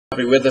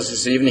Be with us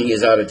this evening. He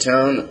is out of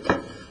town.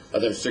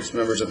 Other 6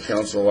 members of the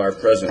council are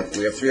present.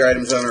 We have 3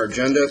 items on our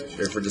agenda.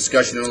 They're for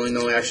discussion only.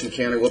 No action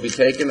can or will be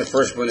taken. The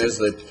first one is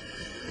the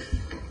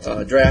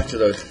draft of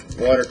the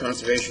water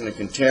conservation and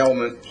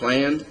curtailment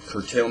plan.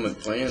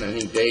 I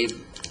think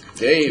Dave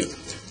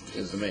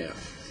is the man.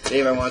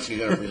 Dave, I want you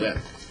to present.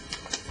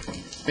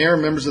 Mayor,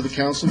 members of the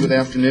council, good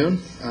afternoon.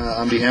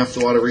 On behalf of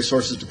the Water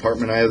Resources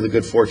Department, I have the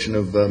good fortune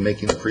of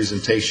making a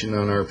presentation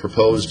on our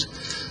proposed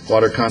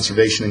water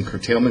conservation and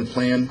curtailment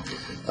plan.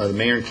 The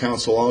mayor and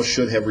council all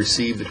should have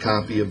received a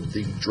copy of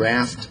the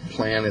draft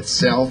plan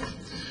itself.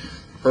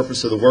 The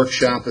purpose of the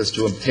workshop is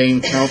to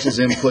obtain council's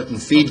input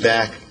and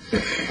feedback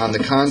on the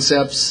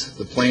concepts,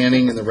 the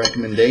planning, and the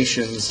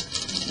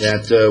recommendations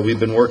that we've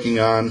been working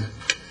on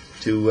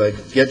to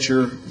get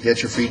your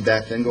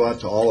feedback, then go out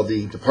to all of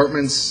the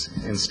departments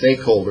and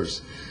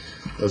stakeholders.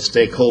 Those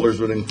stakeholders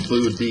would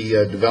include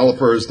the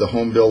developers, the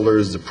home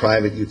builders, the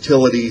private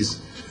utilities,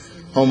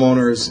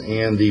 homeowners,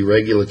 and the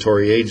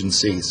regulatory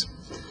agencies.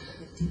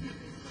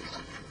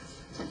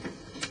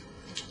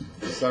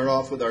 Start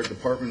off with our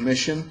department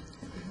mission.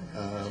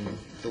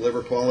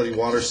 Deliver quality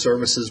water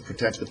services,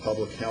 protect the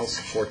public health,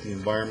 support the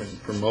environment,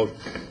 and promote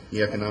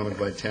the economic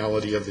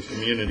vitality of the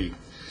community.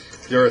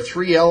 There are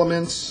 3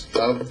 elements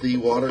of the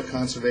water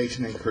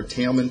conservation and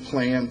curtailment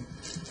plan.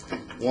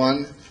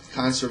 1,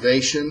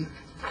 conservation,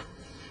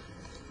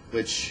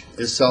 which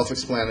is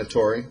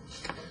self-explanatory.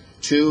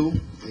 2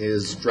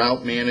 is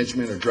drought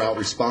management or drought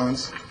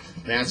response.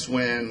 That's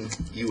when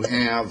you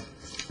have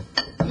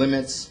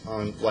limits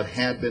on what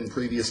had been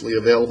previously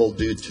available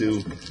due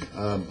to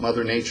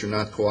Mother Nature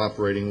not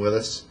cooperating with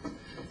us.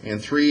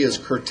 And 3 is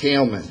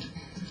curtailment,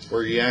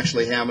 where you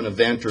actually have an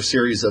event or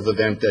series of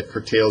events that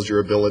curtails your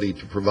ability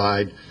to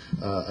provide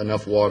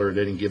enough water at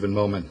any given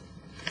moment.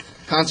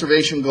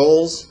 Conservation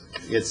goals,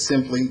 it's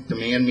simply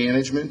demand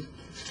management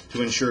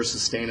to ensure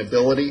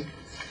sustainability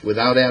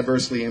without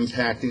adversely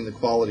impacting the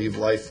quality of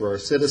life for our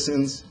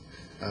citizens.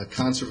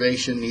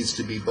 Conservation needs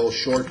to be both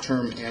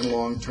short-term and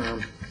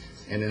long-term,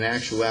 and in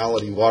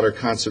actuality, water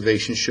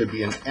conservation should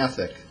be an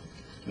ethic,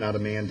 not a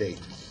mandate.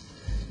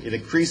 It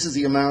increases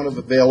the amount of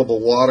available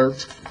water,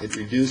 it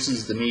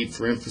reduces the need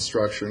for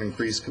infrastructure and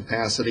increased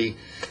capacity,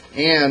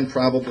 and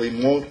probably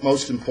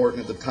most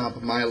important at the top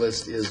of my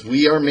list is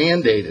we are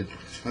mandated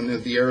under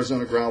the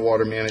Arizona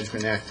Groundwater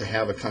Management Act to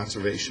have a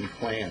conservation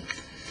plan.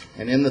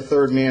 And in the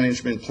 3rd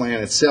management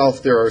plan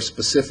itself, there are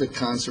specific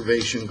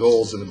conservation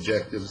goals and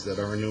objectives that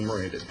are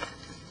enumerated.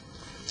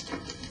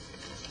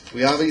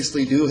 We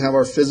obviously do have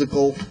our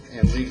physical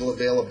and legal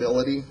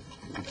availability.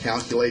 We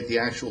calculate the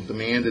actual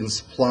demand and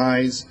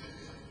supplies.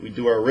 We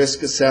do our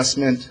risk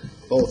assessment,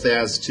 both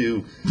as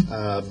to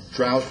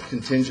drought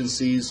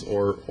contingencies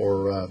or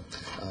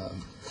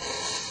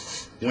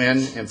when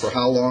and for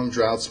how long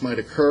droughts might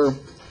occur.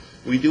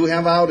 We do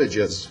have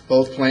outages,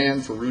 both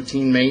planned for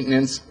routine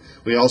maintenance.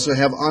 We also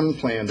have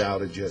unplanned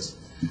outages.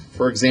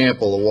 For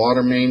example, a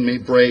water main may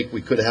break,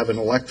 we could have an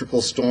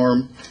electrical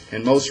storm,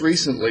 and most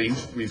recently,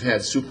 we've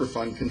had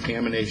Superfund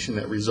contamination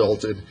that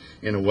resulted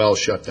in a well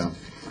shutdown.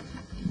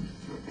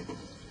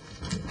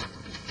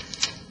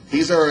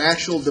 These are our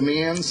actual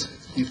demands.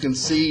 You can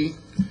see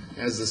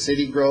as the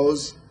city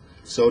grows,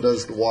 so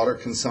does the water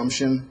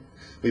consumption.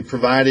 We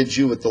provided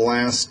you with the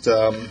last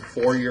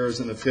 4 years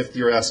and the 5th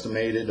year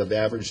estimated of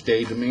average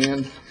day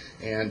demand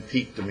and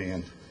peak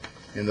demand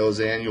and those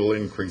annual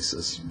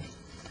increases.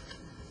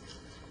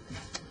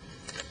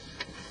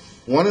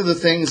 One of the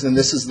things, and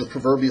this is the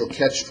proverbial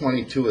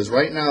catch-22, is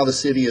right now the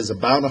city is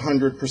about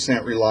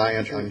 100%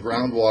 reliant on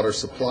groundwater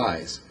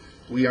supplies.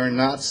 We are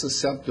not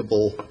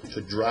susceptible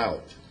to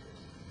drought,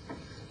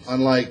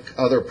 unlike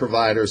other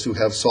providers who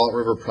have Salt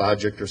River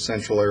Project or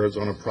Central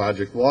Arizona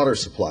Project water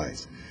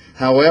supplies.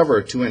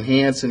 However, to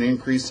enhance and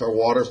increase our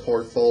water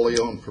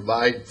portfolio and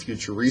provide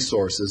future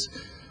resources,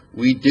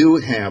 we do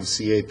have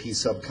CAP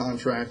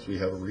subcontracts. We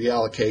have a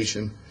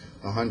reallocation,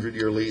 a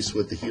 100-year lease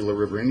with the Gila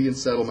River Indian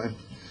Settlement.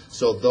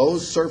 So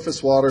those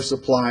surface water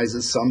supplies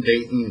at some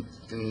date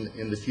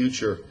in the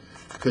future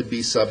could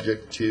be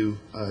subject to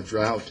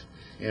drought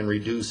and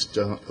reduced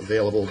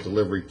available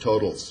delivery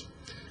totals.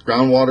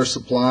 Groundwater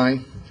supply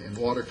and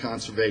water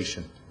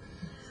conservation.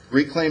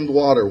 Reclaimed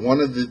water, one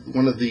of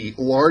the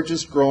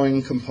largest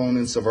growing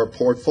components of our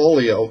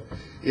portfolio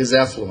is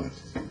effluent.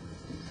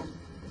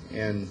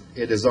 And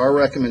it is our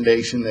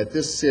recommendation that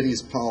this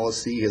city's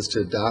policy is to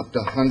adopt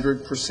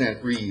 100%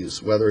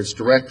 reuse, whether it's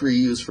direct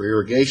reuse for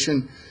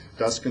irrigation,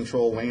 dust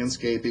control,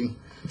 landscaping,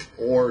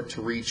 or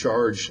to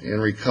recharge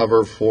and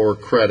recover for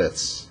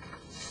credits.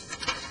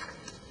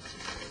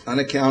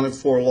 Unaccounted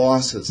for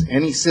losses.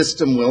 Any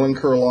system will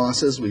incur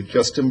losses. We've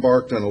just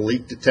embarked on a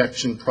leak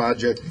detection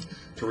project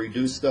to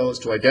reduce those,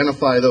 to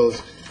identify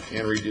those,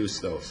 and reduce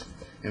those.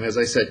 And as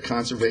I said,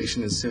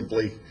 conservation is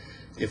simply,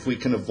 if we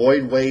can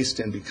avoid waste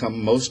and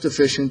become most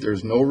efficient,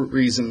 there's no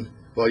reason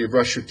while you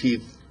brush your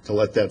teeth to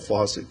let that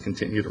faucet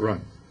continue to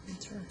run.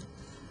 That's right.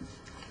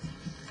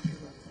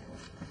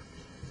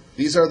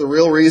 These are the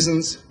real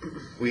reasons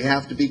we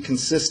have to be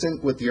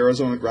consistent with the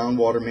Arizona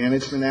Groundwater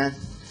Management Act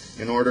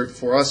in order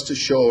for us to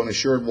show an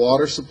assured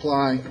water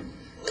supply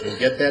and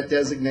get that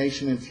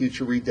designation and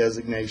future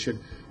redesignation,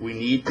 we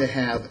need to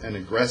have an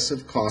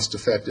aggressive,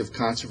 cost-effective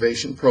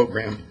conservation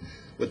program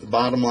with the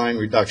bottom line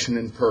reduction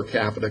in per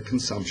capita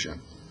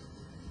consumption.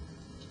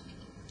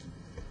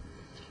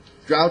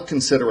 Drought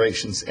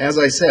considerations. As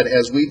I said,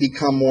 as we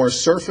become more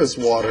surface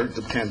water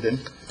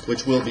dependent,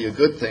 which will be a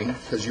good thing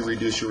because you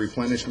reduce your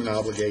replenishment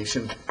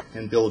obligation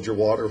and build your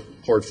water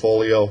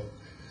portfolio,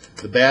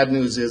 the bad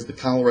news is the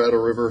Colorado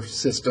River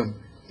system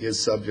is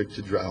subject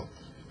to drought.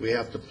 We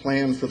have to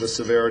plan for the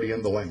severity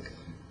and the length.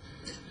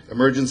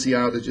 Emergency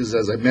outages,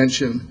 as I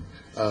mentioned,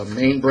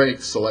 main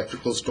breaks,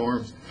 electrical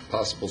storms,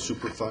 possible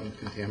Superfund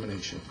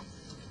contamination.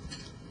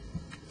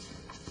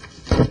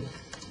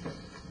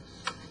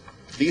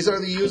 These are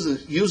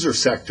the user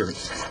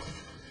sectors.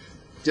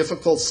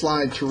 Difficult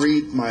slide to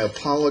read, my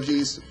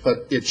apologies,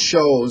 but it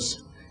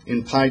shows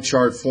in pie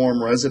chart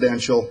form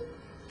residential,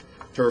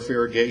 turf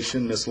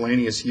irrigation,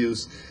 miscellaneous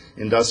use,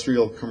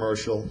 industrial,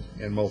 commercial,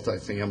 and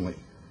multifamily.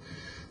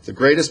 The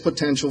greatest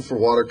potential for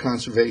water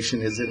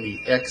conservation is in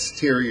the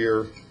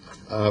exterior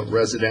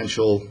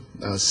residential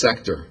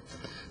sector.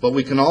 But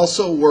we can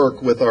also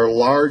work with our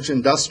large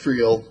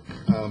industrial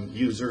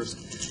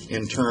users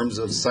in terms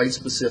of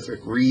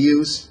site-specific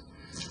reuse,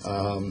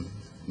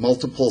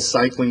 multiple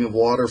cycling of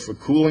water for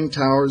cooling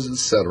towers,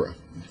 etc.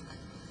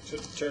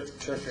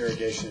 Turf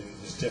irrigation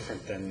is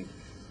different than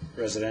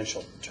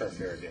residential turf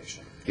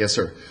irrigation. Yes,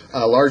 sir.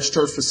 Large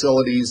turf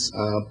facilities,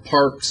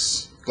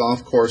 parks,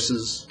 golf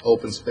courses,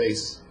 open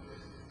space,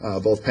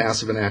 both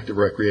passive and active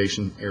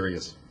recreation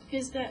areas.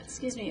 Is that,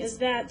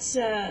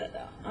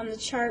 on the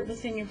chart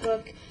within your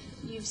book,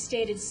 you've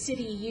stated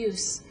city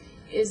use.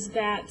 Is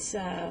that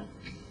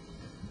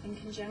in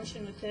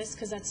conjunction with this?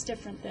 Because that's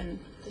different than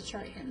the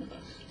chart here in the book.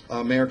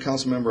 Mayor,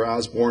 Councilmember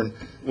Osborne,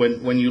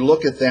 when you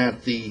look at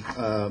that, the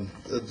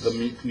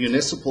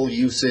municipal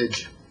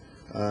usage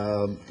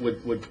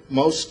would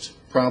most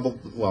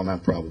probably, well,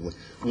 not probably,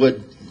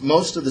 would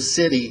most of the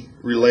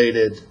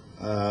city-related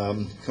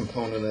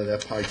component of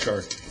that pie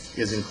chart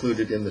is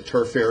included in the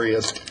turf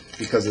areas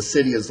because the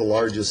city is the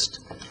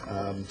largest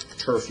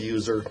turf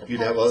user.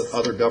 You'd have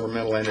other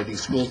governmental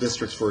entities, school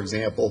districts, for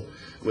example,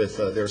 with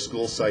their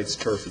school sites,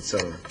 turf, et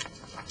cetera.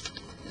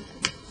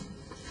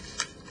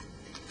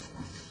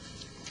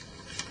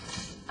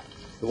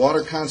 The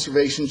water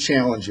conservation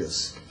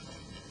challenges.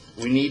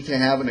 We need to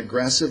have an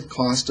aggressive,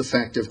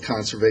 cost-effective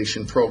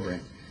conservation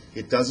program.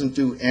 It doesn't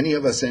do any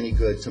of us any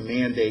good to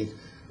mandate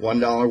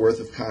 $1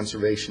 worth of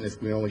conservation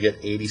if we only get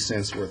 80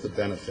 cents worth of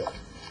benefit.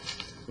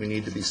 We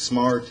need to be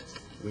smart.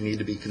 We need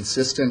to be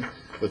consistent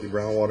with the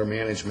Groundwater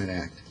Management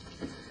Act.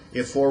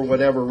 If for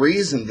whatever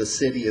reason the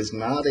city is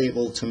not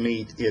able to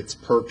meet its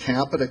per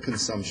capita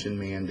consumption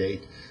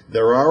mandate,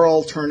 there are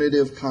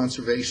alternative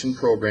conservation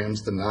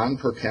programs, the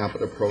non-per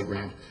capita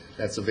program,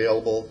 that's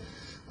available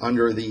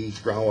under the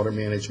Groundwater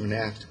Management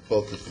Act,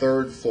 both the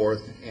third,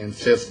 fourth, and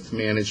fifth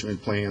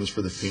management plans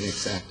for the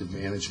Phoenix Active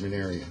Management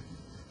Area.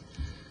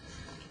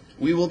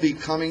 We will be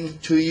coming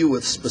to you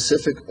with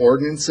specific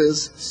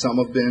ordinances. Some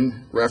have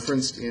been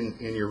referenced in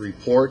your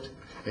report.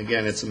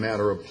 Again, it's a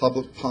matter of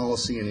public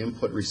policy and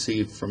input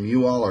received from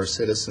you all, our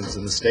citizens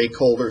and the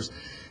stakeholders,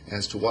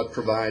 as to what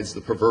provides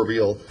the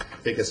proverbial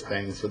biggest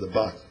bang for the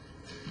buck.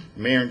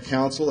 Mayor and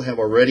Council have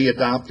already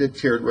adopted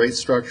tiered rate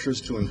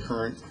structures to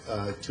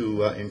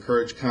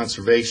encourage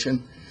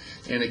conservation.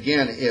 And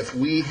again, if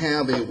we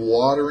have a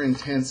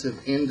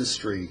water-intensive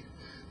industry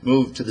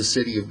move to the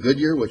city of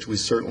Goodyear, which we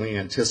certainly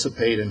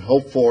anticipate and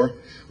hope for,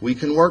 we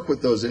can work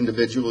with those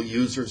individual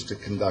users to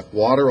conduct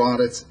water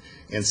audits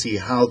and see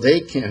how they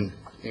can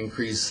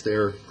increase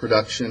their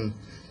production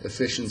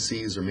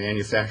efficiencies or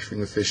manufacturing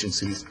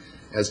efficiencies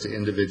as to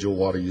individual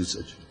water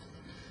usage.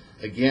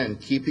 Again,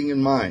 keeping in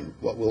mind,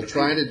 what we'll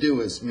try to do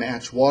is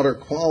match water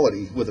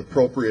quality with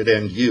appropriate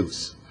end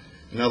use.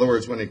 In other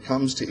words, when it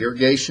comes to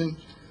irrigation,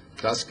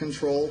 dust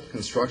control,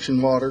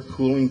 construction water,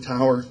 cooling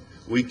tower,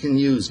 we can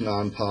use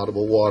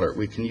non-potable water.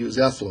 We can use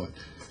effluent.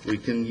 We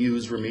can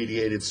use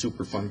remediated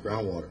Superfund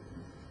groundwater.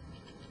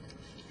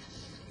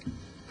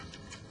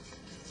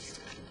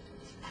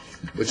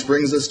 Which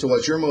brings us to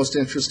what you're most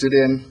interested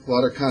in,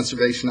 water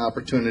conservation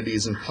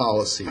opportunities and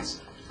policies.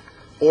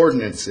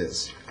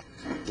 Ordinances.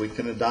 We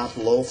can adopt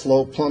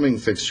low-flow plumbing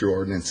fixture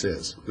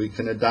ordinances. We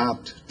can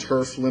adopt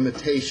turf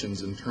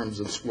limitations in terms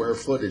of square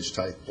footage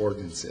type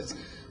ordinances.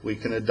 We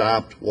can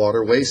adopt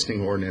water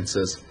wasting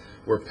ordinances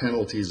where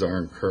penalties are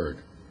incurred.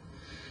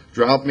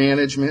 Drought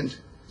management,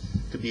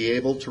 to be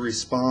able to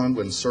respond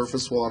when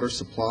surface water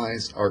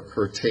supplies are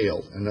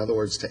curtailed. In other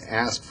words, to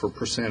ask for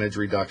percentage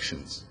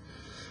reductions.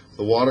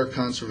 The Water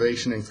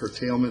Conservation and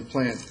Curtailment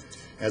Plan,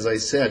 as I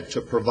said,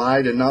 to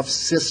provide enough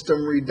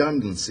system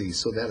redundancy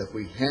so that if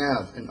we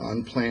have an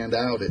unplanned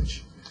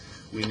outage,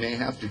 we may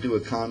have to do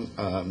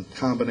a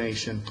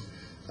combination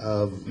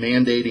of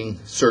mandating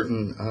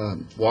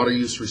certain water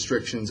use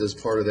restrictions as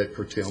part of that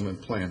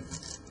curtailment plan.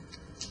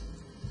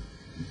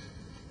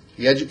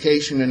 The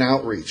education and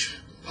outreach.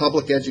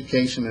 Public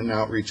education and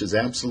outreach is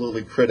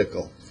absolutely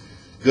critical.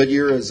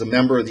 Goodyear is a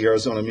member of the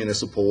Arizona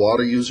Municipal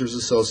Water Users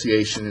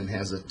Association and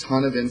has a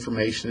ton of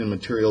information and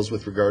materials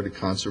with regard to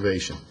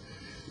conservation.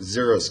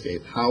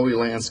 Xeriscape, how we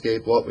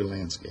landscape, what we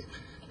landscape.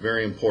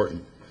 Very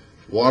important.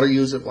 Water,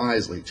 use it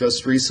wisely.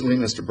 Just recently,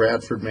 Mr.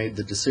 Bradford made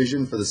the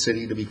decision for the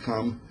city to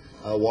become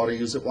a Water,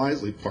 Use It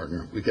Wisely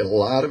partner. We get a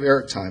lot of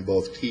airtime,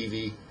 both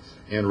TV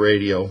and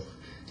radio,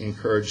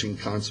 encouraging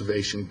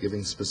conservation,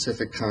 giving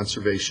specific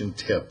conservation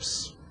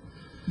tips.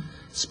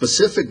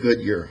 Specific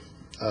Goodyear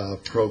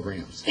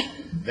programs.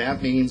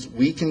 That means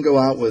we can go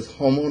out with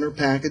homeowner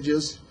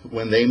packages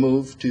when they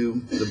move to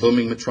the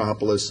booming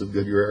metropolis of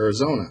Goodyear,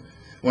 Arizona.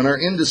 When our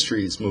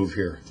industries move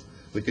here,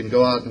 we can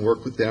go out and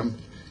work with them,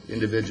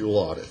 individual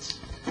audits.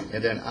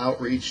 And then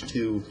outreach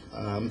to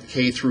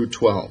K through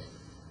 12.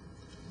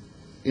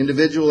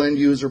 Individual end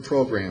user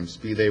programs,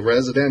 be they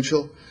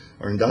residential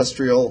or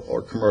industrial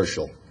or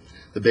commercial.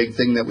 The big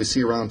thing that we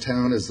see around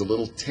town is the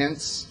little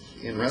tents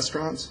in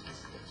restaurants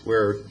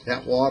where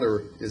that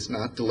water is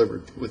not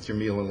delivered with your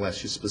meal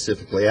unless you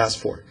specifically ask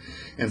for it.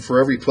 And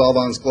for every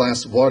 12-ounce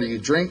glass of water you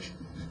drink,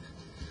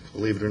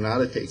 believe it or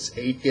not, it takes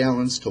 8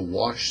 gallons to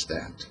wash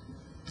that.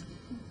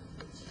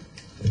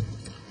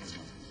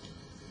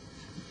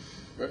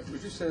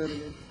 Would you say that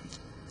again?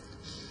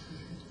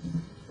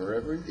 For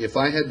every? If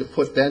I had to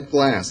put that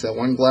glass, that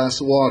one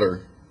glass of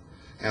water,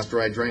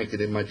 after I drank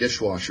it in my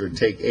dishwasher, it'd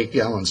take 8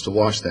 gallons to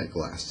wash that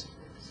glass.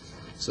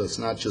 So it's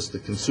not just the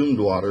consumed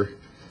water,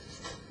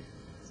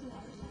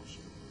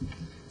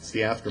 it's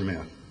the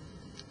aftermath.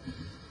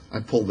 I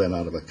pulled that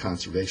out of a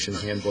conservation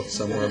handbook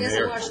somewhere in You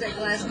there. wash that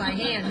glass by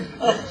hand.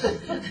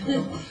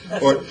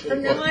 Or,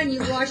 From now on,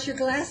 you wash your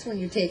glass when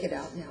you take it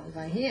out now,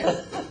 by hand,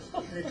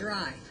 let it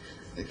dry.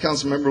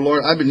 Councilmember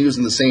Lord, I've been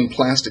using the same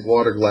plastic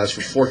water glass for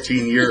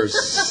 14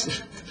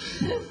 years.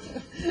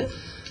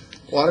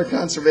 Water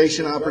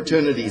conservation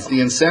opportunities,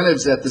 the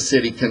incentives that the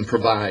city can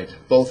provide,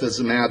 both as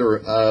a matter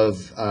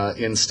of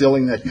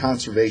instilling that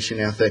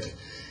conservation ethic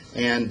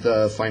and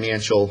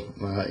financial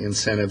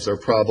incentives are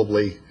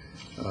probably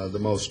the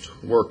most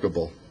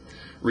workable.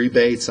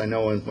 Rebates, I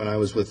know when I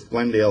was with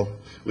Glendale,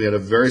 we had a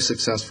very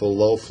successful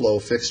low-flow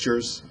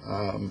fixtures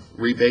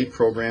rebate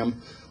program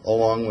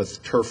along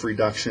with turf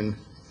reduction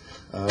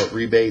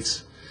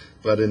rebates,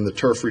 but in the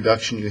turf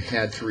reduction you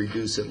had to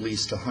reduce at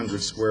least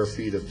 100 square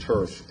feet of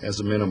turf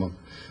as a minimum.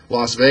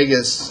 Las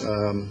Vegas,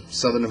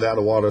 Southern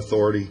Nevada Water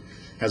Authority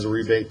has a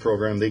rebate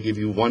program. They give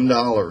you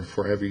 $1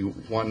 for every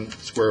 1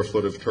 square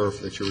foot of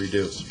turf that you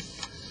reduce.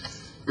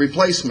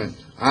 Replacement.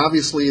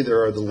 Obviously,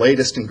 there are the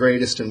latest and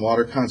greatest in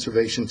water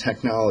conservation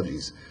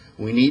technologies.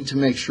 We need to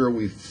make sure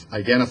we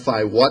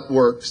identify what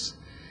works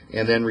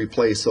and then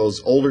replace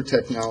those older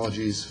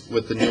technologies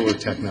with the newer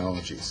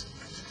technologies.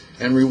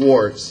 And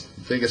rewards.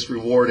 The biggest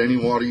reward any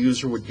water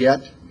user would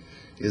get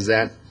is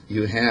that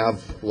you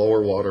have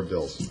lower water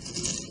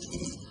bills.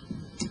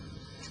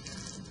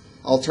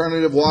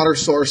 Alternative water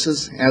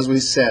sources. As we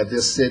said,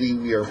 this city,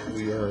 we are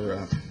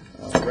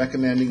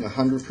recommending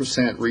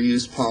 100%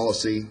 reuse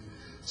policy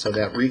so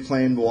that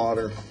reclaimed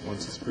water,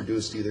 once it's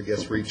produced, either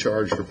gets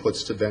recharged or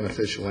puts to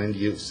beneficial end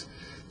use.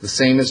 The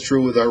same is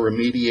true with our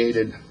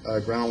remediated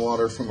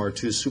groundwater from our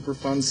 2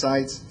 Superfund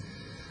sites.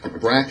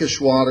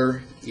 Brackish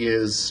water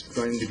is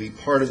going to be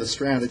part of the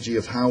strategy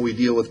of how we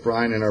deal with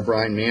brine in our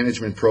brine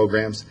management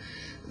programs.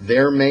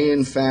 There may,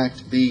 in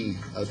fact, be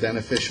a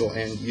beneficial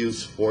end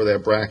use for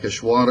that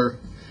brackish water.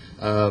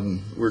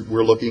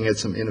 We're looking at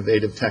some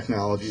innovative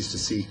technologies to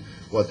see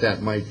what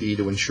that might be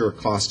to ensure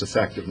cost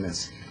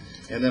effectiveness.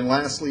 And then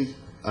lastly,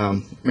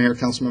 Mayor,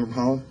 Councilmember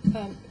Holland?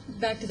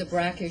 Back to the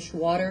brackish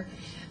water.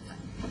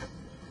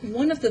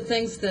 One of the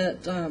things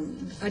that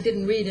I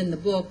didn't read in the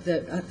book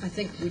that I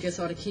think we just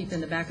ought to keep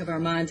in the back of our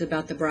minds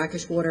about the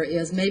brackish water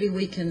is maybe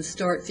we can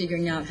start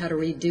figuring out how to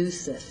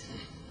reduce it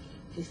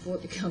before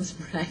it becomes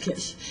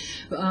brackish.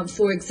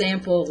 For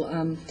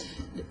example,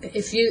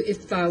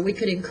 if we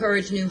could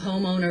encourage new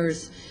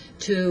homeowners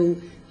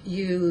to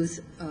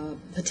use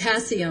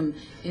potassium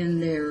in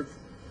their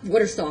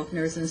water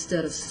softeners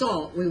instead of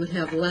salt, we would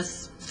have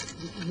less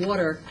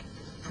water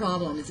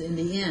problems in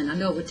the end. I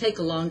know it would take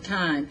a long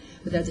time,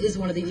 but that is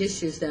one of the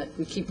issues that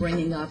we keep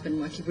bringing up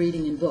and I keep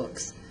reading in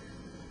books.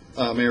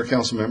 Mayor,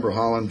 Councilmember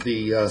Holland,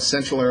 the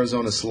Central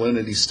Arizona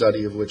Salinity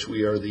Study, of which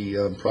we are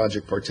the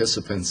project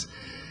participants,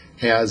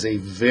 has a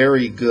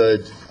very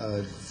good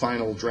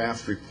final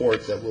draft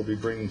report that we'll be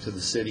bringing to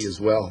the city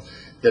as well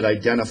that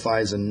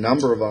identifies a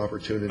number of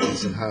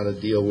opportunities in how to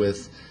deal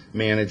with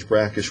managed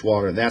brackish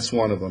water. That's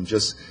one of them,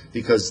 just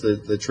because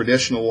the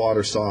traditional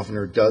water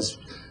softener does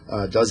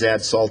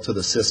add salt to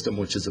the system,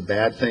 which is a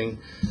bad thing.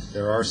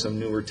 There are some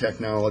newer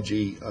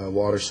technology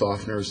water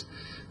softeners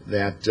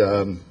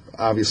that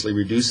obviously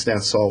reduce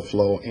that salt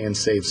flow and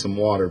save some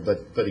water.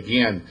 But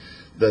again,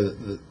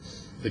 the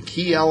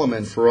key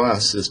element for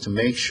us is to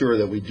make sure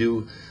that we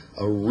do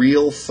a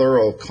real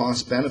thorough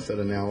cost-benefit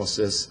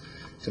analysis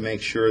to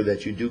make sure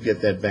that you do get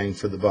that bang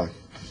for the buck.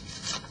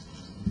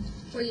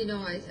 Well, you know,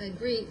 I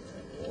agree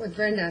with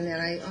Brenda on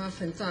that. I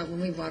often thought when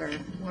we bought our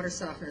water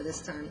softener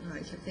this time, I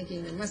kept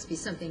thinking there must be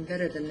something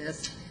better than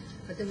this.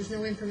 but there was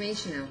no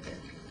information out there.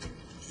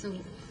 So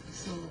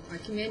I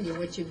commend you,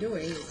 what you're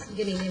doing, is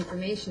getting the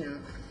information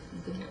out.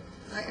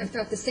 I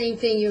thought the same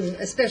thing,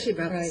 especially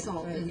about the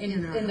salt.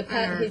 And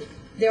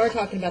they are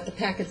talking about the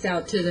packets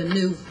out to the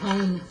new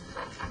home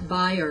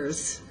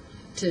buyers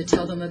to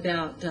tell them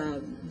about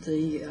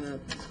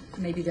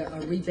maybe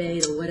a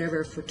rebate or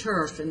whatever for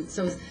turf. And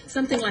so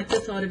something like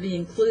this ought to be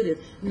included.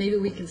 Maybe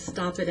we can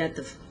stop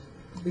it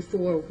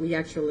before we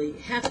actually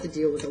have to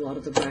deal with a lot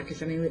of the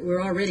brackish. I mean,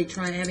 we're already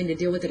having to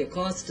deal with it. It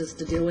costs us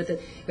to deal with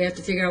it. We have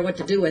to figure out what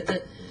to do with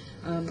it.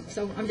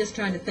 So I'm just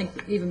trying to think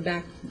even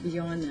back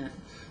beyond that.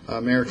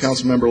 Mayor,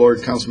 Councilmember Lord,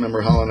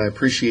 Councilmember Holland, I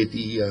appreciate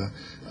the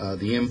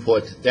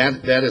input.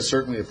 That is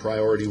certainly a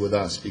priority with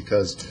us,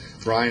 because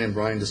brine and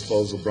brine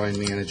disposal, brine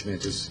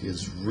management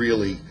is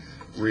really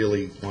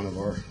one of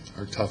our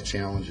tough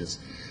challenges.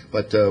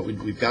 But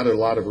we've got a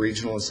lot of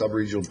regional and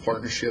sub-regional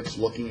partnerships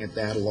looking at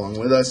that along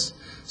with us.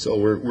 So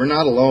we're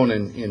not alone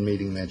in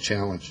meeting that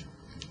challenge.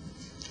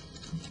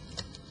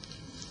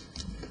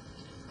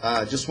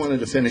 Just wanted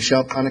to finish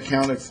up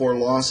unaccounted for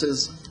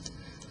losses.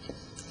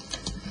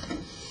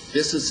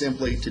 This is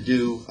simply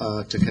to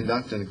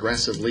conduct an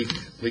aggressive leak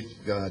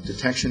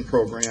detection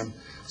program,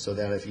 so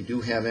that if you do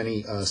have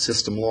any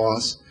system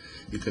loss,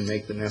 you can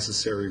make the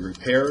necessary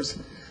repairs.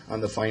 On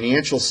the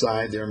financial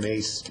side, there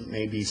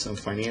may be some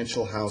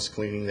financial house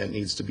cleaning that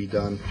needs to be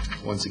done,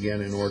 once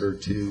again, in order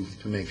to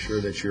make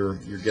sure that you're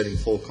getting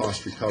full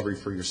cost recovery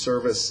for your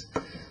service.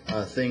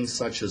 Things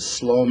such as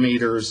slow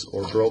meters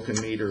or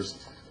broken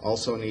meters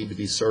also need to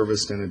be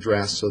serviced and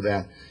addressed, so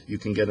that you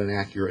can get an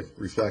accurate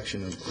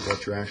reflection of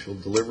what your actual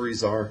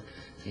deliveries are,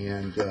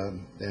 and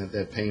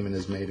that payment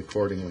is made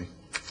accordingly.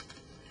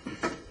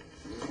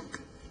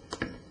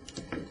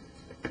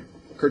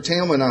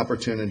 Curtailment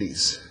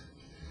opportunities.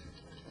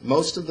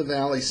 Most of the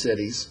valley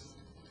cities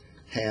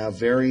have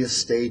various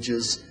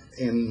stages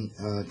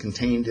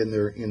contained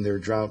in their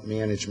drought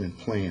management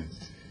plan.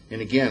 And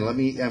again, let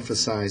me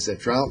emphasize that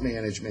drought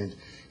management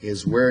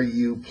is where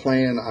you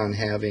plan on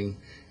having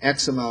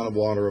X amount of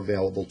water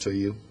available to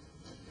you,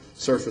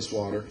 surface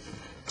water,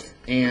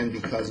 and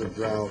because of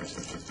drought,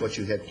 what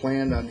you had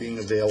planned on being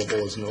available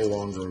is no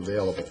longer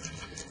available.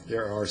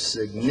 There are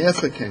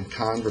significant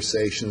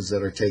conversations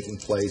that are taking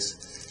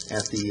place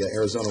at the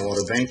Arizona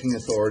Water Banking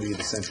Authority,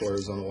 the Central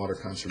Arizona Water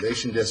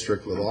Conservation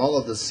District, with all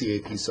of the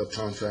CAP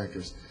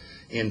subcontractors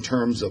in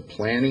terms of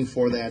planning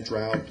for that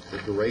drought, the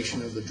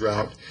duration of the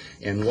drought,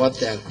 and what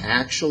that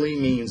actually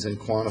means in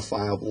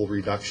quantifiable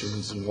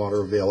reductions in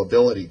water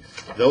availability.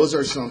 Those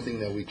are something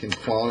that we can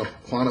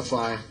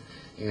quantify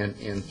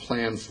and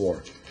plan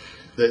for.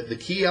 The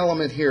key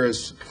element here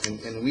is,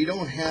 and we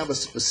don't have a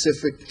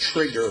specific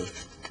trigger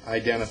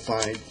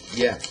identified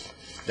yet.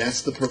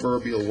 That's the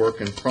proverbial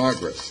work in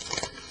progress.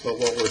 But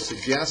what we're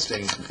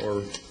suggesting,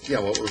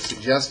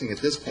 at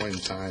this point in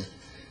time,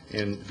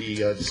 and be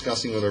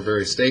discussing with our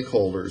various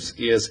stakeholders,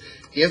 is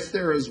if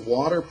there is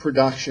water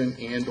production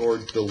and or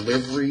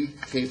delivery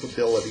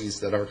capabilities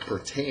that are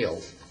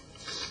curtailed,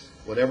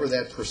 whatever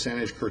that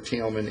percentage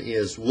curtailment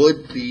is,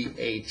 would be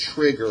a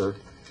trigger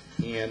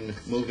in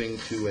moving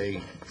to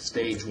a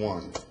stage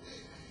 1.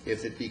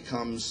 If it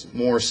becomes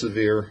more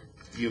severe,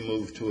 you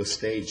move to a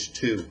stage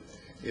 2.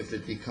 If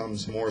it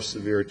becomes more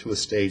severe, to a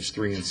stage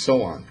 3, and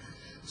so on.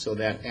 So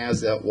that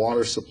as that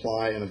water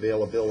supply and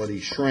availability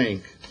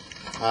shrink,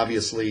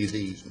 obviously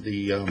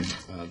the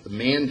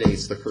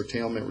mandates, the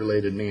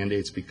curtailment-related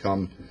mandates,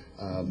 become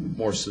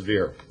more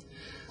severe.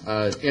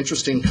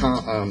 Interesting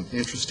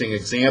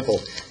example,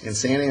 in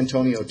San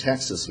Antonio,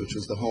 Texas, which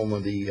was the home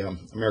of the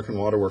American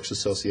Water Works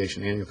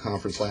Association annual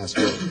conference last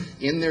year,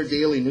 in their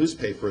daily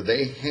newspaper,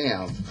 they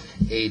have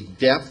a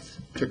depth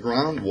to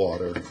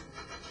groundwater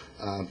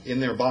in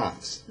their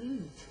box.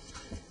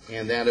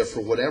 And that if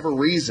for whatever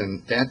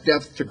reason that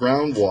depth to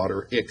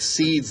groundwater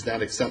exceeds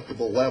that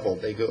acceptable level,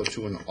 they go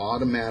to an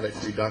automatic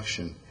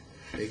reduction.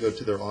 They go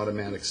to their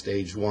automatic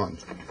stage 1.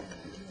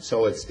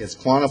 So it's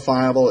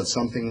quantifiable. It's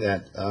something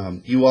that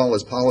you all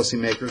as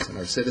policymakers and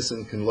our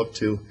citizens can look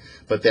to,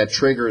 but that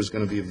trigger is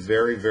going to be a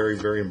very, very,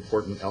 very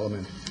important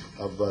element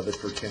of the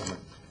curtailment.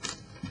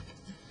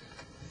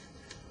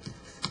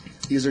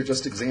 These are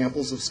just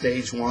examples of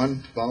stage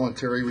 1,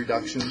 voluntary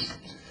reductions,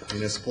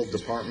 municipal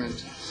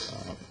department,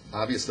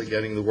 obviously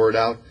getting the word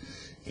out,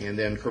 and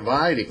then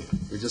providing.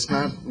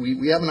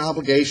 We have an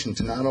obligation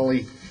to not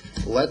only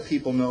let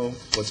people know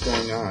what's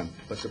going on,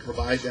 but to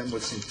provide them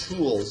with some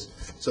tools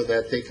so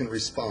that they can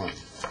respond.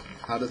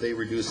 How do they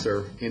reduce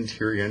their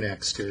interior and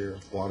exterior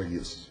water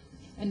use?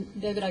 And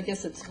David, I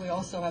guess we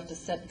also have to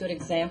set good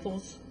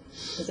examples.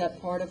 Is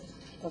that part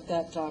of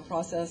that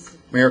process?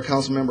 Mayor,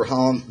 Councilmember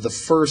Holland, the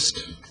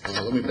first,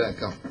 let me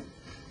back up.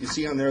 You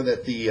see on there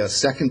that the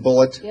second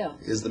bullet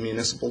is the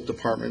municipal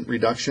department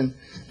reduction.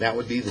 That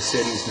would be the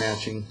cities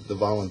matching the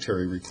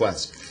voluntary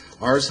request.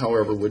 Ours,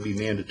 however, would be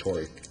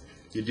mandatory.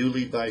 You do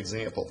lead by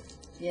example.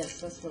 Yes,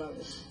 that's what I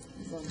was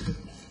going to do.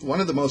 One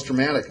of the most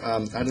dramatic, I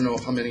don't know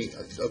how many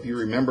of you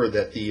remember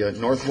that the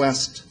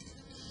Northwest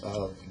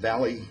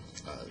Valley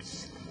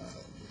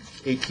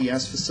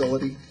APS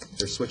facility,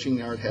 their switching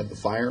yard had the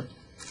fire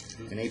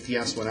And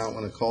APS went out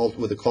with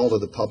a call to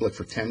the public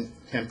for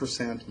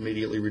 10%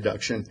 immediately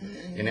reduction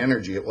in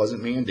energy. It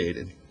wasn't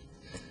mandated,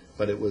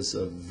 but it was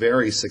a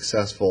very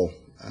successful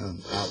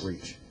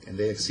outreach, and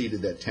they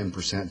exceeded that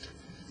 10%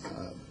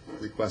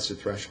 requested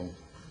threshold.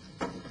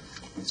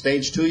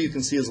 Stage 2, you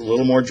can see, is a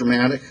little more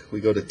dramatic.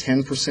 We go to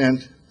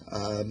 10%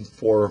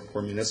 for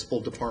municipal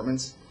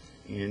departments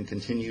and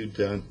continued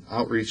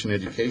outreach and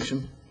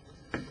education.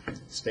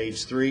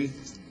 Stage 3.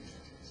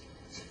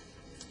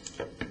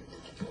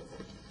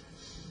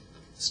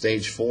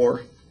 Stage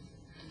 4.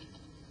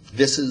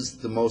 This is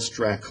the most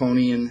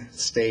draconian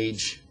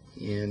stage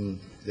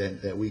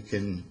that we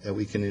can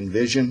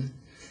envision,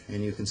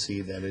 and you can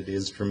see that it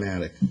is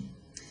dramatic.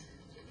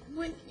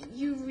 When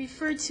you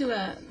refer to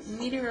a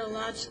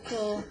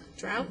meteorological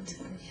drought,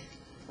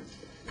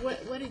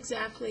 what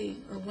exactly,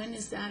 or when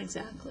is that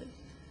exactly?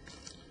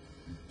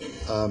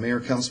 Mayor,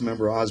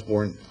 Councilmember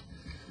Osborne,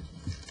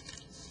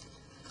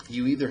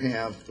 you either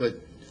have, but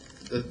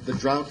the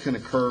drought can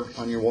occur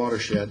on your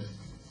watershed,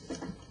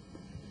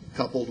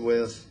 coupled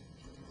with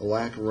a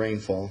lack of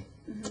rainfall,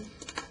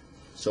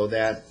 so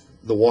that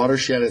the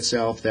watershed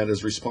itself that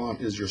is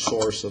your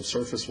source of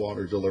surface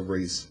water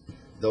deliveries,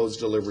 those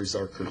deliveries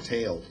are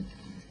curtailed.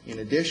 In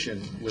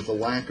addition, with the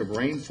lack of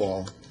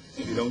rainfall,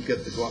 you don't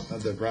get the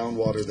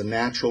groundwater, the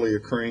naturally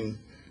occurring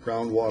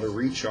groundwater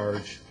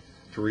recharge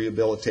to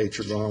rehabilitate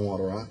your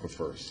groundwater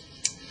aquifers.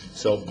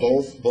 So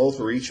both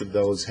or each of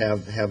those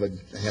have a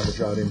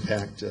drought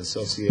impact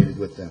associated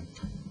with them.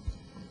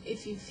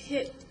 If you've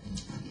hit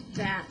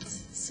that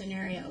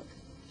scenario,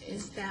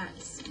 is that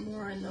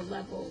more in the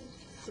level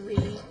 3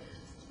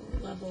 or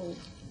level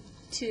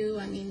 2?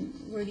 I mean,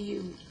 where do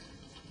you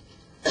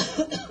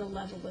the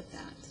level with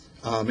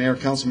that? Mayor,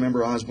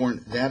 Councilmember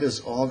Osborne, that is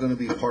all going to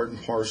be part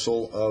and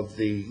parcel of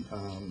the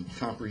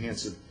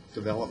comprehensive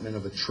development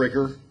of a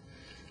trigger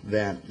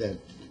that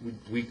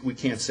we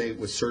can't say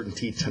with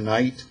certainty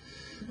tonight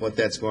what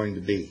that's going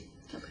to be,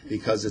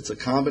 because it's a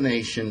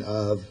combination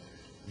of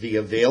the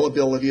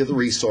availability of the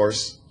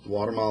resource, the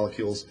water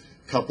molecules,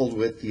 coupled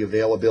with the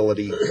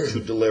availability to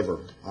deliver,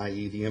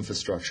 i.e. the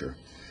infrastructure.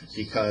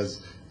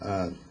 Because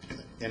an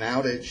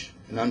outage,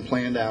 an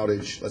unplanned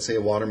outage, let's say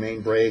a water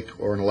main break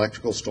or an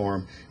electrical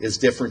storm, is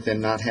different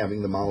than not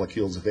having the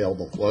molecules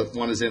available.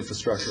 One is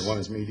infrastructure, one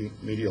is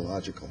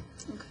meteorological.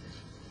 Okay.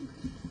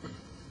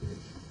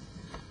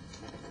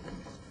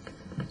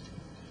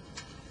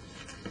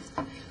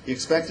 The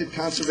expected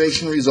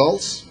conservation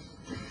results.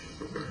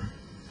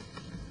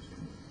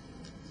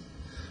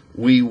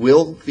 We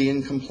will be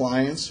in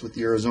compliance with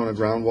the Arizona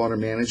Groundwater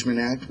Management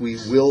Act. We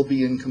will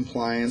be in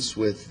compliance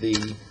with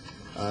the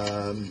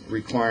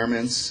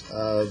requirements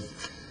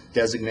of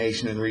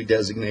designation and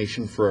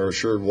redesignation for our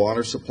assured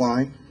water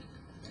supply.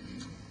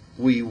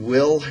 We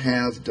will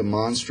have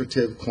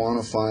demonstrative,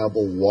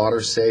 quantifiable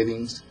water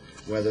savings,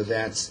 whether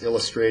that's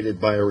illustrated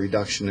by a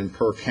reduction in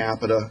per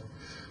capita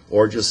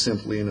or just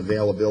simply an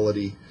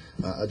availability,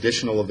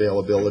 additional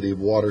availability of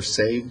water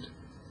saved.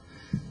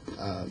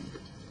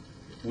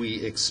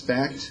 We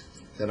expect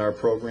that our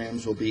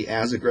programs will be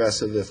as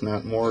aggressive, if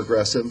not more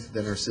aggressive,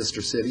 than our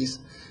sister cities.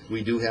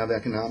 We do have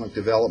economic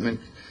development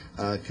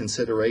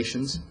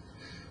considerations.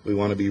 We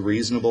want to be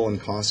reasonable and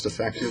cost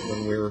effective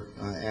when we're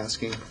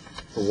asking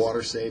for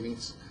water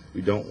savings. We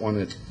don't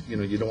want to,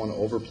 you don't want to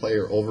overplay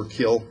or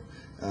overkill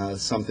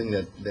something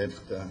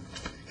that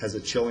has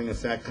a chilling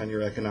effect on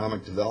your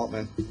economic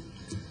development.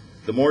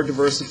 The more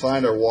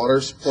diversified our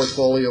water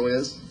portfolio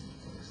is,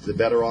 the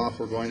better off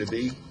we're going to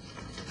be.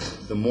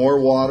 The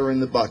more water in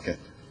the bucket,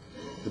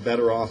 the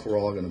better off we're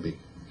all going to be.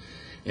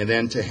 And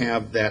then to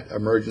have that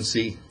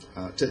emergency,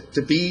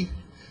 to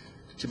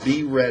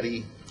be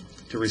ready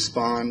to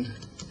respond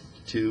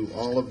to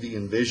all of the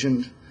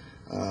envisioned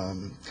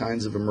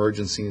kinds of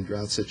emergency and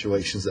drought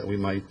situations that we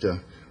might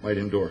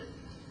endure.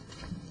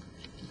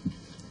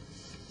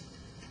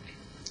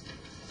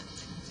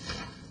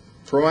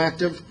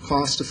 Proactive,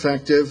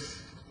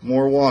 cost-effective,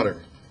 more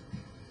water.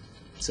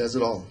 Says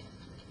it all.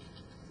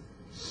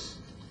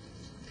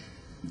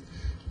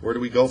 Where do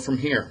we go from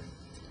here?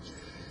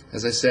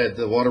 As I said,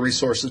 the Water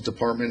Resources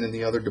Department and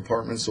the other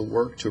departments will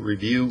work to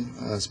review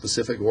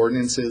specific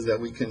ordinances that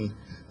we can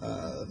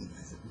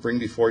bring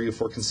before you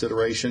for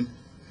consideration.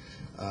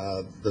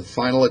 The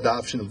final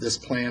adoption of this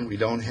plan, we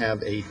don't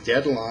have a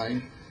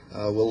deadline.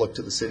 We'll look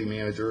to the city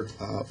manager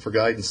for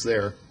guidance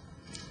there.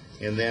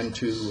 And then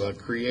to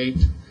create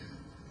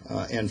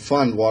and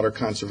fund water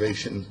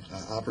conservation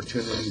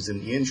opportunities in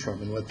the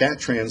interim. And what that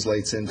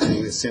translates into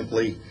is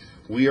simply,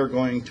 we are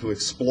going to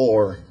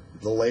explore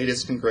the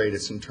latest and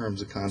greatest in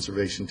terms of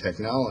conservation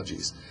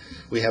technologies.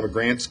 We have a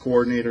grants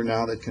coordinator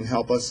now that can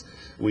help us.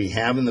 We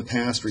have in the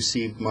past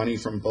received money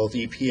from both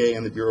EPA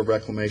and the Bureau of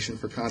Reclamation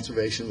for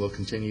conservation. We'll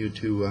continue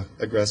to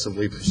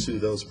aggressively pursue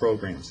those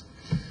programs.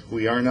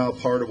 We are now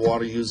part of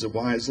Water Use It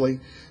Wisely.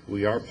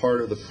 We are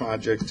part of the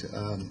project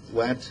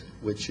WET,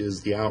 which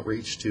is the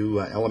outreach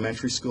to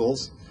elementary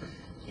schools.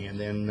 And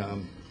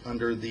then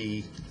under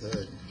the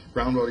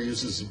Groundwater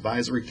Uses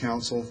Advisory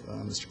Council,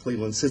 Mr.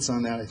 Cleveland sits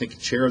on that, I think he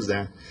chairs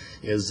that,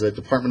 is the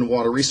Department of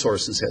Water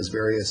Resources has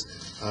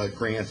various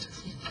grants,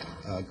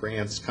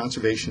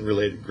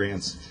 conservation-related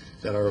grants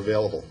that are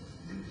available.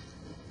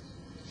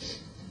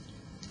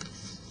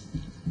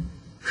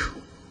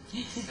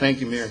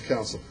 Thank you, Mayor and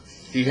Council.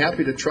 Be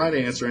happy to try to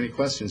answer any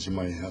questions you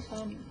might have.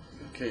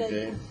 Okay,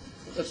 Dave,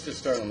 let's just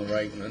start on the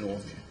right and then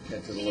we'll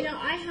get to the You left. know,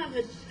 I have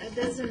a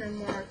dozen or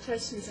more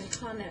questions and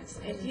comments.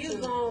 If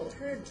you've all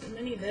heard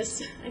many of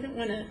this, I don't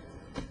want to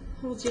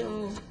hold you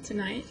all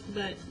tonight,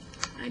 but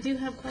I do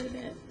have quite a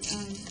bit.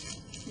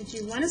 Would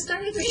you want to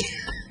start with me?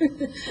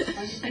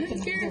 I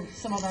don't care.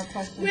 Some of our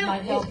questions Well,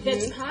 might help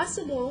it's you.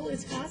 possible.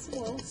 It's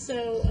possible.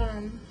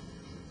 So,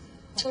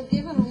 So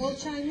give them, we'll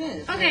chime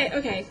in.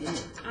 okay.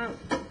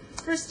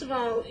 First of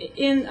all,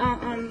 and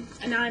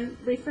I'm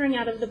referring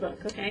out of the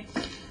book, okay?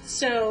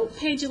 So,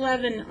 page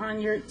 11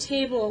 on your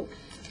table,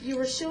 you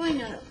were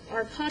showing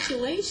our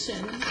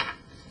population,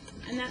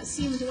 and that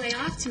seemed way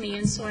off to me,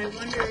 and so I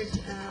wondered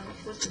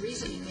what the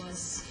reasoning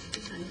was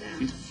behind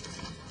that.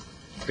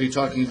 Are you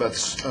talking about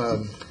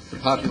the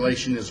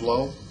population is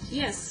low?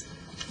 Yes.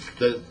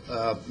 The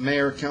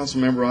Mayor,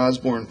 Councilmember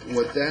Osborne,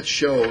 what that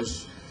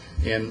shows,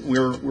 and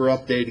we're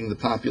updating the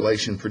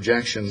population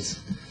projections.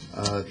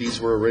 These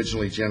were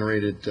originally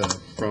generated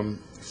from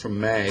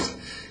MAG,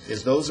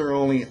 is those are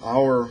only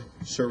our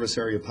service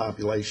area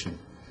population.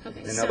 Okay,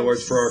 In so other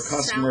words, for our south-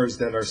 customers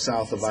that are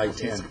south of I-10,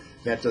 Southeast.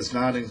 that does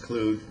not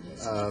include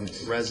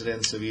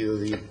residents of either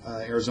the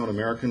Arizona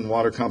American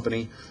Water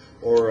Company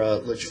or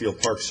Litchfield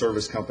Park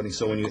Service Company.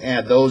 So when you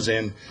add those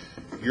in,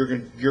 you're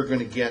going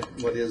to get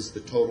what is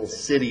the total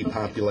city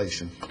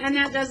population. And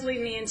that does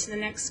lead me into the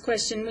next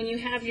question. When you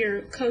have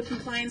your code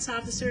compliance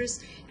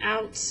officers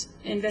out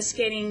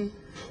investigating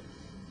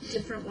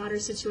different water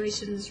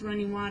situations,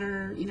 running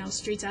water,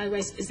 streets,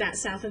 alleyways, is that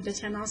south of the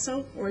 10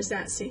 also, or is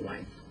that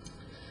citywide?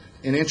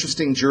 An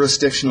interesting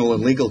jurisdictional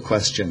and legal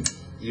question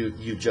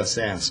you just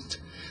asked.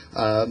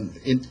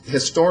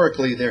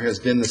 Historically, there has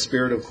been the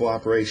spirit of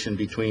cooperation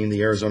between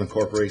the Arizona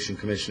Corporation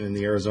Commission and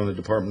the Arizona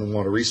Department of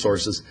Water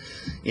Resources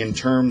in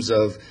terms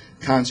of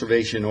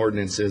conservation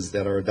ordinances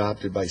that are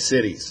adopted by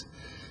cities,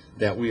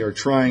 that we are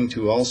trying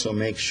to also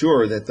make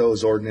sure that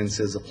those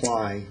ordinances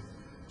apply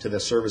to the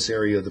service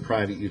area of the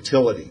private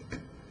utility.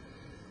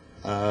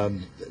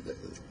 And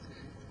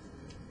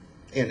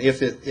if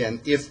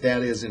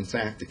that is in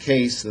fact the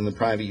case, then the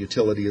private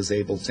utility is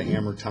able to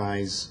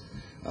amortize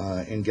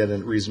and get a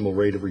reasonable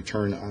rate of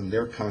return on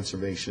their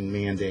conservation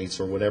mandates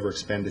or whatever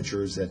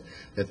expenditures that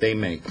they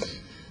make.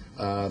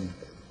 And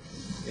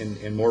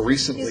more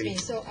recently... Excuse me,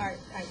 so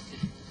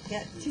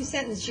that two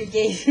sentences you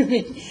gave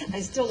me, I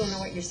still don't know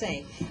what you're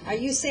saying. Are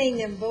you saying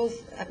that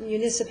both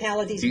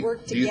municipalities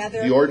work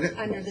together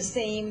under the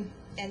same,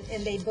 and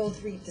they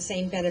both reap the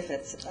same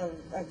benefits of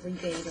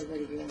rebate or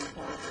whatever you want to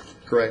call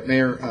it? Correct.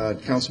 Mayor,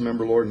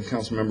 Councilmember Lord, and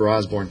Councilmember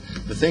Osborne.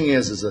 The thing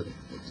is that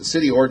the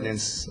city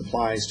ordinance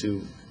applies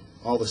to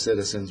all the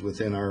citizens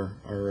within our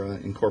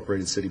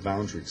incorporated city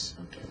boundaries.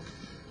 Okay.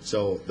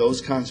 So those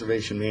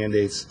conservation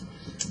mandates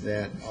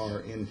that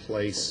are in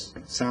place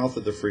south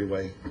of the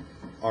freeway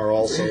are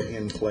also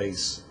in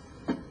place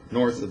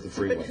north of the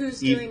freeway. But who's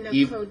doing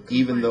the code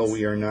Even though compliance?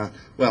 we are not,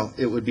 well,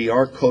 it would be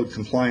our code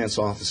compliance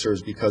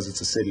officers because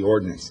it's a city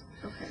ordinance.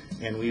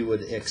 Okay. And we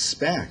would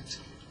expect,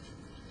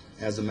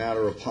 as a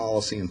matter of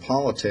policy and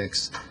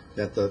politics,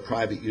 that the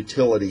private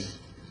utility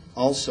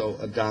also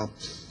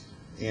adopt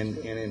and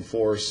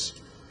enforce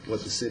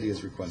what the city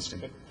is requesting.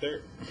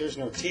 But there's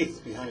no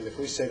teeth behind it. If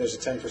we say there's a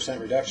 10%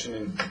 reduction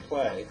in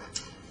play,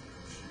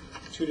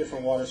 two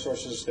different water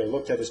sources, they're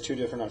looked at as two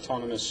different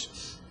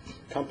autonomous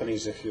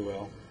companies, if you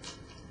will.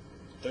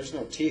 There's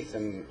no teeth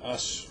in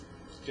us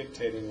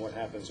dictating what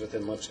happens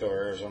within Lipscomb or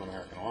Arizona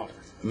American Water.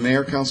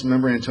 Mayor,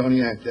 Councilmember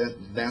Antoniak,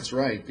 that's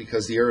right,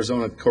 because the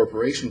Arizona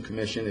Corporation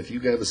Commission, if you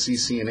have a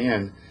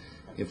CCNN,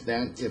 if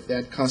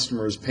that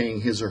customer is paying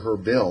his or her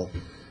bill,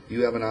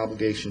 you have an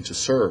obligation to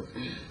serve.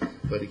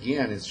 But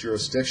again, it's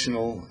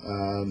jurisdictional.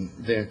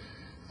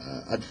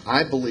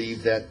 I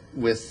believe that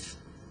with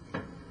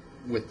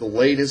the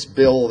latest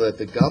bill that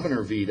the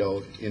governor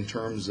vetoed in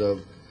terms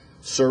of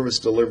service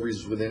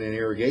deliveries within an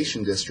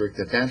irrigation district,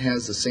 that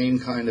has the same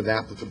kind of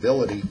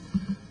applicability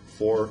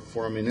for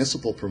a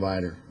municipal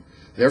provider.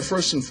 They're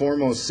first and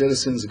foremost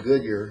citizens of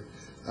Goodyear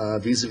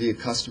vis-a-vis a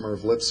customer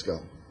of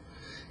Lipscomb.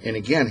 And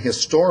again,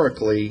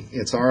 historically,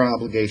 it's our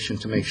obligation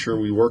to make sure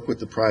we work with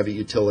the private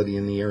utility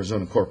and the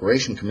Arizona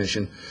Corporation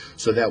Commission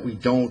so that we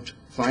don't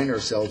find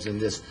ourselves in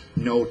this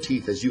no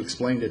teeth, as you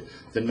explained it,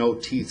 the no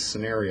teeth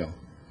scenario.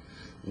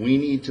 We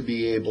need to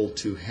be able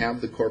to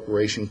have the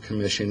Corporation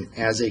Commission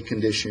as a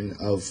condition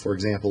of, for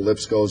example,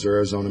 Lipscomb's or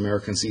Arizona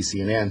American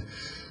CCNN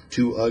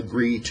to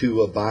agree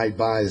to abide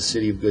by the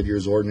City of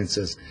Goodyear's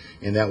ordinances,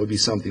 and that would be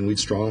something we'd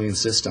strongly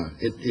insist on.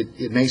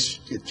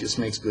 It just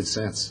makes good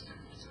sense.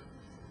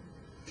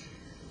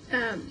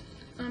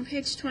 On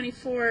page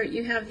 24,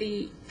 you have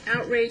the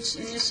outreach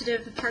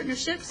initiative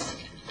partnerships.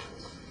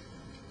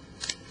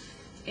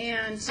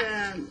 And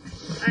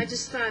I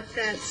just thought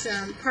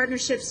that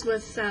partnerships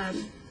with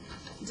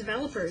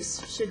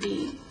developers should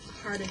be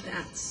part of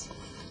that.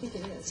 I think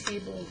it is.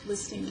 Table of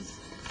listings,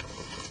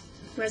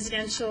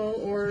 residential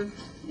or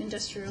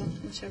industrial,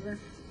 whichever.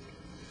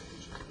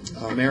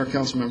 Mayor,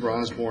 Councilmember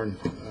Osborne,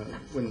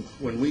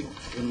 when we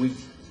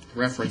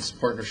reference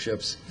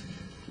partnerships,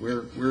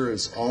 we're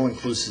as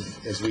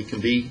all-inclusive as we can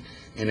be,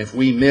 and if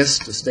we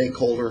missed a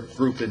stakeholder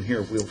group in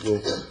here,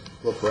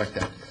 we'll correct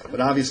that. But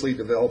obviously,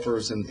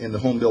 developers and the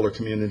home builder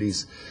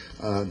communities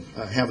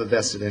have a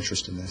vested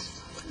interest in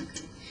this.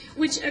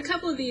 Which a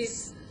couple of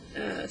these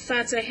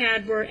thoughts I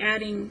had were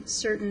adding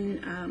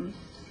certain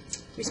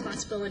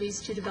responsibilities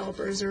to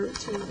developers or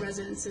to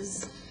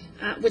residences,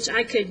 which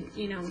I could,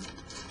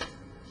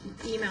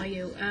 email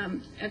you.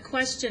 A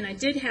question I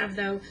did have,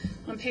 though,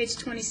 on page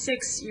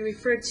 26, you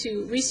referred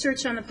to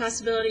research on the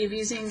possibility of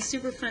using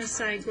Superfund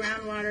site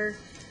groundwater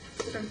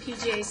from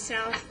PGA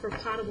South for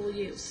potable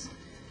use.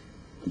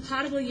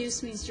 Potable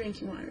use means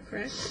drinking water,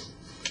 correct?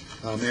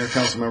 Mayor,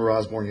 Councilmember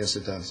Osborne, yes,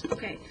 it does.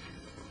 Okay.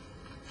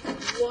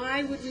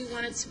 Why would we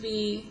want it to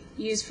be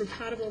used for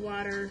potable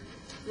water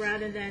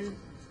rather than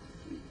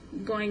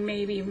going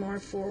maybe more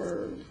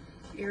for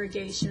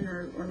irrigation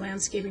or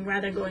landscaping,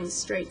 rather going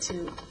straight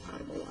to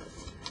potable water?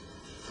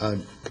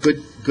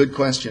 Good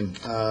question.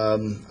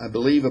 I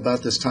believe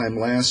about this time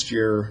last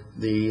year,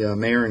 the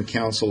mayor and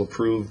council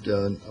approved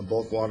a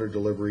bulk water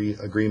delivery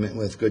agreement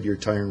with Goodyear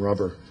Tire and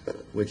Rubber,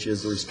 which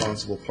is the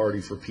responsible party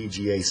for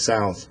PGA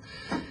South.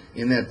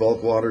 In that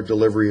bulk water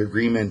delivery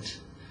agreement,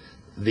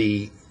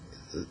 the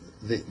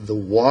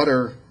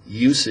water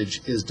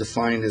usage is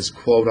defined as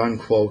quote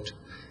unquote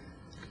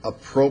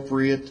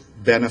appropriate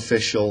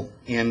beneficial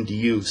end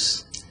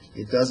use.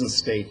 It doesn't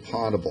state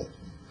potable.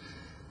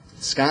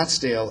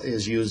 Scottsdale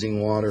is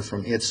using water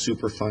from its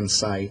Superfund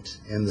site,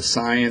 and the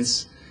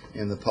science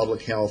and the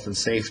public health and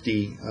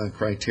safety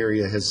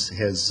criteria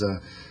has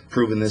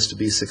proven this to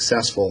be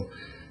successful,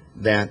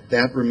 that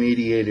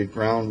remediated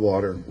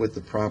groundwater with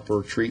the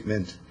proper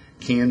treatment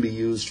can be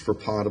used for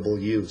potable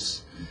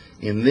use.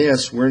 In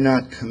this, we're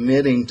not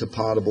committing to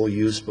potable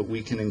use, but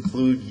we can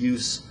include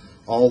use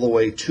all the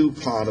way to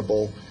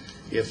potable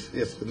if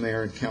the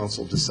mayor and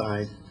council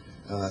decide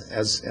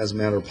as a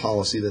matter of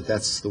policy that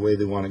that's the way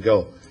they want to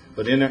go.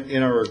 But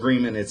in our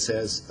agreement, it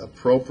says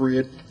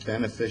appropriate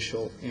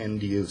beneficial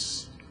end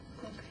use.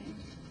 Okay.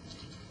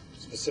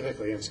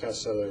 Specifically in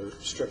Scottsdale, they're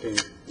stripping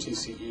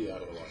TCE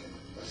out of the water.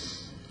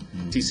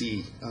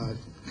 TCE,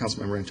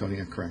 Councilmember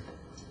Antonia, correct.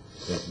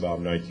 Since about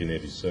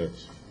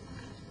 1986.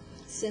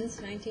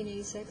 Since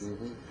 1986?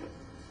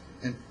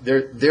 And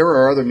there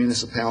are other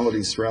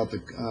municipalities throughout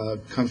the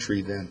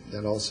country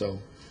that also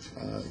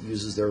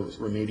uses their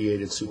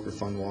remediated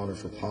Superfund water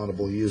for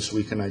potable use.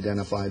 We can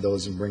identify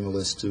those and bring a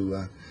list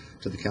to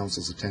the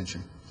council's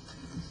attention.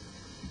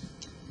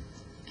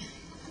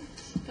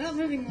 Well,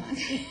 moving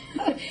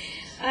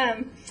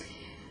on.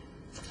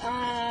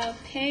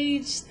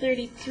 Page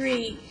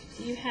 33,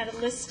 you had a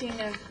listing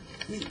of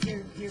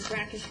your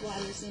brackish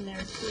waters in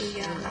there.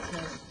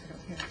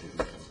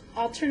 The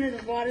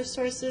alternative water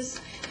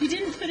sources. You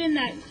didn't put in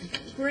that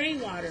gray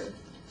water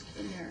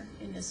in there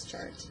in this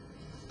chart,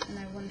 and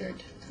I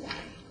wondered why.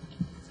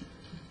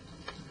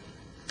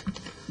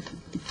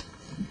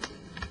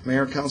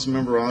 Mayor,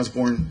 Councilmember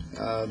Osborne,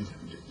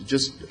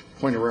 just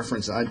point of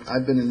reference,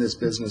 I've been in this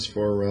business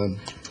for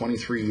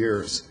 23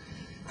 years,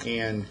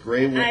 and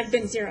gray water... I've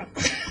been 0.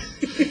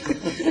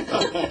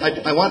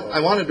 I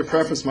wanted to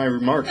preface my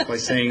remarks by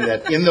saying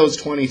that in those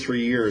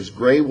 23 years,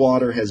 gray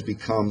water has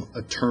become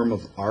a term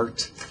of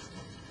art.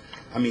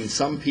 I mean,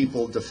 some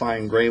people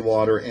define gray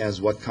water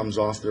as what comes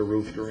off their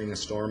roof during a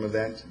storm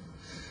event.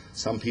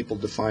 Some people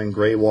define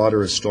gray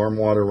water as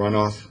stormwater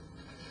runoff.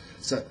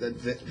 So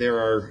there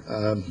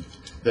are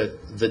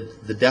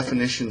the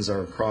definitions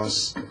are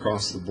across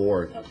the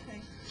board.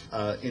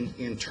 Okay.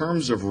 In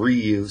terms of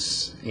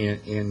reuse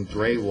in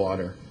gray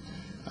water,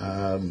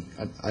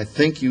 I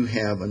think you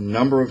have a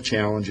number of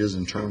challenges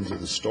in terms of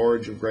the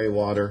storage of gray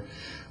water.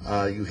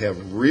 You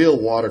have real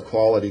water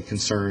quality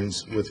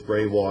concerns with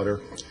gray water.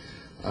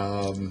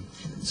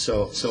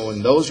 So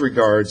in those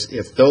regards,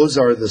 if those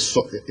are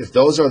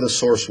the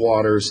source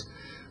waters,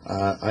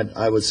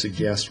 I would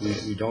suggest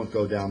we don't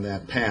go down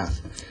that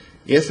path.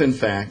 If in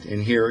fact,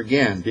 and here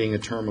again, being a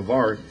term of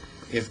art,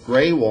 if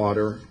gray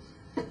water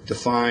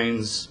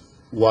defines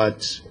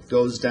what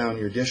goes down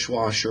your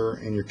dishwasher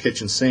and your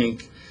kitchen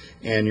sink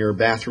and your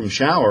bathroom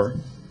shower,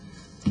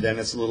 then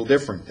it's a little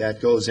different.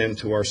 That goes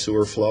into our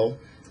sewer flow,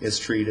 is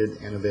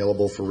treated and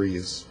available for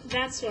reuse.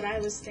 That's what I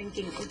was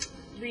thinking.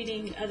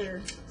 Reading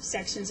other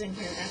sections in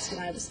here, that's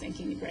what I was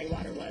thinking the gray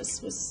water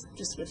was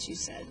just what you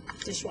said,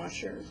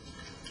 dishwasher,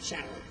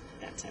 shower,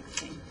 that type of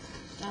thing.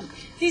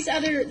 These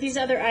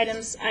other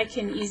items I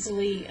can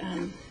easily,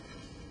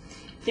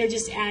 they're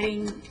just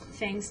adding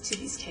things to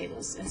these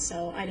tables, and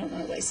so I don't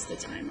want to waste the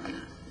time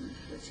on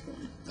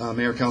that.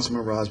 Mayor,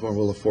 Councilmember Osborne,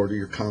 we'll look forward to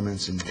your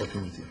comments and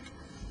working with you.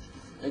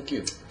 Thank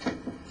you.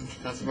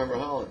 Councilmember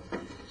Holland.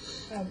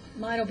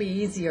 Mine will be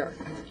easier.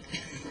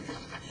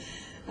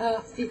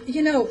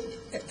 You know,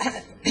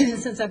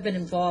 since I've been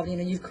involved, you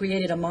know, you've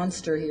created a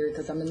monster here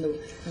because I'm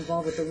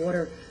involved with the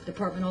water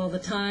department all the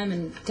time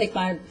and take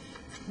my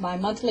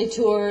monthly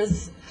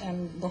tours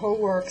and the whole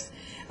works.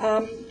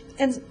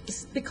 And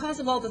because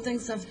of all the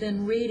things I've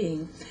been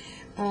reading,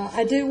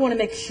 I do want to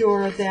make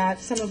sure that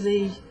some of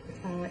the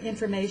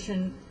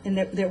information and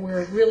that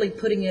we're really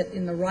putting it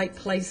in the right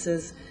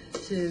places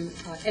to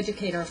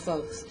educate our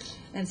folks.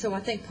 And so I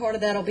think part of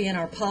that will be in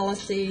our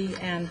policy,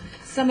 and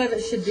some of it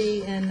should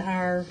be in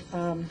our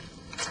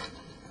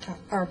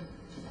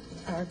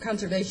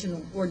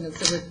conservation ordinance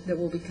that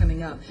will be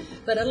coming up.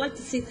 But I'd like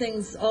to see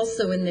things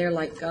also in there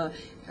like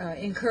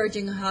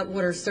encouraging hot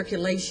water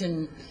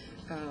circulation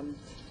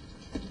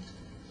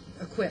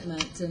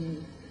equipment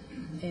and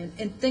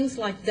things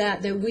like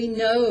that we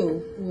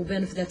know will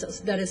benefit,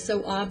 that is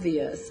so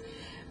obvious.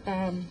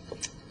 And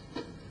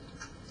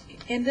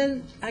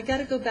then I got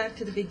to go back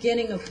to the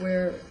beginning of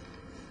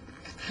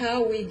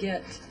how we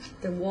get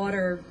the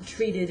water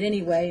treated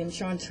anyway, and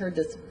Sean's heard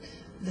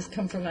this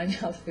come from my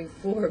mouth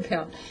before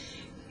about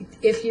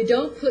if you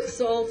don't put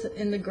salt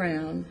in the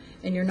ground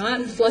and you're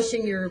not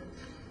flushing your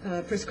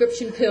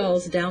prescription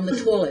pills down the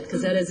toilet,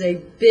 because that is a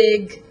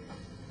big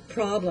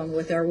problem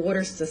with our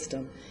water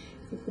system,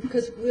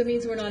 because it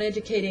means we're not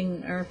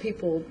educating our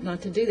people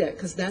not to do that,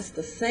 because that's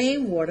the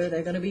same water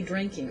they're going to be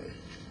drinking.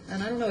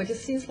 And I don't know, it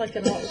just seems like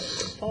it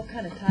all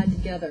kind of tied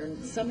together.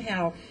 And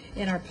somehow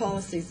in our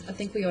policies, I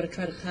think we ought to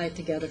try to tie it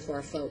together for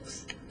our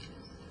folks.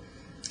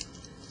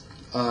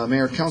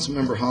 Mayor,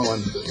 Councilmember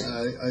Holland,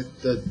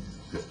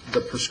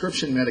 the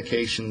prescription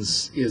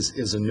medications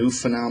is a new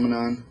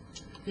phenomenon.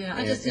 Yeah,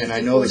 I just and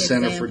I know the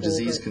Center for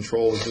Disease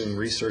Control is doing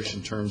research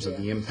in terms of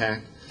the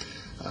impact.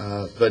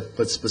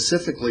 But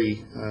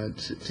specifically,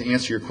 to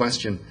answer your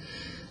question,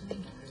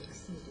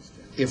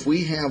 if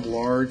we have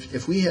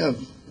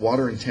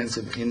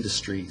water-intensive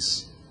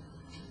industries,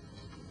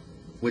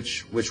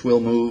 which will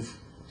move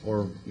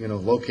or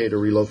locate or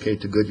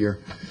relocate to Goodyear,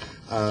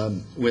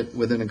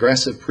 with an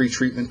aggressive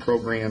pre-treatment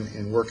program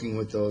and working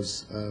with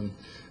those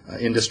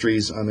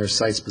industries on their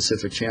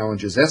site-specific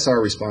challenges, that's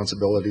our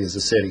responsibility as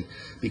a city,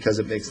 because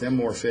it makes them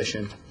more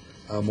efficient,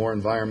 more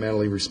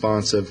environmentally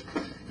responsive,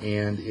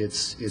 and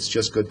it's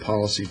just good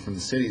policy from the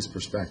city's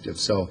perspective.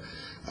 So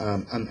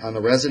on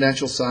the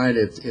residential side,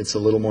 it's a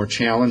little more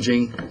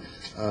challenging,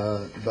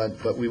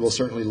 but we will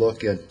certainly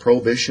look at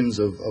prohibitions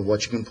of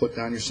what you can put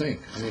down your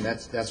sink. I mean,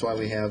 that's why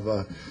we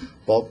have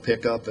bulk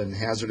pickup and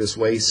hazardous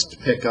waste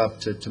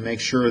pickup to make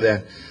sure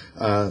that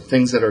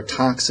things that are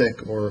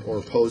toxic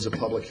or pose a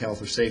public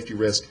health or safety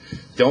risk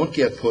don't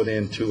get put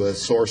into a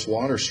source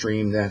water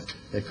stream that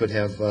could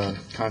have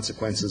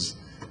consequences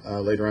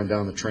later on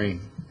down the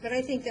train. But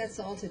I think that's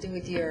all to do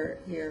with your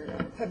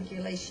public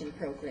relation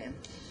program.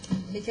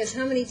 Because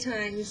how many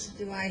times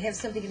do I have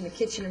something in the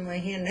kitchen in my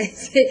hand and I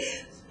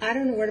say, I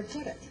don't know where to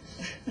put it.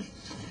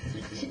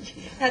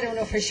 I don't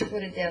know if I should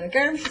put it down the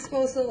garbage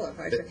disposal or if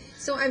I should.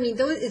 So, I mean,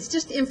 it's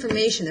just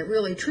information that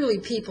really, truly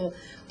people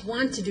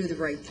want to do the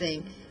right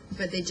thing,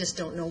 but they just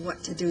don't know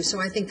what to do. So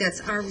I think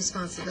that's our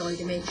responsibility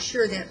to make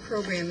sure that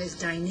program is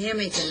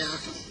dynamic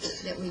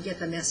enough that we get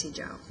the message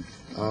out.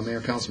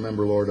 Mayor,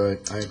 Councilmember Lord,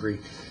 I agree.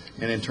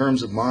 And in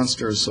terms of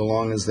monsters, so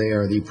long as they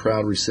are the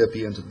proud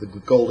recipient of the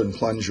Golden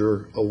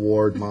Plunger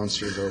Award,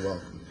 monsters are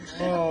welcome.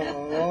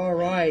 Oh, all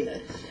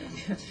right.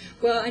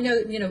 Well, I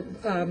know,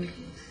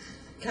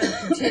 kind of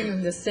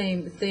continuing the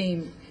same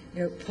theme,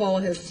 Paul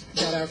has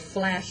got our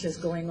flashes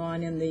going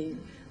on in the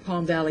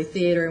Palm Valley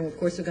Theater, and of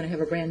course we're going to have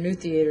a brand new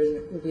theater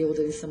that will be able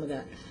to do some of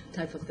that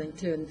type of thing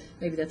too, and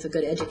maybe that's a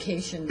good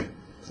education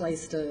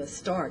place to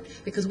start,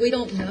 because we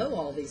don't know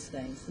all these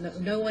things.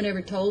 No one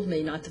ever told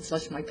me not to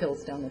flush my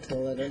pills down the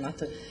toilet or not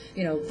to,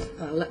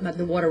 let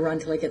the water run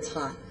till it gets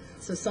hot.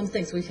 So some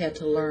things we've had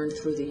to learn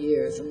through the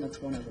years, and that's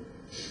one of them.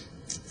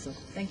 So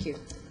thank you.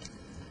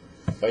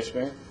 Vice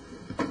Mayor?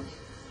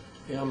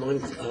 Yeah,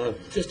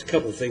 just a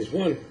couple of things.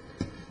 One,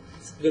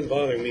 it's been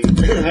bothering me.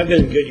 I've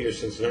been in Goodyear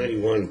since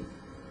 '91,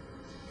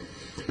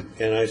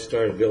 and I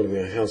started building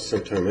my house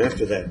sometime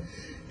after that.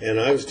 And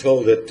I was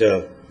told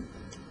that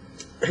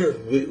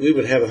we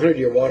would have a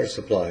 100-year water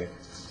supply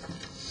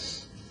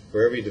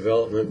for every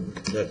development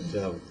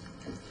that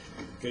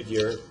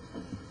Goodyear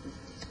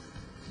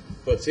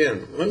puts in.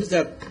 What does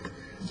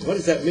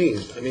that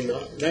mean? I mean,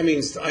 that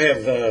means I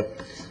have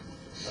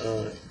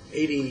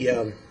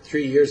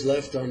 83 years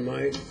left on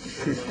my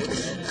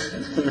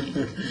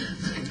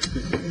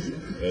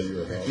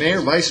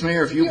Mayor, Vice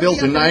Mayor, if you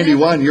built in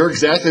 '91, you're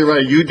exactly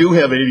right. You do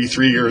have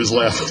 83 years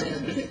left.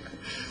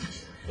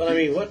 But I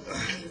mean,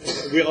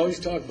 we always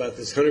talk about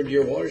this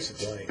 100-year water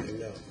supply.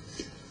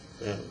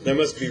 There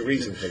must be a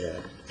reason for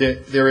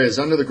that. There is.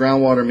 Under the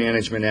Groundwater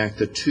Management Act,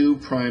 the two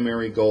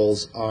primary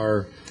goals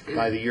are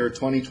by the year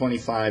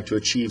 2025 to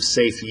achieve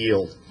safe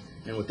yield.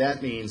 And what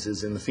that means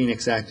is in the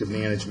Phoenix Active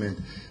Management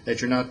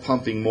that you're not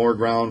pumping more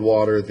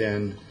groundwater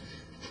than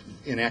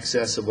in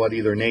excess of what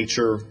either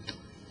nature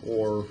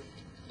or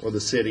the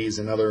cities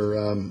and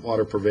other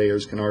water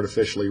purveyors can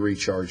artificially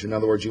recharge. In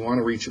other words, you want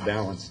to reach a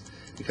balance.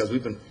 because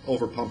we've been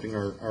overpumping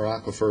our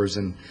aquifers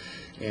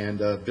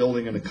and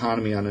building an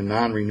economy on a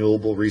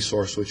non-renewable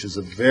resource, which is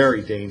a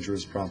very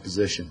dangerous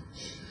proposition.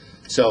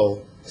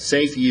 So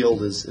safe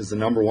yield is the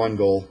number one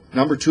goal.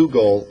 Number two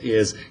goal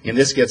is, and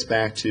this gets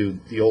back to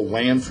the old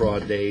land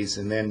fraud days,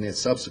 and then it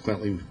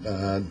subsequently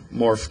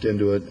morphed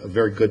into a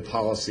very good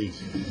policy,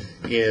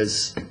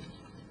 is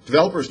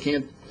developers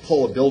can't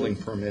pull a building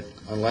permit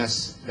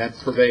unless that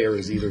purveyor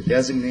is either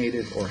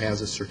designated or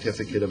has a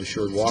certificate of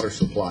assured water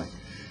supply.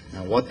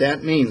 Now what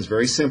that means,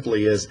 very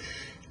simply, is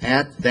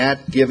at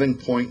that given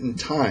point in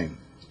time,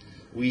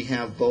 we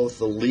have both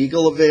the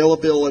legal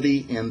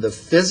availability and the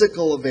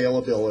physical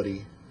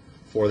availability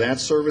for that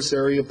service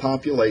area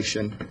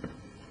population,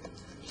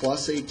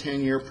 plus a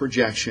 10-year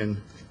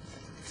projection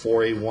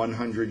for a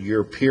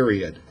 100-year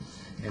period.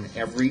 And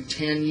every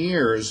 10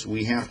 years,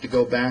 we have to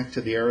go back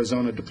to the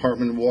Arizona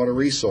Department of Water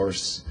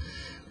Resources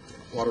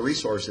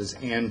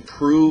and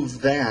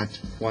prove that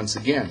once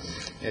again.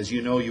 As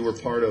you know, you were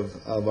part of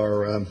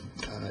our,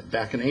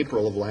 back in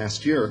April of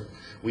last year,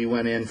 we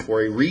went in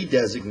for a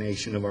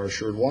redesignation of our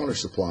assured water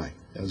supply.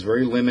 That was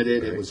very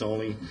limited. It was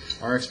only,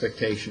 our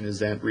expectation is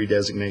that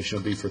redesignation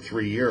will be for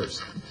 3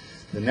 years.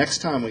 The next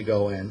time we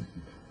go in,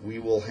 we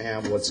will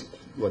have what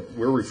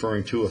we're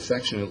referring to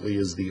affectionately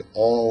as the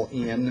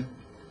all-in.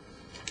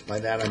 By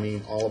that I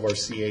mean all of our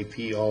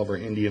CAP, all of our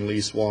Indian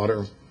lease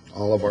water,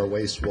 all of our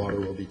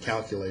wastewater will be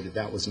calculated.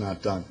 That was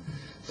not done.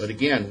 But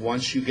again,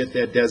 once you get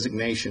that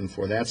designation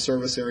for that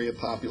service area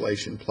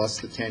population plus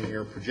the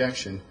 10-year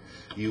projection,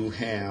 you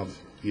have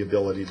the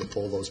ability to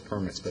pull those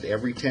permits. But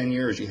every 10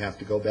 years you have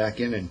to go back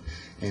in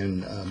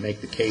and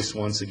make the case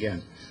once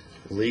again.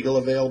 Legal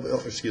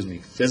availability,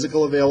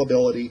 physical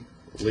availability,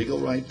 legal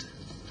right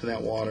to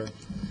that water.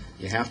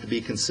 You have to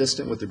be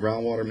consistent with the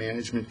groundwater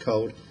management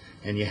code,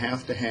 and you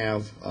have to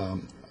have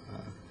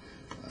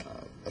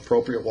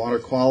appropriate water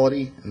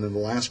quality, and then the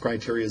last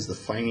criteria is the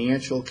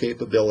financial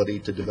capability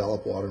to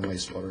develop water and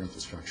wastewater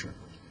infrastructure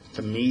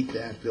to meet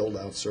that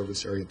build-out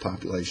service area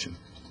population.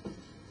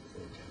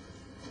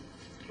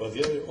 Well,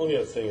 the only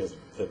other thing is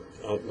that,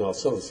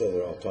 some of this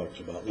other I'll talk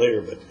about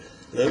later, but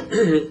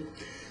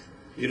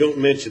you don't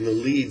mention the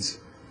Leeds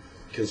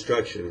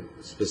construction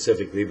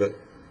specifically, but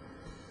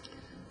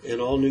in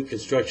all new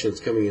construction that's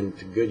coming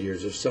into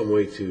Goodyear's, there's some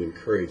way to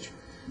encourage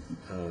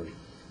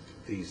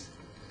these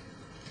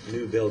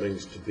new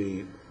buildings to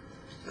be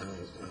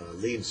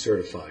LEED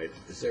certified.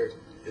 Is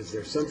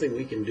there something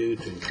we can do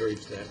to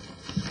encourage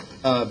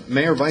that?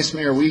 Mayor, Vice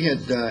Mayor, we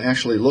had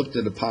actually looked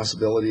at the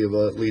possibility of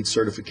a LEED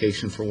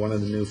certification for one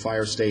of the new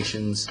fire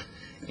stations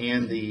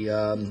and the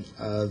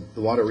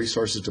Water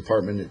Resources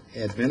Department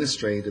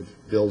administrative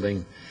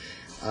building.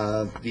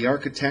 The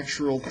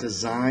architectural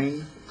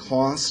design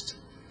cost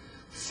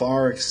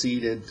far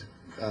exceeded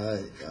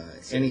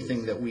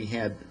anything that we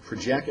had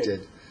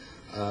projected.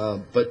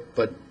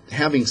 But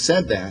having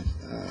said that,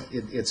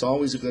 it's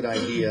always a good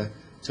idea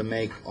to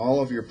make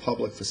all of your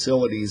public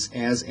facilities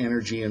as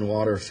energy and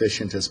water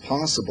efficient as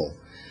possible.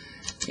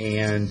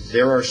 And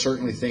there are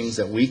certainly things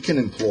that we can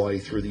employ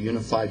through the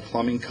Unified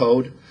Plumbing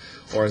Code,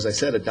 or as I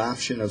said,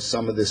 adoption of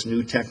some of this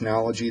new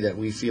technology that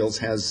we feel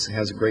has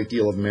a great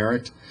deal of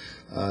merit,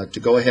 to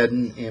go ahead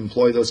and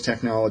employ those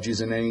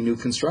technologies in any new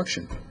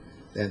construction.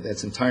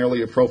 That's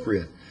entirely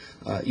appropriate.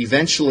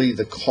 Eventually,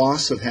 the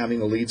cost of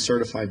having a LEED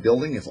certified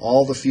building, if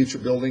all the future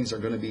buildings are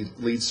going to be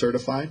LEED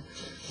certified,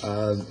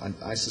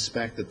 I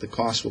suspect that the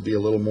cost will be a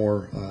little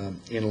more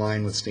in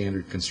line with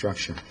standard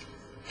construction.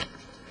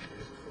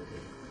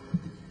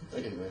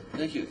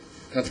 Thank you.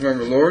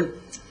 Councilmember Lord?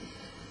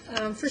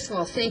 First of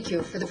all, thank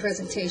you for the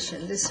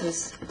presentation. This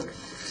was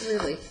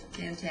really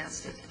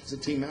fantastic. It's a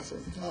team effort.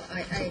 Well,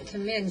 I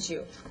commend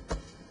you.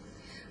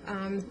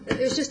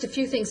 There's just a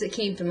few things that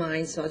came to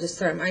mind, so I'll just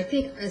start. I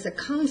think as a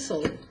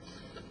council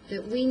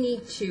that we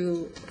need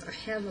to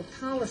have a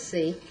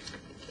policy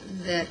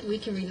that we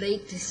can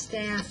relate to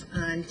staff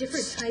on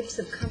different types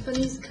of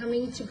companies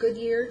coming to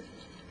Goodyear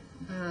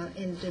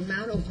and the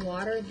amount of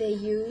water they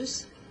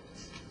use.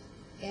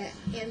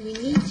 And we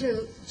need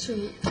to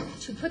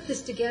put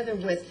this together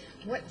with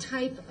what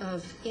type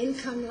of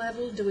income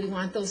level do we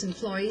want those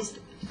employees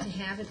to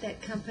have at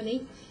that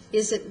company?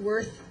 Is it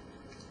worth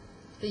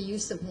the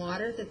use of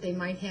water that they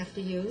might have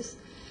to use?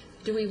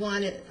 Do we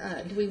want it?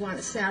 Do we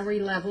want salary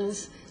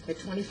levels at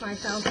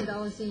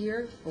 $25,000 a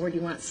year, or do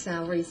you want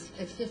salaries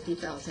at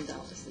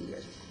 $50,000 a year?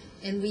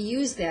 And we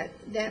use that.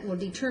 That will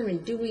determine,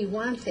 do we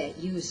want that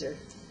user?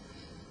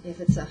 If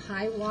it's a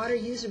high water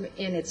user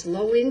and it's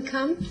low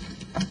income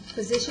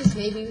positions,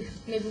 maybe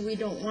we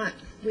don't want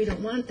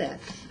that.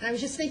 And I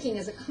was just thinking,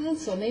 as a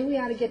council, maybe we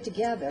ought to get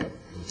together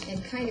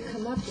and kind of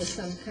come up with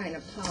some kind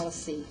of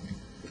policy.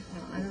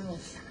 I don't know.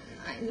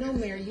 I know,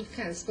 Mayor, you've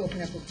kind of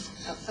spoken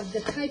of the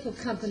type of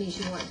companies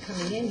you want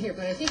coming in here,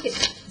 but I think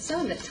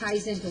some of it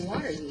ties into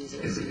water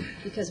users,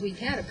 because we've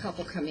had a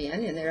couple come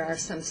in, and there are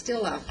some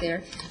still out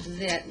there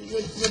that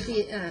would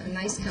be a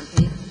nice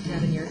company to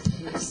have in your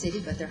city,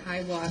 but they're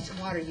high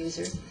water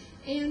users,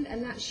 and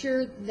I'm not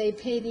sure they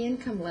pay the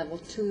income level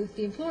to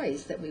the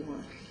employees that we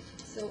want.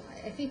 So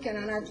I think on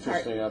our part,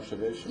 Interesting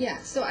observation. yeah,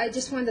 so I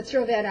just wanted to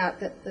throw that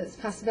out, that there's a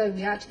possibility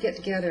we ought to get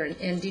together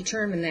and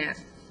determine that.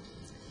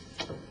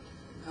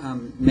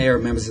 Mayor,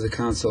 members of the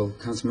council,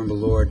 Councilmember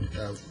Lord,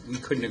 we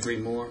couldn't agree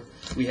more.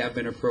 We have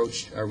been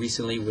approached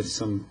recently with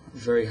some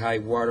very high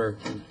water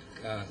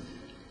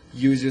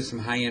users, some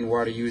high-end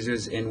water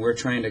users, and we're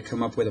trying to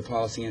come up with a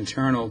policy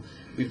internal.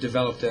 We've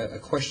developed a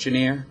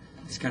questionnaire.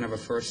 It's kind of a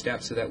first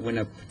step so that when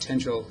a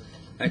potential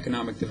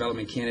economic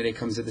development candidate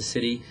comes to the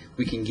city,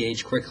 we can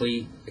gauge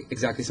quickly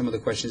exactly some of the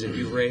questions that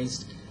you've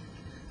raised.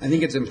 I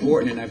think it's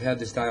important, and I've had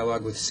this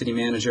dialogue with the city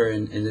manager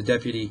and the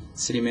deputy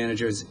city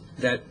managers,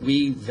 that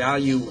we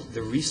value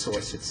the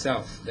resource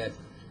itself, that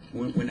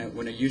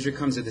when a user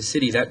comes to the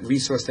city, that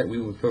resource that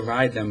we would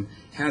provide them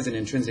has an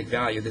intrinsic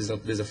value.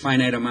 There's a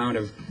finite amount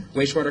of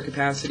wastewater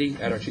capacity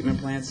at our treatment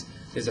plants.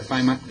 There's a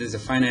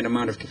finite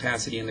amount of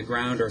capacity in the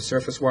ground or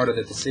surface water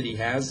that the city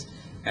has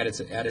at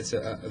its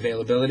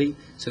availability,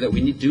 so that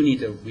we do need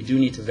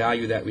to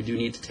value that. We do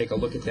need to take a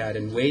look at that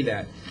and weigh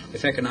that.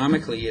 If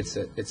economically it's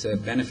a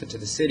benefit to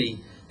the city,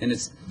 then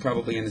it's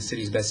probably in the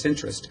city's best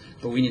interest.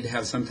 But we need to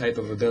have some type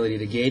of ability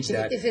to gauge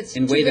that and weigh that cost. If it's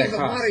too big of a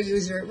water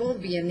user, it won't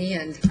be in the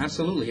end.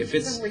 Absolutely. If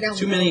it's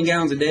 2 million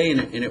gallons a day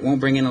and it won't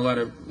bring in a lot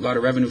of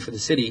revenue for the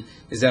city,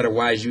 is that a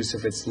wise use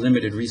if it's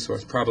limited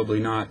resource? Probably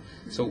not.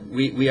 So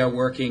we are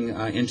working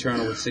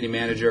internal with city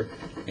manager,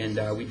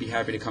 and we'd be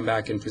happy to come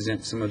back and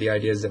present some of the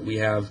ideas that we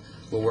have.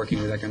 We're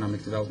working with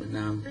economic development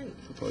now.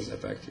 Propose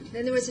that back to you.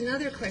 Then there was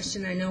another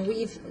question. I know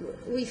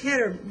we've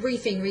had a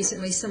briefing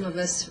recently, some of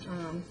us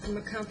from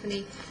a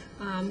company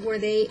where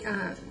they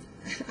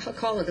I'll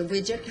call it a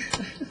widget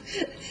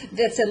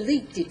that's a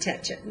leak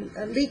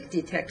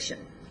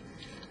detection.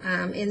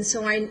 And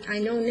so I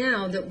know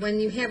now that when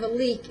you have a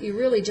leak, you're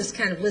really just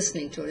kind of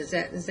listening to it.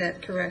 Is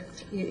that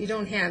correct? You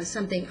don't have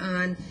something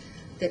on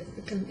that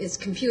is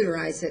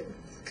computerized that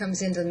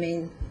comes into the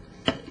main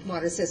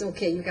water, says,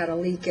 okay, you got a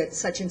leak at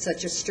such and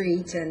such a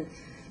street,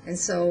 and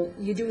so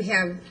you do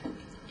have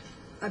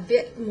a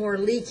bit more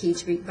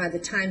leakage by the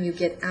time you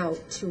get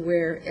out to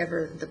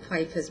wherever the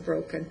pipe has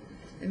broken.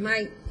 And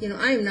I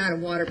am not a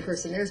water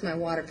person. There's my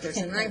water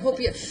person. And I hope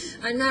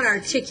I'm not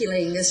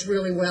articulating this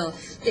really well,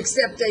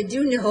 except I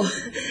do know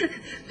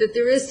that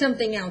there is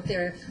something out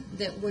there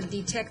that would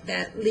detect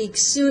that leak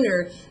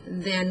sooner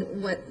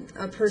than what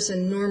a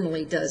person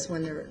normally does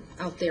when they're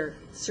out there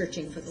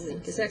searching for the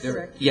leak. Is that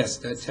correct? Yes,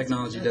 that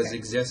technology does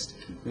exist.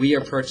 We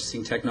are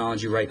purchasing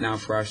technology right now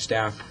for our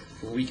staff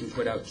where we can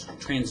put out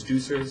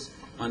transducers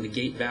on the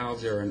gate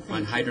valves or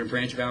on hydrant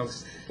branch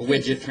valves. A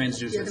widget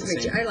transducer. Yeah, the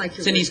widget. I like your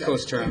It's an East widget.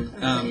 Coast term.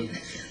 Okay.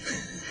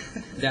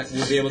 That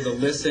will be able to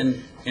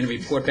listen and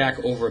report back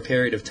over a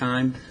period of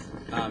time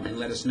and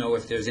let us know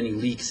if there's any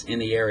leaks in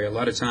the area. A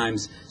lot of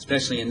times,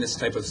 especially in this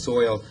type of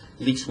soil,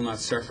 leaks will not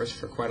surface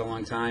for quite a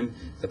long time.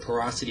 The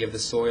porosity of the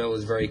soil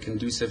is very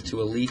conducive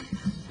to a leak,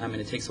 and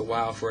it takes a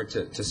while for it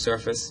to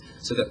surface.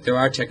 So that there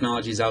are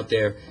technologies out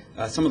there.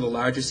 Some of the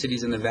larger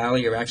cities in the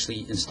valley are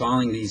actually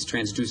installing these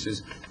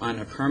transducers on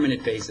a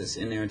permanent basis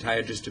in their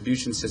entire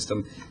distribution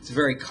system. It's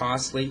very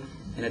costly.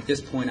 And at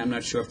this point, I'm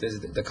not sure if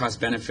the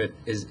cost-benefit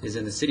is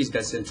in the city's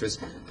best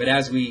interest. But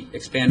as we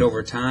expand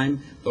over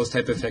time, those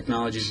type of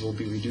technologies will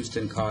be reduced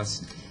in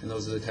cost, and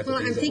those are the type of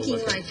things that we'll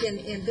look at. Well, I'm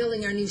thinking like in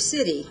building our new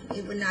city,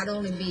 it would not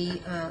only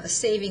be a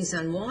savings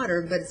on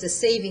water, but it's a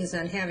savings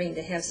on having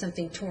to have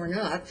something torn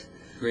up.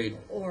 Agreed.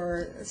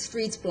 Or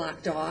streets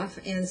blocked off.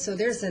 And so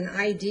there's an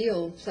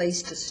ideal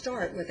place to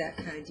start with that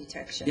kind of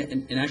detection. Yeah,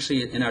 and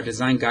actually, in our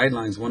design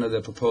guidelines, one of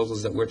the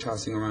proposals that we're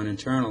tossing around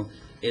internal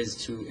is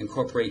to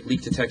incorporate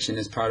leak detection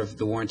as part of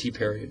the warranty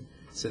period,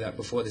 so that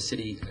before the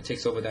city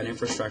takes over that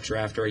infrastructure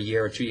after a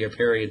year or 2 year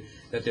period,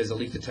 that there's a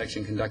leak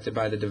detection conducted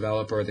by the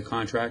developer or the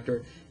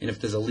contractor, and if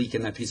there's a leak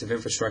in that piece of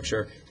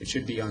infrastructure, it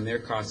should be on their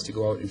cost to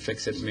go out and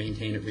fix it,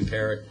 maintain it,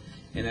 repair it,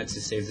 and that's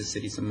to save the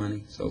city some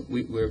money. So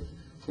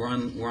we're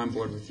on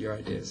board with your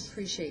ideas.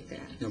 Appreciate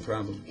that. No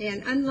problem.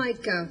 And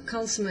unlike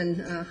Councilman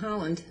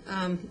Holland,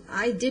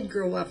 I did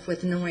grow up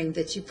with knowing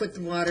that you put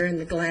the water in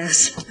the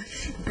glass,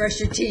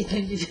 brush your teeth,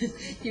 and you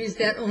use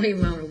that only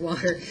amount of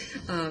water.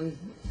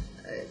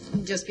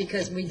 Just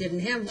because we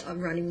didn't have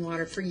running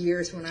water for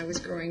years when I was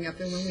growing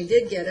up, and when we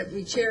did get it,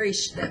 we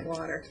cherished that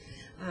water.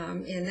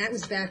 And that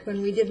was back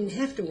when we didn't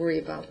have to worry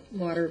about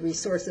water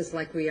resources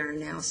like we are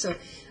now. So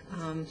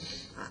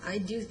I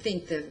do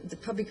think the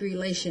public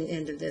relation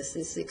end of this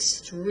is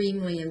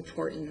extremely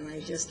important, and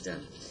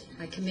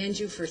I commend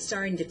you for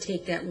starting to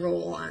take that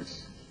role on.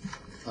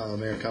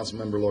 Mayor,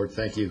 Councilmember Lord,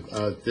 thank you.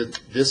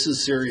 This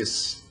is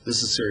serious.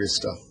 This is serious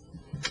stuff.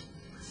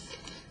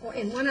 Oh,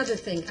 and one other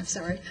thing, I'm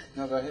sorry.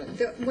 No, go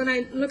ahead. When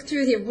I looked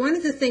through here, one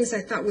of the things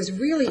I thought was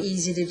really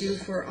easy to do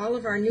for all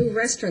of our new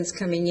restaurants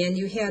coming in,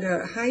 you had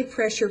a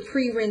high-pressure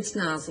pre-rinse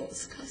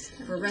nozzles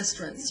for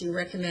restaurants. You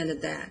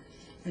recommended that.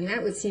 And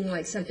that would seem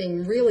like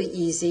something really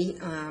easy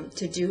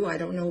to do. I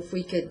don't know if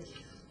we could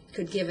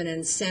give an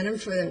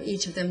incentive for them,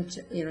 each of them,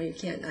 you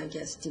can't, I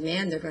guess,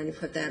 demand they're going to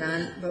put that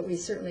on, but we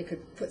certainly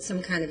could put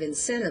some kind of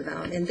incentive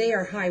out. And they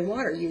are high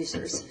water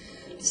users.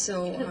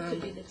 So, It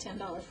could be the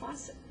 $10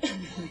 faucet.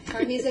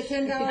 pardon me, is it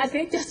 $10? I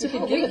think that's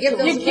what We could give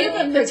those You give away.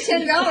 them the For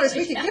 $10,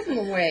 we could give them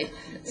away.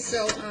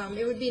 So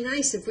it would be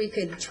nice if we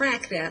could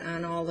track that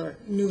on all the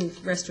new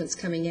restaurants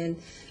coming in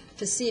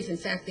to see if in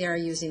fact they are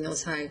using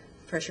those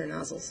high-pressure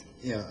nozzles.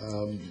 Yeah,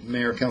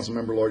 Mayor,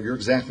 Councilmember Lord, you're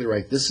exactly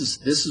right. This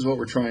is what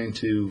we're trying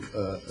to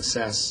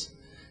assess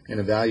and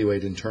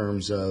evaluate in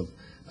terms of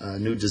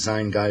new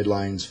design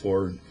guidelines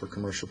for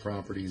commercial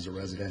properties or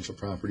residential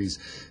properties,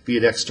 be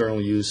it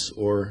external use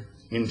or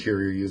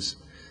interior use.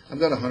 I've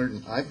got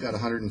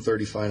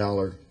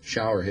 $135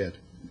 shower head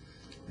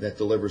that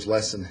delivers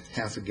less than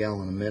half a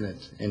gallon a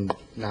minute and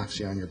knocks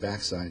you on your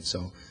backside.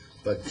 So,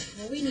 but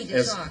Well, we need to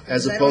as talk,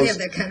 as because I don't have opposed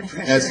that kind of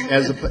pressure.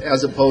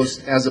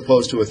 as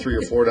opposed to a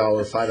 $3 or $4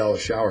 or $5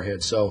 shower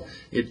head. So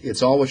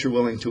it's all what you're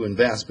willing to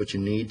invest, but you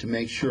need to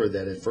make sure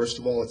that first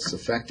of all it's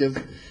effective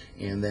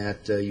and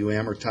that you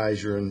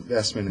amortize your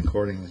investment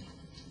accordingly.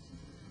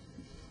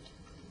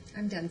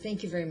 I'm done.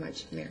 Thank you very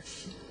much, Mayor.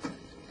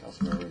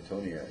 Councilmember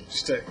Antoniak.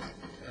 Just a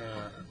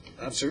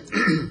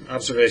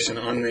observation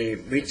on the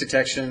leak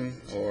detection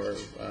or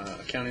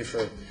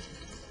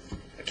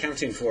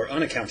accounting for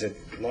unaccounted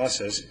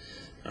losses,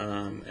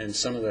 and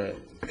some of the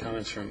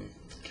comments from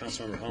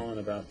Councilmember Holland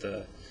about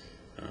the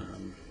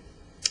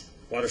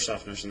water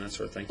softeners and that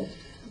sort of thing.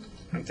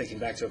 I'm thinking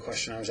back to a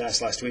question I was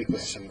asked last week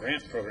with some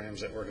grant programs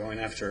that we're going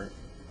after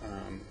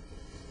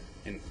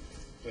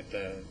with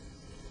the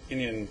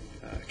Indian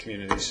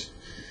communities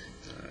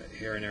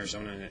here in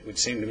Arizona, and it would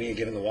seem to me,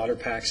 given the water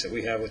packs that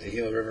we have with the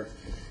Gila River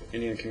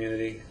Indian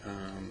community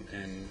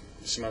and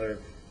some other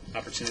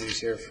opportunities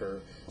here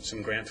for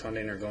some grant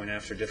funding or going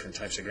after different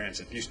types of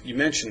grants. You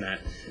mentioned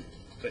that,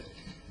 but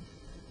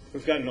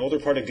we've got an older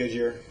part of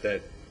Goodyear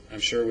that I'm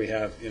sure we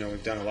have,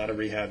 we've done a lot of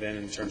rehab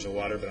in terms of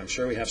water, but I'm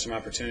sure we have some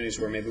opportunities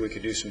where maybe we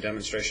could do some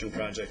demonstration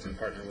project and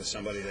partner with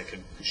somebody that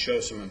could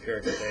show some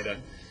empirical data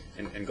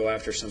and go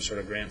after some sort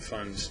of grant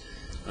funds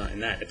in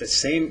that. At the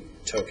same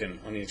token,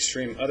 on the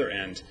extreme other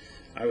end,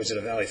 I was at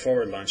a Valley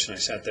Forward lunch and I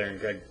sat there and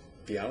Greg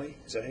Bialy,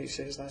 is that how you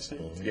say his last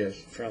name? Yes.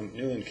 From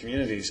Newland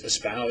Communities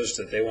espoused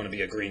that they want to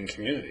be a green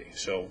community.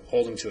 So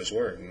hold him to his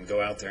word and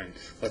go out there and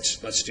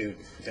let's do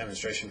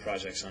demonstration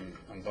projects on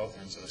both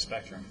ends of the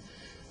spectrum,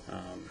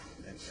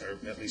 or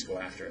at least go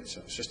after it.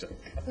 So it's just a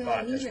Well,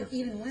 thought. and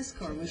even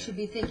Westcorp, we should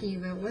be thinking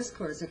about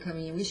Westcorp as they're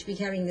coming in. We should be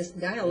having this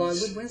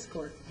dialogue with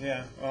Westcorp.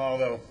 Yeah,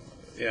 although,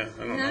 I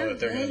don't know that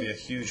they're going to be a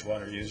huge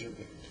water user,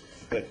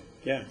 but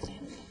yeah.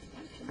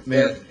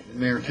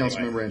 Mayor,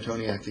 Councilmember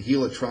Antoniak, the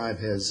Gila Tribe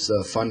has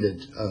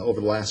funded over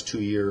the last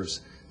 2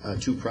 years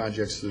 2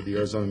 projects through the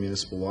Arizona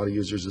Municipal Water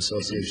Users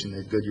Association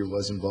that Goodyear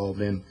was involved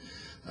in,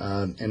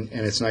 and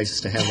it's nice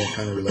to have that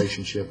kind of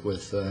relationship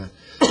with the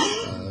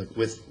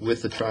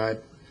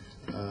tribe.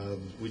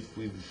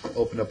 We've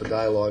opened up a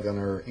dialogue on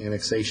our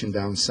annexation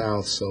down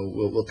south, so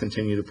we'll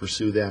continue to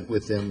pursue that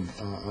with them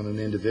on an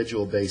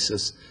individual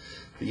basis.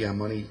 But yeah,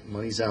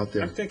 money's out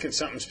there. I'm thinking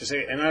something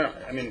specific, and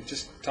I mean,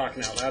 just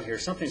talking out loud here,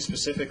 something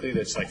specifically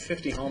that's like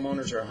 50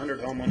 homeowners or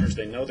 100 homeowners,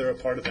 they know they're a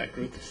part of that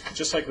group,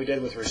 just like we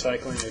did with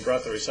recycling. We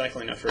brought the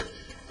recycling effort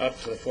up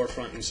to the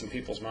forefront in some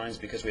people's minds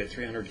because we had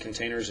 300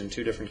 containers in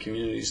 2 different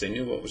communities. They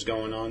knew what was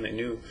going on. They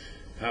knew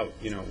how,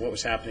 what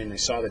was happening. They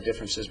saw the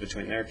differences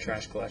between their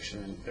trash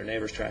collection and their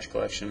neighbor's trash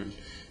collection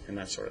and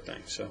that sort of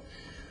thing. So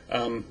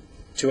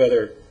two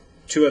other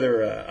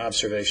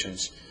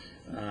observations.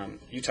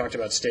 You talked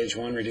about stage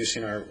 1,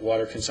 reducing our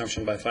water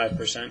consumption by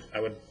 5%.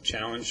 I would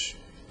challenge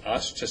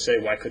us to say,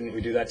 why couldn't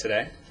we do that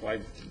today? Why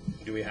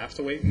do we have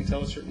to wait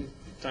until a certain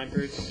time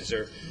period? Is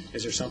there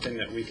something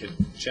that we could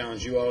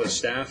challenge you all as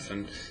staff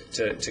and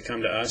to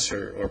come to us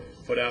or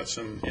put out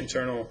some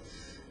internal,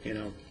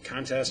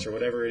 contest or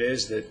whatever it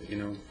is that,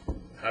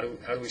 how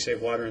do we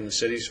save water in the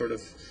city sort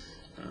of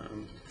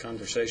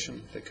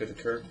conversation that could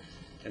occur?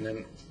 And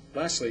then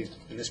lastly,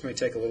 and this may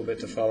take a little bit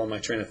to follow my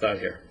train of thought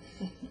here,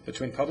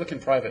 between public and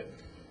private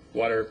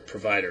water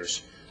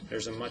providers,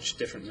 there's a much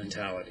different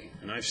mentality.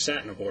 And I've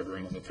sat in a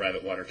boardroom of a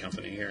private water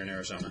company here in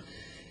Arizona,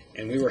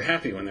 and we were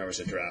happy when there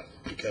was a drought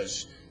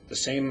because the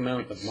same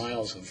amount of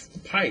miles of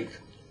pipe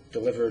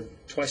delivered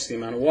twice the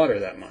amount of water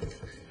that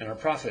month. And our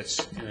profits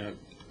in a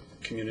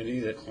community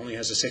that only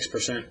has a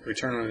 6%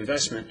 return on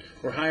investment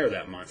were higher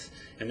that month.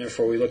 And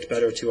therefore we looked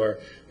better to our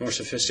more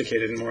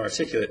sophisticated and more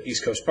articulate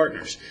East Coast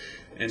partners.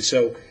 And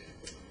so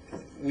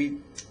we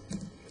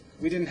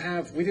didn't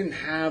have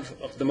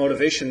the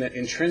motivation that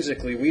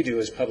intrinsically we do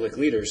as public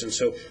leaders. And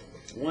so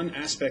one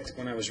aspect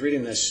when I was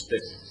reading this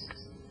that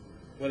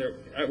whether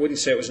I wouldn't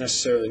say it was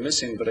necessarily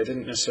missing, but I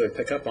didn't necessarily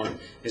pick up on,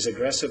 is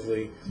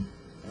aggressively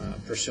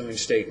pursuing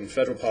state and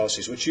federal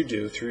policies, which you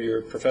do through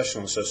your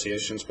professional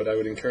associations, but I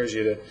would encourage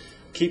you to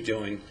keep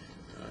doing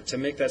to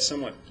make that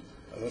somewhat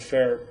of a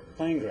fair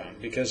playing ground.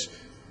 Because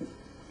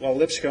while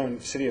Lipsco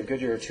and City of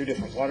Goodyear are 2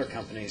 different water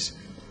companies,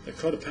 they're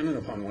codependent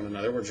upon one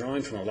another. We're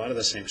drawing from a lot of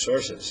the same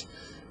sources,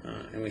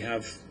 and we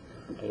have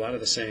a lot of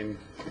the same,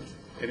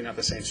 maybe not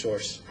the same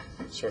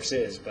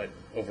sources, but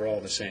overall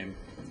the same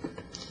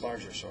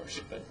larger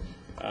source. But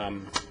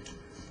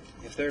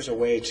if there's a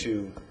way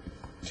to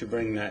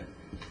bring that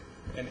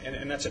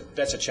And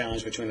that's a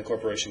challenge between the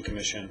Corporation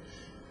Commission,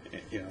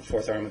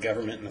 fourth arm of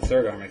government, and the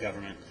third arm of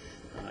government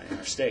in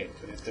our state.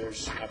 But if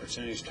there's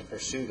opportunities to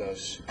pursue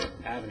those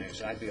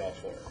avenues, I'd be all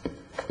for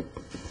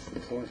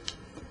it.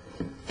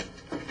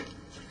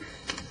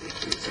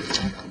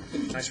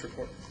 Nice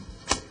report.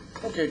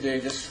 Okay,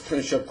 Dave, just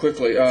finish up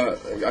quickly. I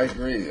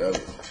agree.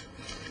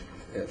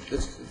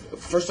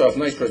 First off,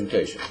 nice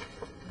presentation.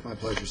 My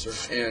pleasure, sir.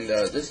 And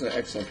this is an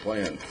excellent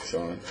plan,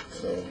 Sean.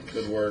 So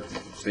good work,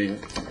 Stephen.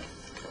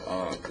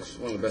 This is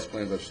one of the best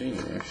plans I've seen,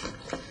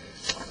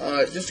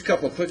 actually. Just a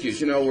couple of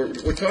quickies.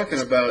 We're talking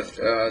about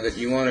that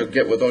you want to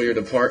get with all your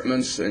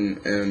departments and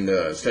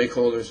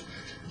stakeholders.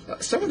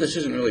 Some of this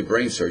isn't really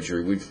brain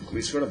surgery.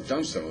 We've sort of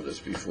done some of this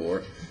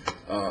before.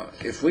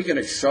 If we can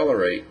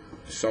accelerate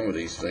some of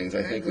these things,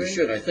 I think we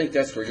should. I think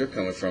that's where you're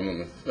coming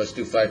from. Let's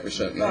do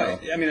 5% now. Right.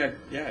 I mean,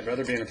 I'd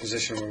rather be in a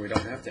position where we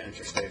don't have to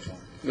enter stage one.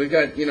 We've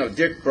got,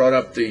 Dick brought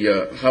up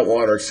the hot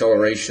water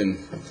acceleration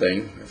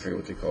thing. I forget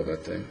what they call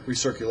that thing.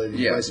 Recirculating.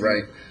 Yeah,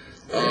 right.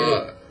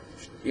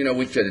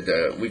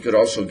 We could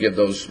also give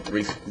those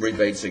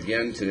rebates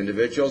again to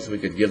individuals. We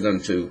could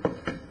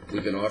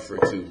offer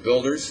it to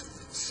builders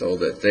so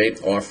that they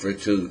offer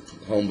it to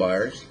home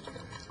buyers.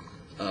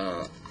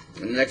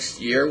 Next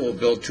year, we'll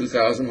build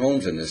 2,000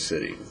 homes in this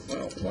city.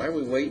 Well, why are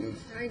we waiting?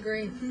 I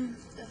agree.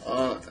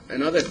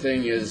 Another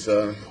thing is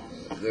the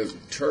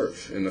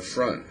turf in the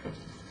front.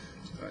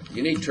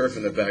 You need turf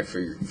in the back for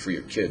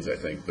your kids, I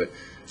think, but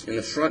in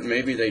the front,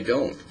 maybe they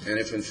don't. And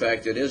if, in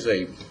fact, it is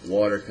a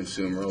water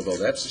consumer, although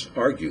that's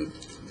argued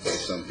by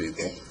some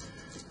people,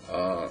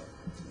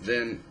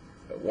 then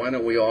why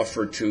don't we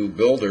offer to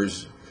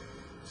builders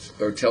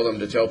or tell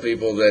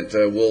people that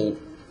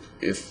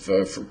if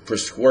per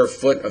square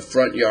foot of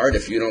front yard,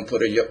 if you don't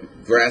put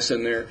grass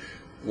in there,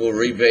 we'll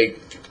rebate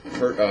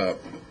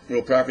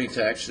real property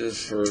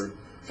taxes for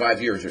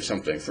 5 years or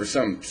something, for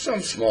some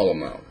small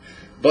amount.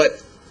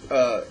 But,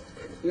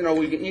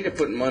 we need to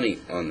put money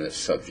on this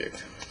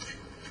subject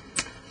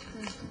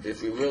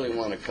if we really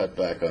want to cut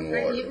back on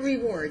water.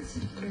 Rewards.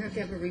 You have to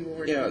have a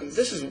reward. Yeah,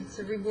 it's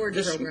a reward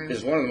program. This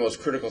is one of the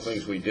most critical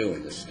things we do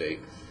in this state.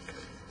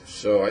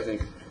 So I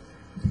think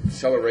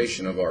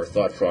acceleration of our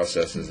thought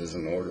processes is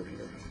in order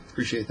here.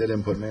 Appreciate that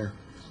input, Mayor.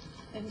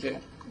 And Okay.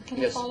 can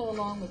Yes. I follow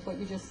along with what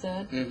you just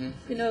said? Mm-hmm.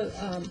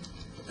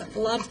 A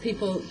lot of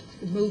people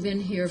move in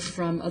here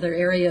from other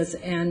areas,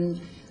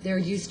 and they're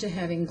used to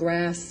having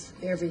grass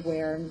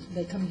everywhere. And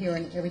they come here,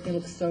 and everything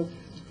looks so,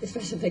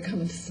 especially if they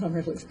come in the summer,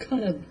 it looks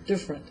kind of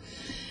different.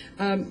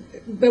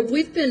 But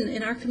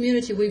in our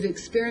community, we've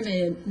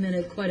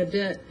experimented quite a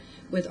bit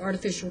with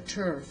artificial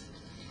turf.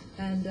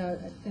 And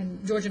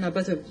George and I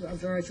both are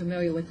very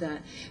familiar with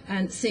that,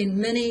 and seen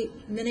many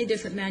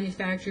different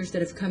manufacturers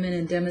that have come in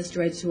and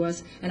demonstrated to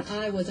us, and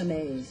I was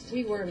amazed.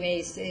 We were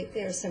amazed.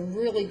 There's some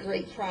really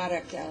great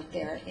product out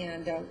there,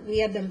 and we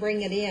had them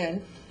bring it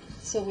in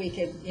so we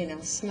could,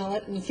 smell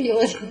it and feel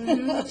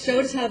it.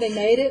 Showed us how they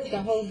made it,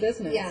 the whole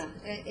business. Yeah,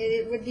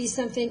 it would be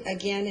something,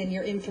 again, in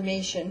your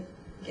information,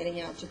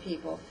 getting out to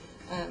people.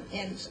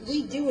 And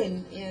we do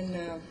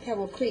in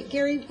Pebble Creek.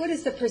 Gary, what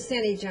is the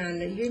percentage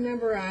on, you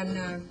remember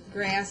on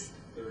grass?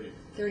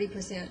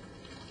 30%.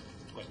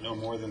 But no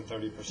more than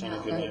 30%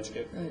 of good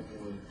landscape. Right.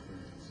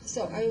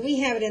 So, we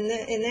have it in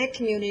that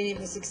community, and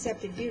it was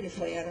accepted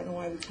beautifully. I don't know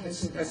why we can't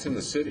do that. That's in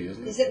the city,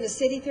 isn't it? Is it in the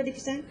city,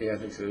 30%? Yeah, I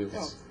think so.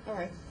 Oh, all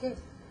right, good.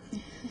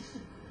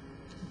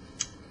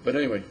 But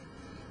anyway,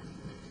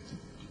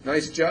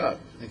 nice job.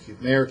 Thank you.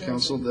 Mayor,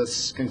 Council,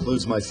 this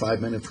concludes my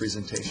 5-minute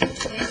presentation.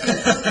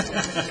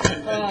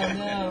 Oh,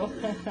 no.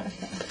 I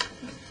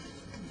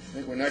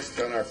think we're next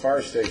on our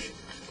fire station.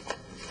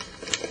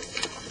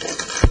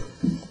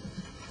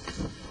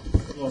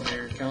 Hello,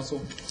 Mayor and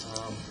Council.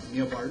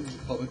 Neil Barton,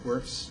 Public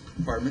Works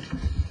Department.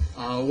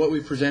 What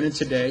we presented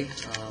today,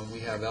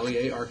 we have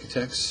LEA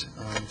Architects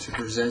to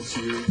present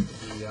to you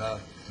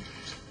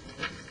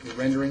the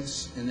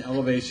renderings and the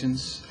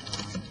elevations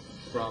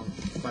from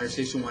Fire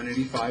Station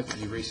 185 that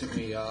you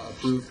recently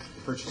approved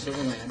the purchase of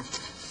the land.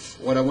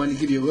 What I wanted to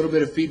give you a little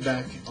bit of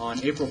feedback,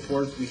 on April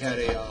 4th we had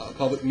a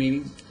public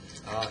meeting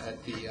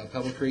at the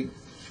Pebble Creek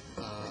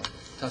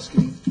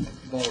Tuscany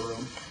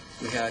Ballroom.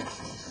 We had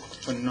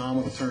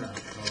phenomenal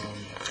turnout.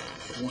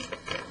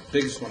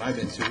 Biggest one I've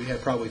been to. We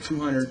had probably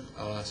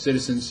 200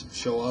 citizens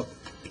show up.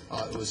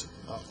 It was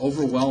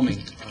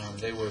overwhelming.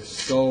 They were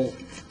so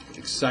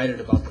excited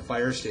about the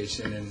fire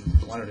station and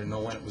wanted to know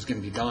when it was going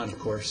to be done, of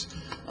course.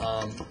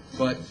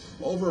 But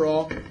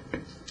overall,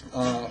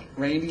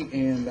 Randy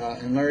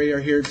and Larry are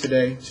here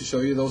today to show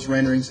you those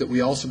renderings that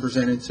we also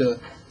presented to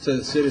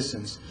the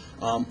citizens.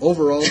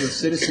 Overall, the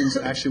citizens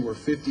actually were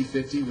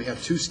 50-50. We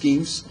have two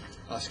schemes,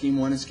 Scheme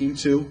 1 and Scheme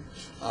 2.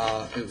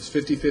 It was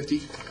 50-50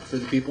 for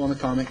the people on the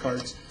comment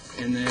cards.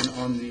 And then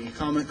on the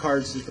comment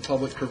cards that the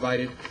public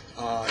provided,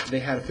 they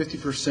had a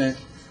 50%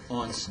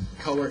 on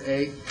color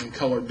A and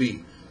color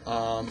B.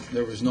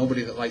 There was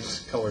nobody that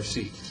likes color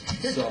C.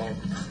 So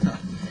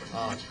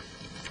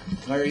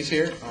Larry's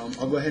here.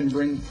 I'll go ahead and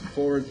bring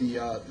forward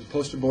the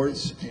poster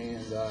boards,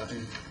 and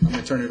I'm going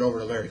to turn it over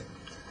to Larry.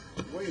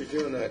 While you're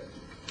doing that,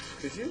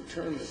 Could you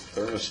turn the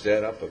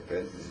thermostat up a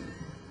bit?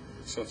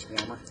 So it's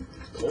warmer.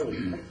 Cold.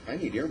 I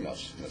need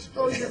earmuffs in this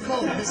Oh, place. you're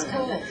cold, it's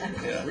cold.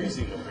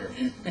 Freezing over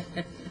here.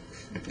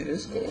 It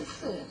is cold.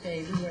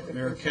 Okay, we were the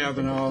Mayor first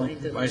Kavanaugh, to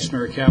complain Vice today.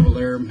 Mayor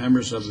Cavalier,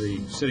 members of the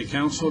City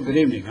Council, good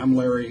evening. I'm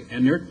Larry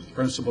Enyart,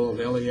 Principal of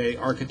LEA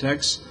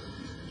Architects.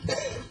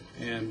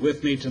 And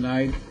with me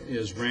tonight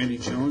is Randy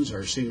Jones,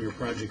 our Senior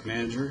Project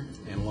Manager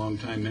and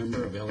longtime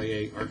member of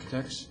LEA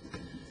Architects.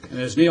 And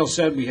as Neil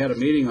said, we had a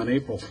meeting on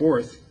April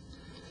 4th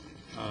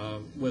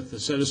with the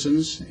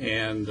citizens,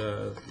 and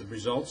the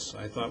results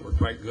I thought were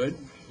quite good.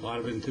 A lot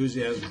of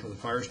enthusiasm for the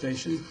fire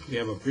station. We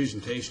have a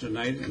presentation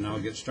tonight, and I'll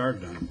get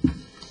started on it.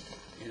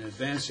 In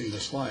advancing the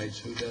slides,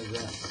 who does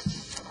that?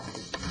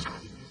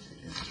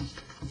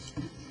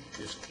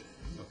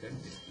 Okay.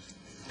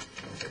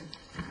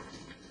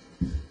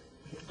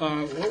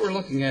 What we're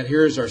looking at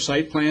here is our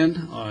site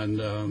plan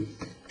on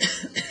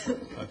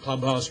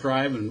Clubhouse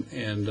Drive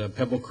and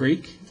Pebble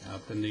Creek.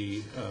 Up in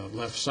the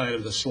left side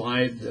of the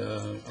slide,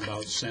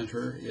 about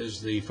center, is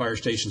the fire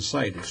station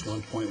site. It's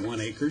 1.1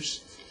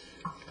 acres.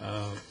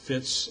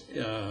 Fits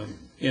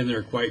in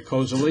there quite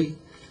cozily.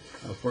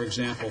 For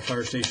example,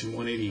 Fire Station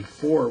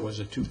 184 was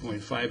a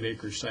 2.5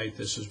 acre site.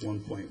 This is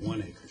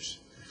 1.1 acres.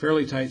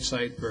 Fairly tight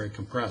site, very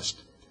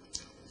compressed.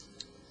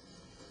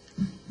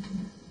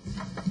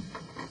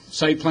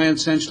 Site plan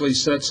essentially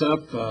sets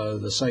up,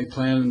 the site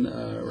plan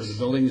or the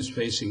building is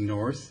facing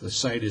north. The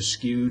site is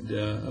skewed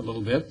a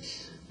little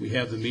bit. We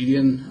have the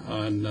median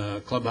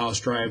on Clubhouse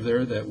Drive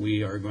there that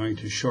we are going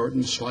to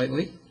shorten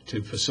slightly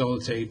to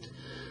facilitate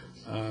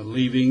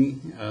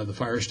leaving the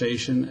fire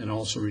station and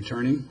also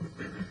returning.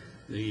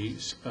 The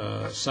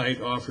site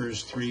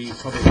offers 3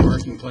 public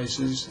parking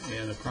places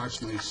and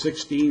approximately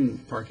 16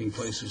 parking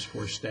places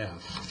for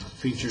staff.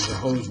 Features a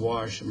hose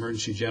wash,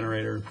 emergency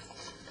generator,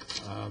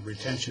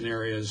 retention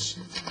areas,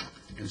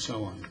 and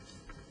so on.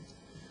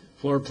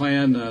 Floor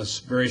plan is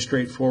very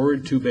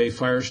straightforward, 2-bay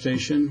fire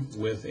station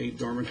with 8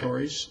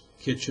 dormitories,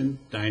 kitchen,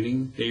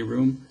 dining, day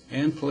room,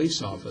 and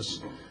police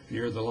office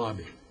near the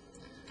lobby.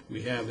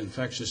 We have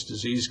infectious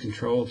disease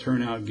control,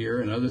 turnout gear,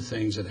 and other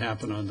things that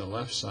happen on the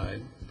left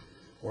side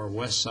or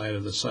west side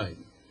of the site.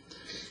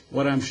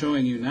 What I'm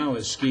showing you now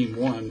is Scheme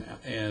 1,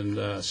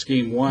 and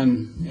Scheme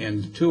 1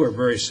 and 2 are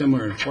very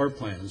similar in floor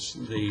plans.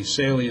 The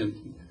salient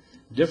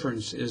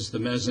difference is the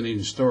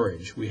mezzanine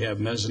storage. We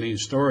have mezzanine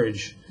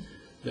storage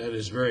that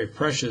is very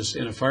precious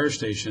in a fire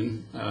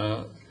station,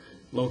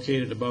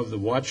 located above the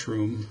watch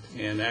room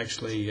and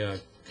actually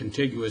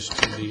contiguous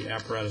to the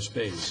apparatus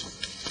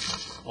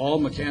bays. All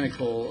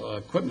mechanical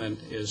equipment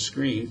is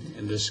screened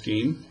in this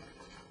scheme.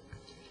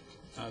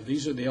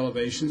 These are the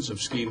elevations of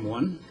Scheme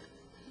 1.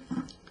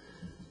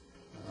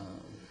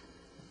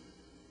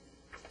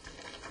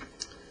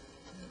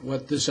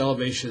 What this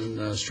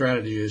elevation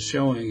strategy is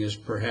showing is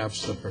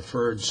perhaps the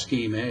preferred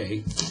Scheme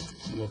A,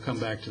 and we'll come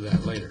back to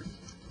that later.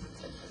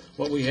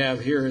 What we have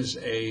here is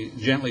a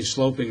gently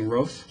sloping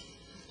roof.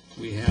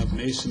 We have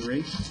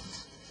masonry,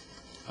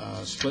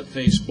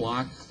 split-face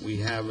block. We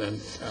have a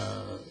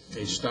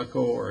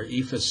stucco or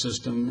EFIS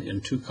system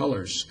in 2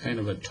 colors, kind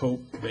of a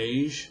taupe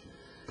beige,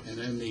 and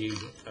then the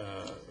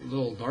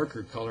little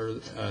darker color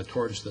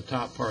towards the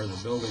top part of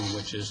the building,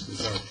 which is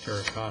the dark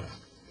terracotta.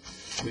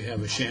 We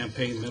have a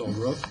champagne metal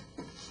roof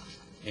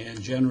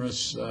and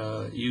generous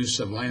use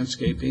of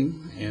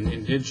landscaping and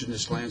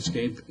indigenous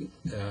landscaping,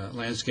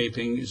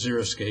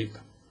 xeriscape.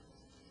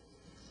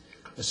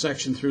 A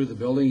section through the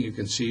building, you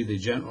can see the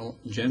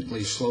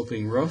gently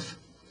sloping roof,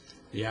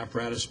 the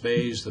apparatus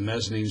bays, the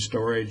mezzanine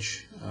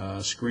storage,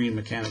 screen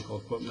mechanical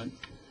equipment,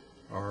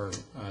 our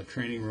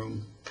training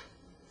room.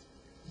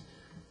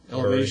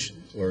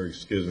 Elevation. Larry,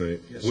 excuse me.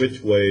 Yes, Which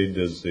sir. way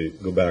does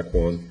go back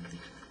one?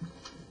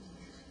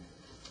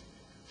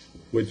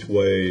 Which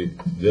way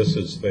this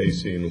is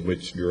facing,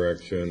 which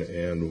direction,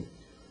 and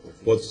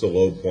what's the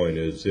low point?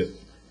 Is it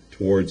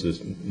towards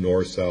the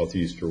north, south,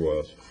 east, or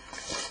west?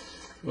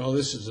 Well,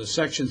 this is a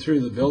section through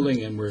the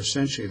building, and we're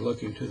essentially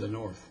looking to the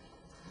north.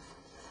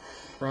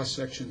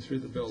 Cross-section through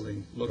the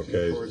building, looking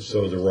Okay, towards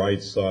so the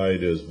right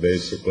side is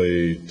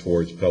basically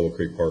towards Pebble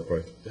Creek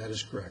Parkway? That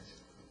is correct.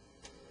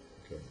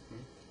 Okay.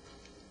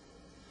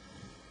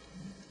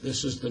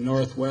 This is the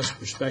northwest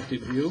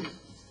perspective view.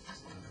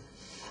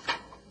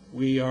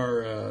 We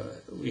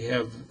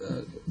have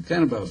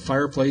kind of a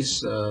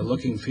fireplace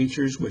looking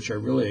features, which are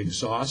really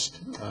exhaust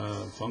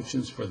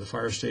functions for the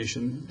fire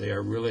station. They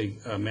are really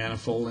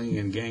manifolding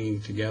and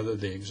ganging together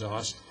the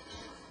exhaust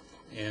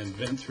and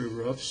vent through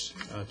roofs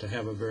to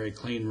have a very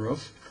clean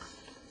roof.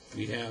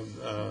 We have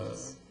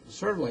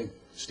sort of like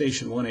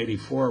Station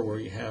 184, where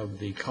you have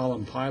the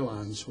column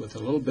pylons with a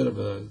little bit of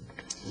a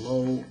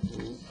low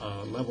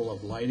level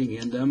of lighting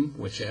in them,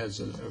 which adds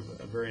a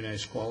very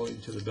nice quality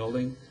to the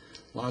building.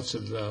 Lots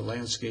of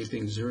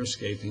landscaping,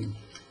 xeriscaping.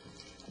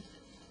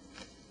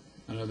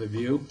 Another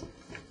view,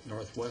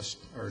 northeast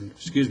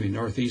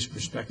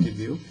perspective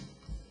view.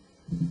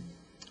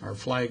 Our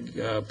flag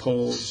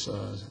poles,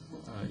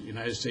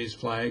 United States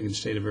flag and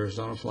state of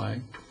Arizona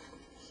flag.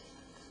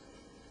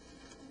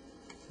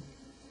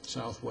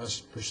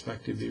 southwest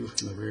perspective view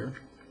from the rear.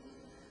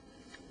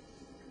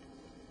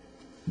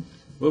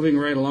 Moving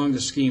right along to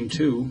Scheme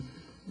 2.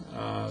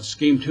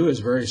 Scheme 2 is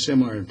very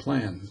similar in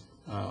plan,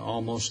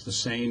 almost the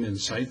same in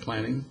site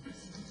planning.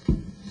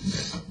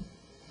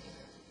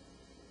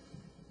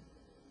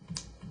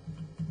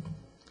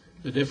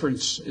 The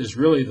difference is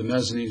really the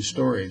mezzanine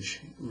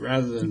storage.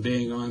 Rather than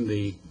being on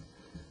the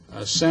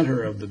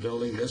center of the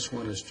building, this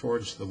one is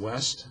towards the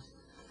west,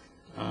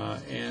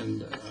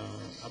 and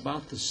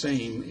about the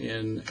same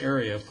in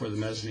area for the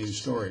mezzanine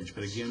storage.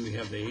 But again, we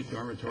have the 8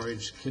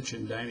 dormitories,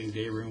 kitchen, dining,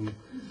 day room,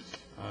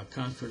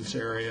 conference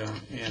area,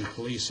 and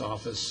police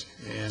office,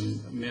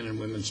 and men and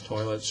women's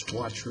toilets,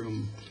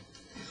 washroom,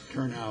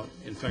 turnout,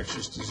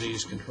 infectious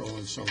disease control,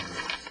 and so on.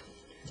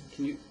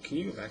 Can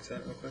you go back to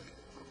that real quick?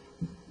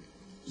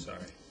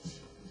 Sorry.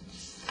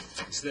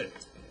 Is that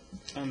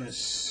on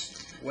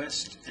this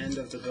west end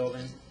of the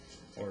building,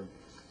 or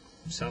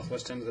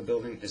southwest end of the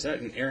building, is that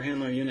an air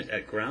handler unit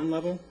at ground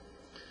level?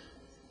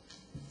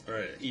 Or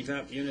an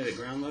evap unit at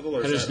ground level?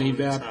 Or That is that an on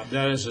the evap. top?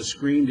 That is a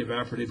screened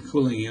evaporative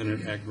cooling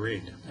unit at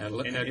grade, at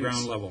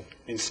ground level.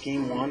 In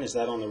Scheme 1, is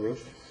that on the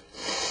roof?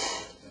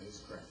 That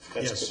is correct.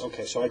 Yes.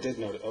 Okay, so I did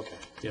note it, okay.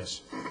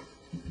 Yes.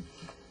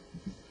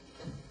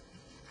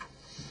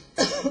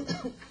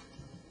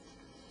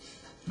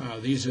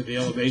 These are the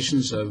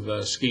elevations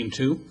of Scheme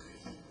 2.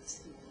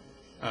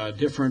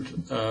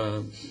 Different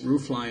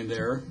roof line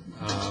there.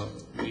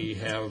 We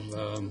have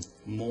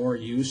more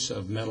use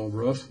of metal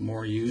roof,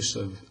 more use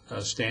of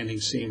standing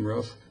seam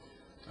roof,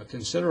 a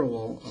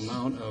considerable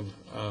amount of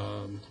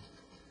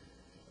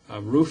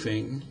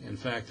roofing. In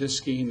fact, this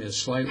scheme is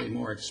slightly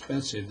more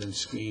expensive than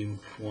Scheme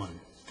 1.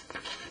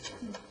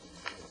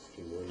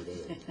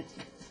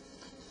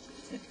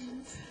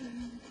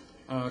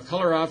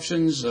 Color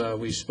options,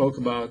 we spoke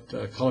about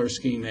color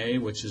Scheme A,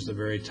 which is the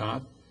very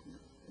top.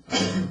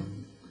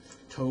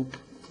 Taupe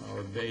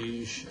or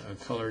beige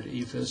colored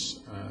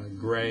ephes,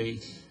 gray,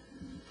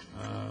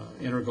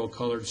 integral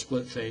colored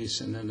split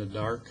face, and then the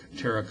dark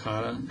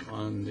terracotta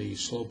on the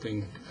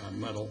sloping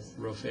metal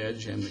roof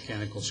edge and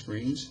mechanical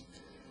screens.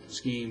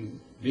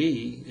 Scheme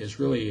B is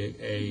really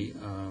a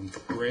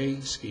gray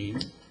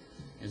scheme,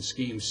 and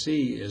Scheme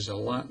C is a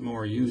lot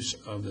more use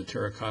of the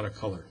terracotta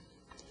color.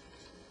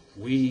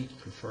 We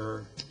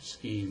prefer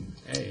Scheme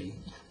A,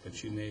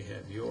 but you may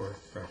have your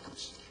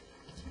preference.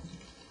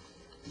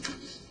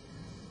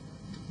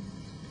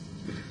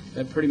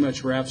 That pretty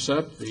much wraps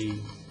up the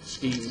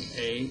Scheme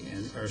A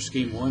or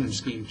Scheme 1 and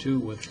Scheme 2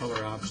 with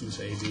color options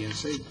A, B, and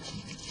C.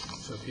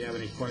 So if you have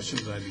any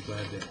questions, I'd be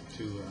glad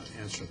to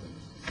answer them.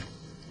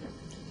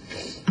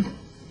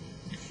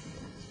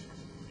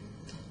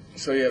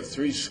 So you have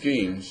 3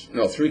 schemes,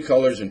 no, 3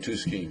 colors and 2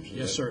 schemes.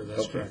 Yes, sir,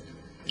 that's correct.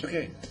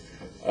 Okay.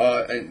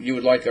 And you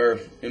would like our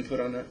input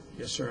on that?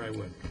 Yes, sir, I would.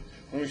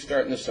 Why don't we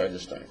start on this side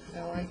this time?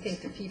 Well, I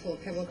think the people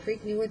of Pebble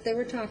Creek knew what they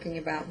were talking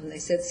about when they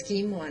said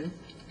Scheme 1.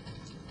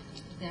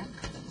 Yeah.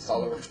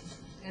 Color.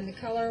 And the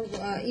color,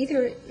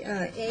 either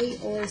A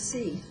or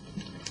C.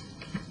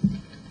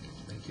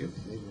 Thank you.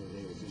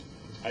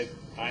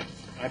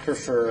 I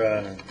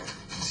prefer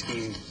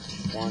Scheme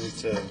 1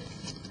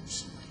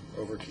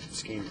 over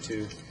Scheme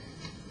 2,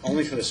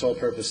 only for the sole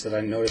purpose that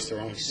I noticed there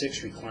were only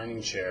 6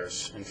 reclining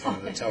chairs in front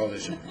of the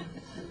television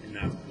in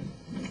that one,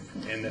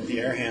 and that the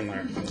air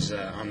handler was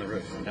on the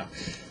roof. No.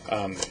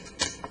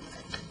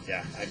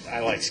 Yeah, I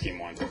like Scheme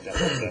 1. I think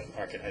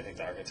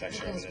the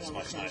architecture of it is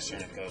much nicer,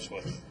 and it goes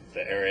with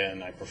the area,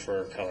 and I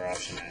prefer color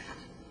option A.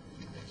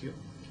 Thank you.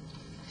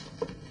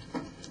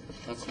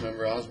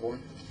 Councilmember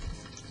Osborne?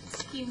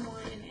 Scheme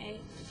 1 and A.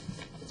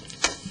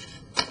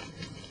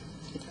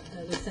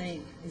 The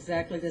same,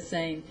 exactly the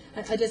same.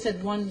 I just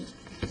had one,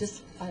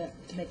 just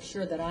to make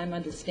sure that I'm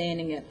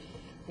understanding it.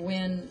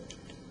 When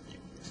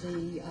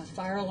the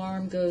fire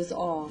alarm goes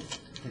off,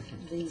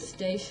 the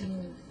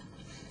station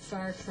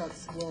fire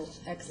trucks will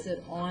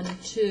exit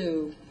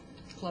onto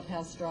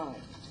Clubhouse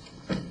Drive.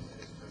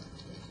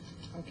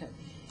 Okay.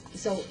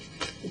 So,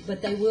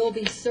 but they will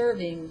be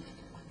serving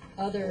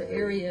other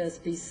areas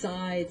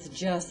besides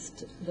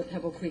just the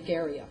Pebble Creek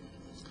area?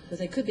 Because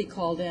they could be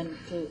called in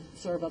to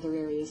serve other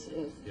areas,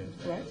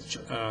 correct?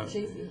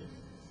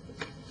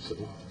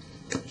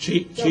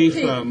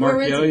 Chief Mark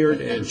Gilliard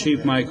and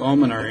Chief Mike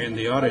Ullman are in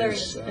the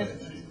audience.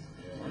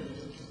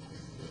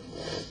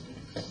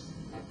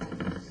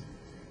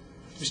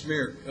 Mr.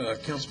 Mayor,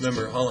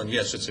 Councilmember Holland,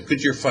 yes, it's a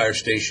Goodyear fire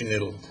station.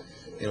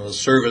 It'll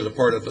serve as a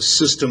part of a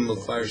system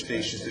of fire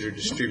stations that are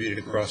distributed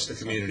across the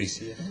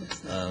community.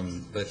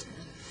 But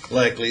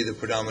likely the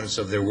predominance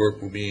of their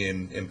work will be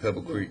in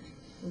Pebble Creek.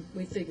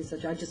 We figured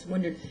such. I just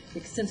wondered,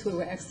 since we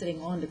were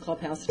exiting onto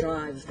Clubhouse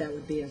Drive, if that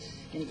would be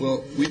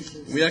Well,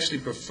 we actually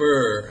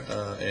prefer,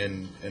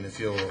 and if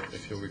you'll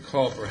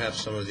recall, perhaps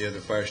some of the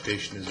other fire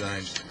station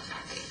designs,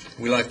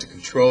 we like to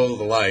control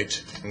the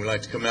light, and we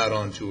like to come out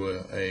onto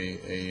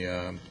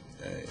a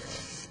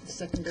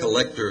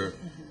collector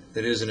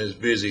that isn't as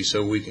busy,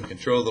 so we can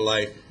control the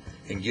light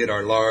and get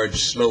our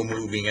large,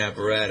 slow-moving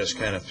apparatus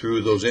kind of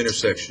through those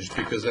intersections,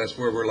 because that's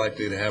where we're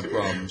likely to have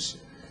problems.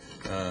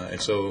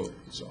 And so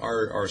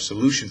our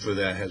solution for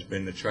that has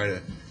been to try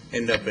to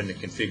end up in the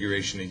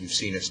configuration that you've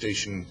seen at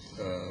Station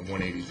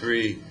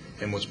 183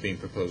 and what's being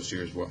proposed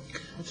here as well.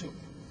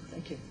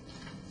 Thank you.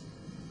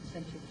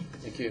 Thank you.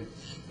 Thank you.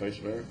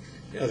 Vice Mayor?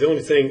 Yeah, the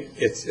only thing,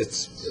 it's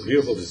a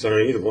beautiful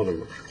design, either one of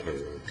them, I don't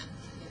know,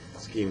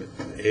 scheme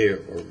A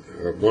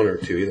or one or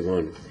two, either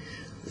one.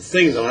 The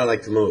thing that I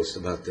like the most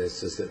about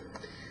this is that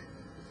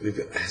we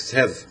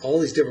have all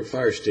these different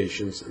fire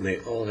stations, and they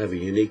all have a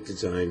unique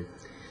design,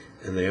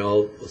 and they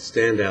all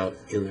stand out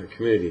in their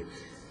community,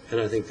 and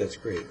I think that's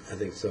great. I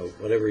think so.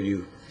 Whatever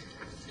you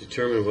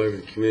determine, whatever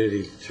the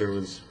community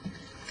determines,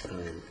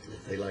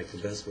 they like the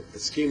best. But the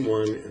scheme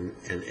 1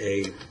 and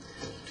A,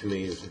 to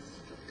me, is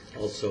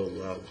also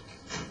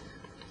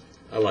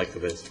I like the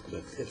best,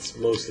 but it's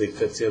mostly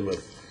fits in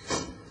with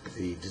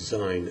the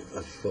design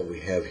of what we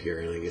have here,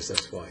 and I guess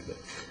that's why. But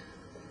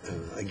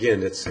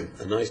again, it's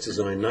a nice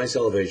design, nice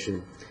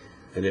elevation,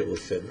 and it will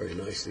fit very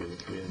nicely in the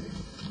community.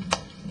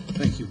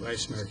 Thank you,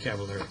 Vice Mayor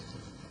Cavalier.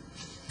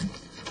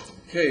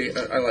 Okay,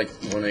 I like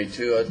 1A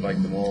too. I'd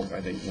like them all.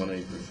 I think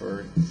 1A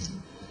preferred.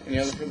 Any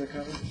other further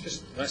comments?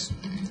 Just last,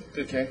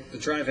 Okay. the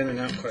drive in and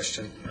out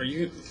question. Are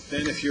you,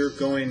 then if you're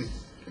going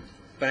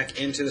back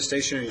into the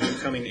station, are you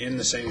coming in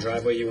the same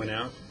driveway you went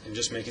out and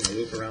just making a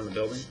loop around the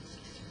building?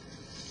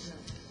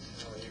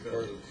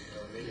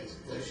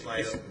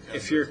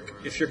 If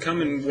you're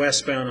coming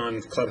westbound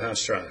on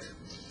Clubhouse Drive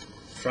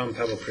from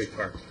Pebble Creek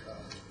Park,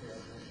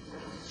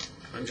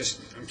 I'm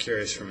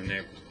curious from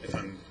if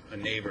I'm a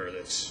neighbor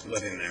that's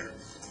living there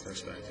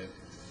perspective.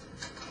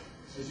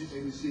 As you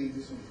can see,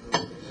 this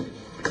one's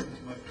really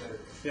much better.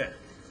 Yeah.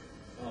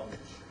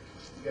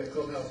 You got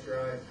Clubhouse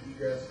Drive,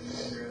 egress and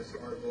ingress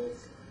are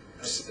both.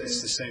 It's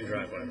the same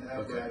driveway. And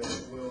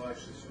apparatus will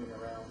actually swing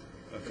around.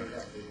 Okay. You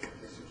have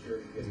the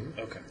security gate.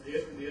 Okay.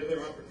 The other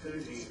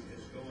opportunity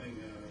is going.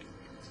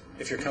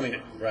 If you're coming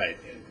right.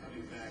 And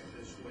coming back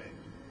this way.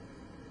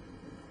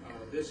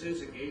 This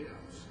is a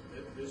gatehouse.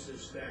 This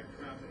is stacked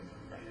traffic,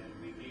 and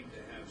we need to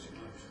have some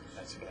options.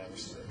 That's what I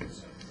was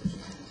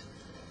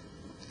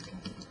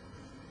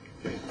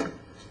saying.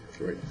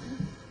 Great.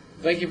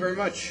 Thank you very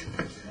much.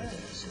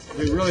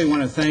 We really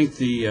want to thank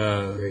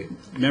the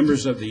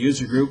members of the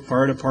user group,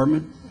 fire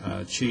department,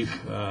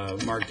 Chief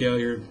Mark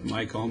Gaillard,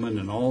 Mike Ullman,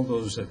 and all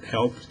those that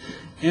helped,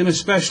 and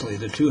especially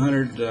the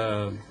 200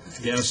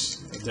 guests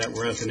that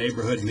were at the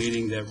neighborhood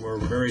meeting that were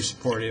very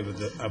supportive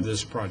of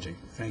this project.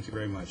 Thank you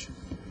very much.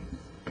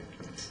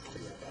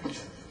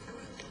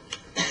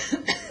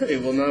 Okay,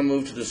 we'll now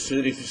move to the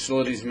city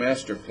facilities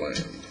master plan.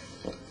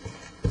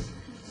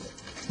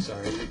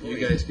 Sorry, you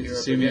guys get to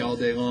see me all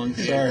day long.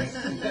 Sorry.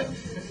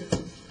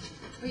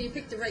 Well, you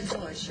picked the right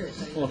color shirt.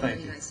 So Well,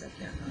 thank you. Nice up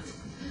there.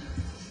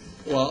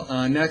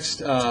 Well,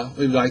 next,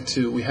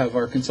 we have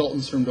our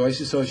consultants from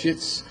Deutsch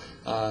Associates,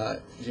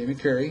 Jamie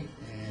Curry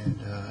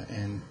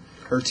and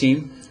her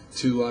team,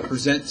 to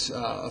present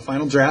a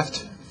final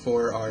draft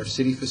for our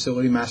city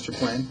facility master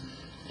plan.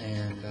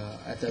 And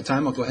at that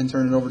time, I'll go ahead and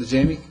turn it over to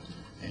Jamie.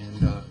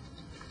 And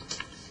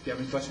if you have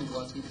any questions,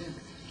 we'll ask them then.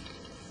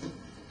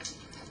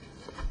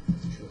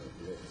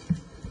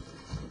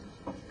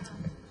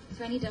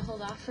 Do I need to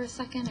hold off for a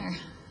second, or?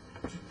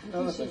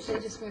 They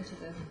just went to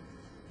the.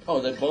 Oh,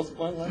 they both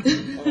went left?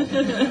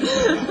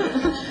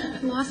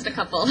 Lost a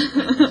couple.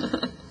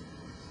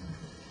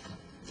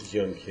 These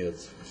young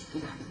kids.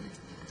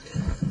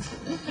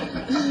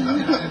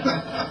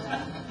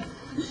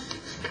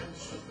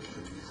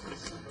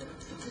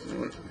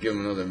 Give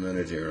them another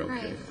minute here, okay?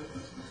 Right.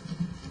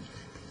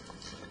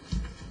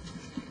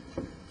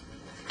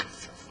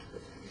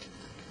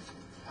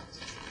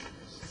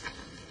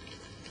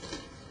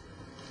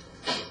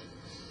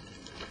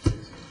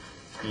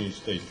 Can you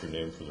state your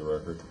name for the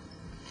record?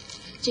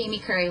 Jamie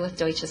Curry with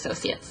Deutsch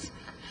Associates.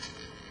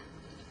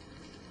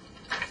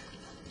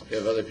 You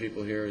have other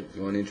people here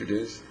you want to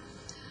introduce?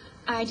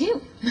 I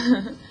do.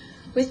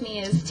 With me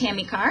is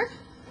Tammy Carr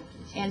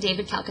and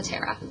David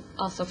Calcaterra,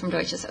 also from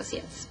Deutsch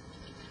Associates.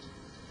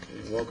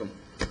 You're welcome.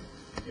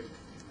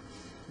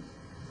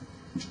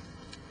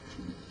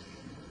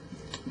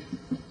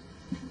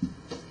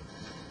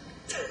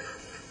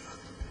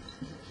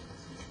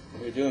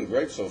 You're doing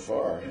great so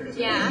far.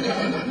 Yeah.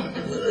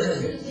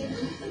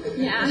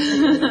 Yeah. I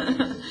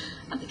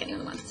don't think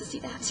anyone wants to see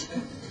that.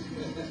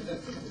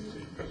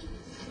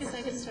 Guess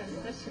I could start a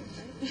question,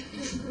 right?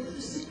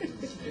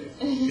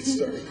 Get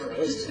started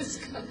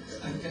first.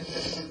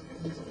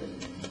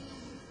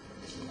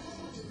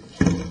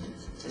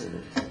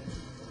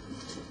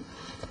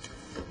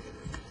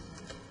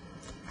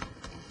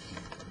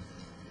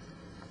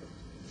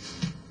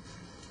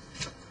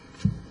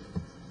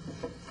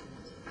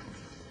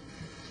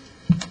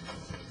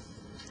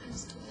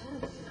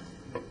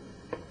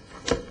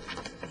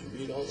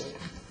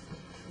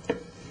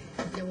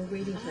 Yeah, we're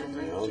waiting for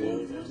them.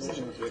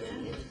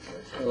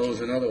 Oh,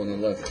 there's another one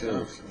on the left,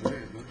 too.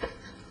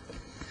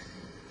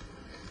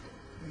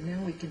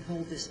 Now we can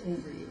hold this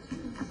over you.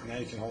 Now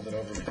you can hold it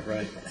over me.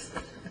 Right.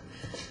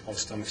 All the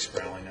stomachs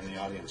growling in the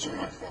audience are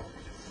my fault.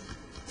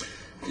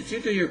 Did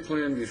you do your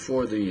plan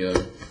before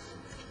the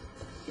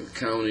the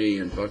county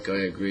and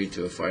Buckeye agreed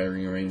to a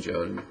firing range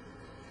out in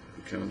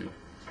the county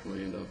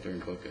land out there in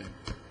Buckeye.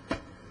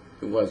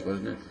 It was,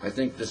 wasn't it? I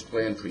think this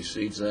plan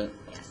precedes that.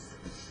 Yes.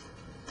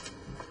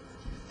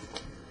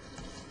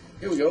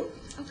 Here we go.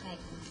 Okay.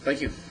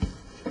 Thank you.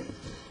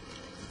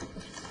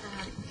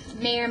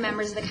 Mayor,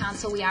 members of the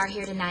council, we are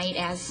here tonight,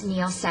 as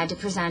Neil said, to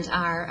present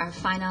our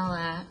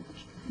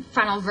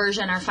final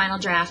version, our final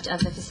draft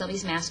of the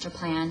facilities master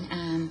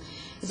plan.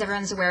 As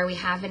everyone's aware, we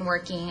have been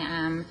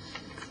working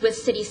with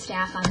city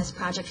staff on this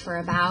project for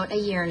about a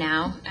year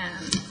now,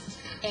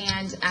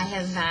 and I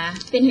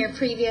have been here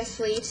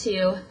previously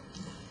to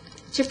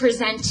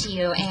present to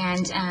you.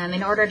 And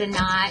in order to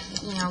not,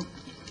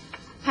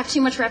 have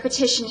too much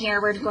repetition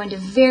here, we're going to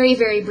very,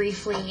 very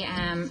briefly,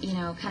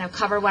 kind of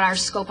cover what our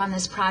scope on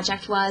this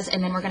project was,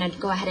 and then we're going to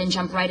go ahead and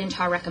jump right into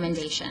our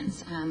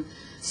recommendations.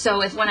 So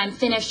when I'm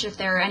finished, if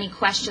there are any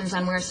questions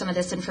on where some of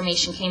this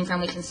information came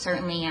from, we can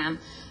certainly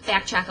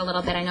backtrack a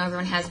little bit. I know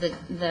everyone has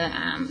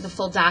the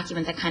full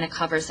document that kind of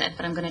covers it,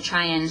 but I'm going to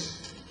try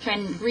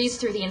and breeze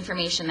through the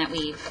information that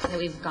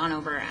we've gone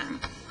over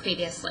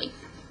previously.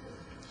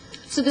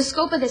 So the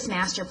scope of this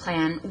master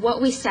plan,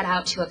 what we set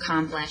out to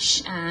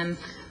accomplish.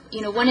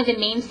 One of the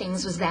main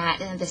things was that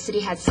the city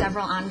had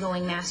several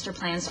ongoing master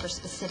plans for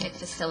specific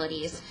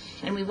facilities,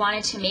 and we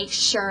wanted to make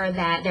sure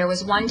that there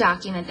was one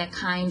document that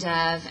kind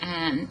of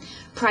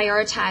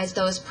prioritized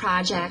those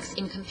projects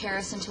in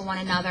comparison to one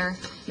another,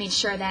 made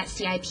sure that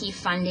CIP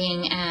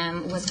funding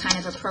was kind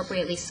of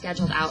appropriately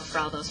scheduled out for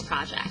all those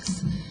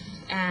projects.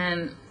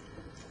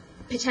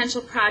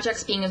 Potential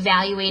projects being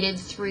evaluated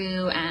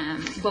through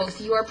both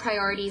your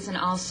priorities and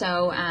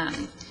also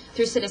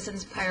through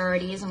citizens'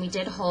 priorities, and we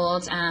did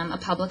hold a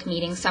public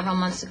meeting several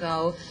months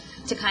ago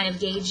to kind of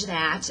gauge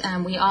that.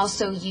 We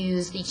also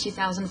used the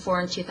 2004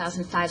 and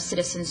 2005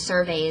 citizen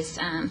surveys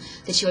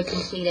that you had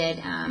completed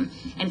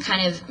and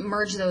kind of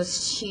merge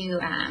those two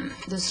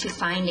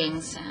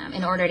findings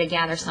in order to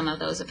gather some of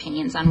those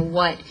opinions on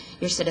what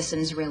your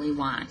citizens really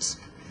want.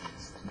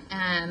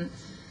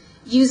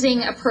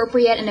 Using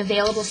appropriate and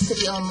available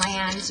city-owned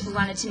land, we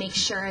wanted to make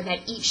sure that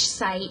each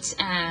site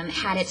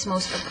had its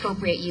most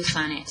appropriate use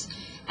on it.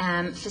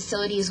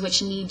 Facilities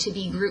which need to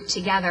be grouped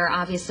together,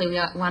 obviously we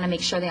want to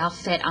make sure they all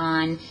fit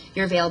on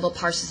your available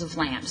parcels of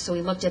land. So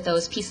we looked at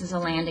those pieces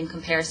of land in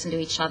comparison to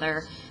each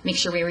other, make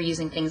sure we were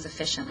using things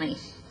efficiently.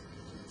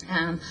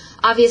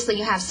 Obviously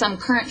you have some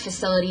current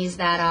facilities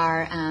that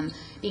are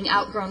being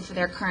outgrown for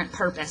their current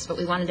purpose, but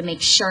we wanted to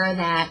make sure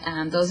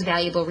that those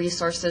valuable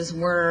resources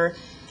were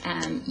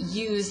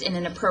used in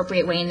an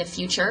appropriate way in the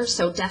future.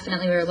 So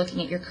definitely we were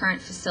looking at your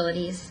current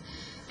facilities.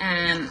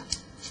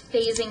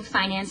 Phasing,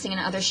 financing, and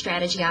other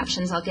strategy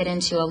options I'll get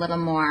into a little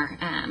more.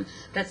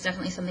 That's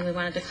definitely something we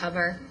wanted to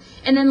cover.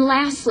 And then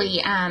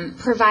lastly,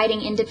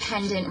 providing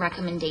independent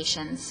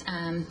recommendations.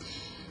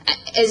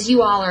 As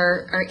you all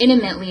are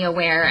intimately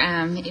aware,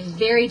 a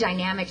very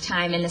dynamic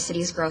time in the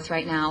city's growth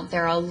right now.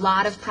 There are a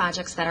lot of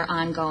projects that are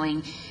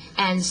ongoing.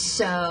 And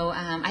so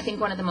I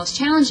think one of the most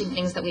challenging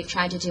things that we've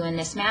tried to do in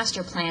this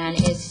master plan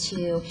is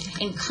to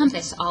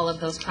encompass all of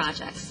those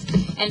projects.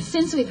 And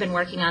since we've been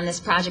working on this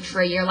project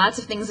for a year, lots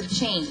of things have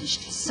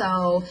changed.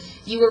 So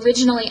you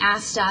originally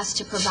asked us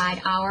to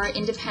provide our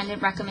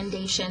independent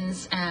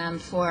recommendations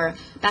for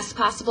best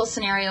possible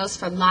scenarios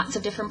for lots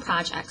of different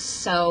projects.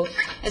 So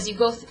as we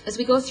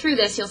go through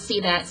this, you'll see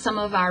that some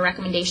of our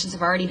recommendations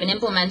have already been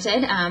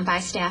implemented by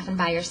staff and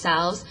by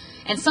yourselves.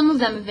 And some of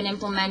them have been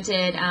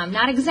implemented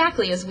not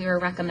exactly as we were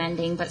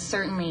recommending, but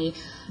certainly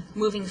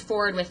moving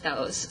forward with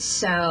those.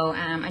 So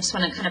I just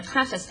want to kind of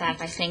preface that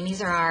by saying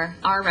these are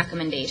our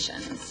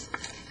recommendations.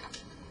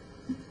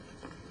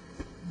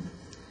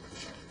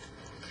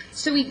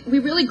 So we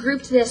really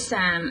grouped this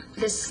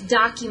this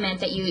document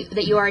that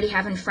you already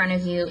have in front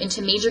of you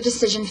into major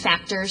decision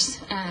factors,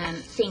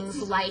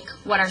 things like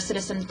what our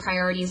citizens'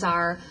 priorities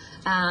are,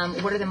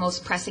 what are the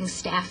most pressing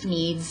staff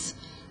needs,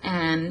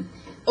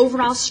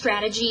 overall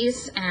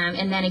strategies,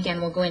 and then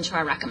again we'll go into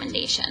our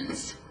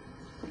recommendations.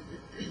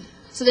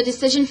 So the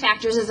decision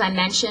factors, as I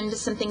mentioned,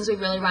 some things we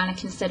really want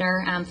to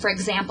consider. For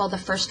example, the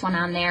first one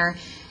on there,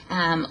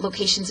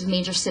 locations of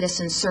major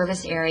citizen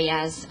service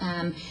areas.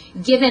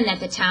 Given that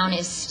the town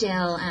is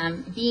still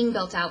being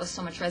built out with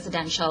so much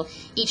residential,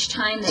 each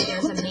time that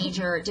there's a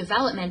major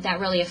development, that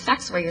really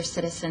affects where your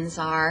citizens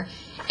are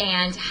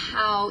and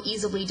how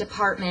easily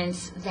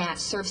departments that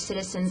serve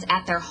citizens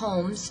at their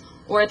homes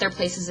or at their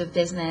places of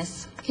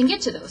business can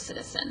get to those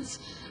citizens.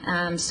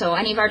 So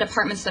any of our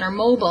departments that are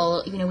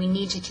mobile, we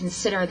need to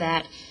consider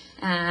that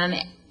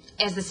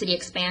as the city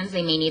expands,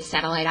 they may need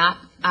satellite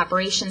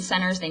operation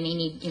centers. They may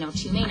need,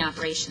 2 main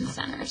operation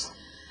centers.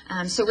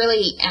 So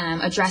really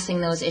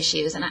addressing those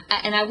issues. And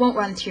I won't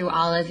run through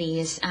all of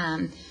these.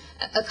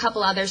 A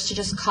couple others to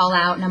just call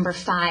out. Number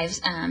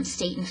 5,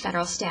 state and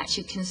federal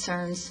statute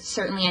concerns.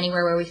 Certainly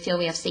anywhere where we feel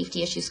we have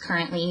safety issues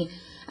currently,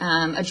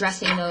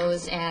 addressing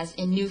those as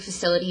in new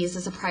facilities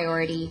is a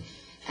priority.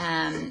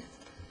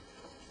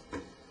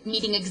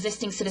 meeting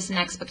existing citizen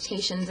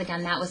expectations.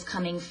 Again, that was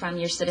coming from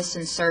your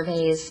citizen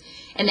surveys.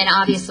 And then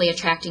obviously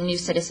attracting new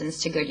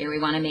citizens to Goodyear. We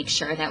want to make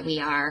sure that we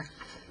are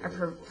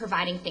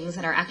providing things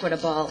that are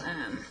equitable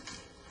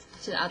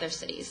to the other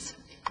cities.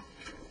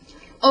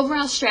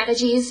 Overall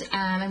strategies,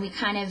 and we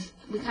kind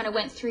of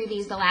went through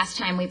these the last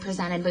time we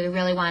presented, but we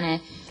really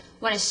want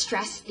to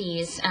stress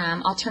these.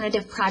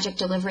 Alternative project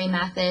delivery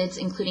methods,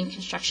 including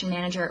construction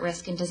manager at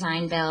risk and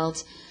design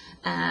build.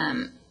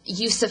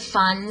 Use of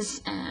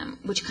funds,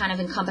 which kind of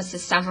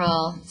encompasses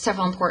several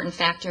important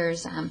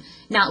factors.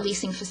 Not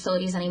leasing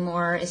facilities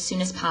anymore as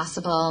soon as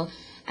possible.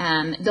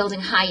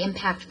 Building high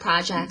impact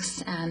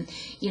projects.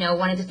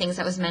 One of the things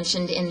that was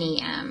mentioned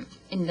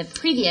in the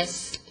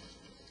previous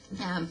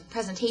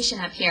presentation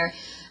up here,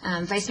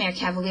 Vice Mayor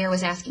Cavalier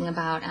was asking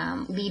about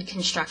lead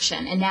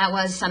construction, and that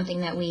was something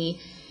that we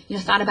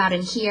thought about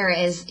in here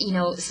as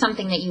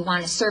something that you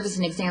want to serve as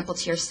an example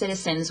to your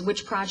citizens,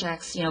 which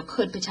projects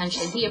could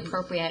potentially be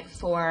appropriate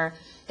for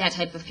that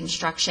type of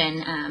construction,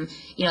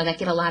 that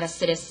get a lot of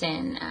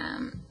citizen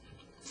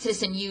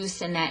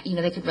use, and that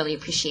they could really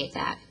appreciate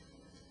that.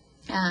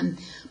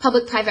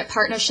 Public-private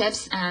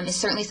partnerships is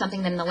certainly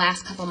something that in the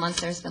last couple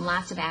months there's been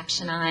lots of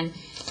action on.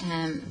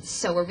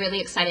 So we're really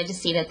excited to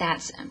see that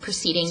that's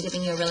proceeding,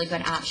 giving you a really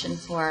good option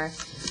for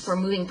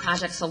moving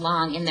projects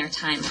along in their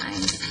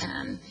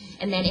timelines.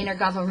 And then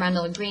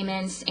intergovernmental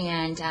agreements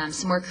and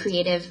some more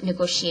creative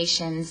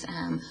negotiations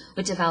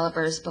with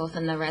developers both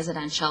on the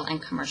residential and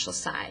commercial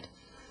side.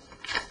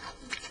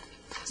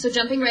 So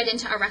jumping right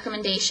into our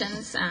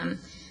recommendations.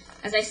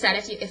 As I said,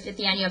 if at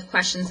the end you have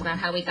questions about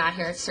how we got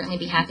here, I'd certainly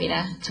be happy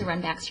to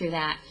run back through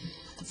that.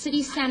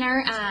 City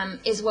Center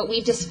is what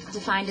we've just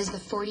defined as the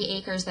 40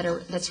 acres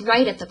that's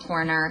right at the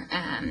corner,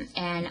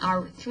 and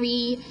our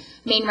three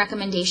main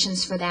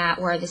recommendations for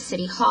that were the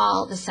City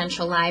Hall, the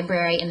Central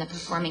Library, and the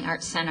Performing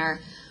Arts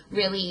Center,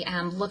 really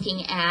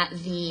looking at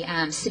the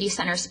City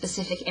Center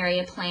specific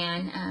area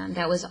plan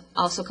that was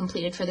also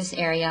completed for this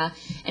area,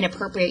 and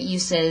appropriate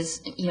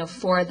uses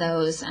for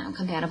those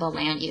compatible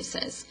land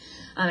uses.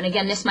 And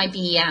again, this might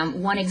be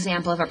one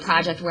example of a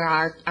project where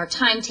our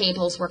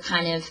timetables were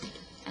kind of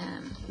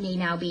may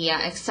now be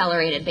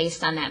accelerated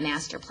based on that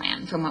master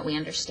plan from what we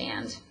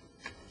understand.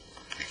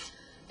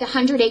 The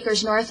 100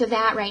 acres north of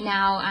that right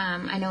now,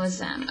 I know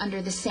is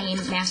under the same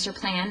master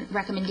plan.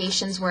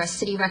 Recommendations were a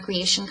city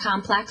recreation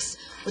complex,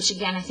 which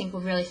again I think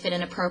will really fit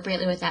in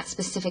appropriately with that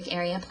specific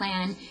area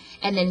plan.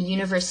 And then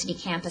university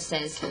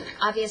campuses.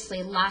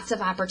 Obviously, lots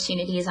of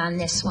opportunities on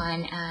this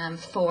one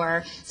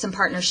for some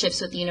partnerships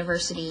with the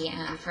university,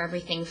 for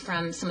everything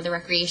from some of the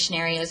recreation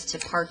areas to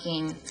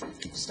parking,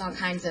 just all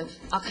kinds of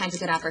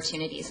good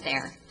opportunities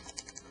there.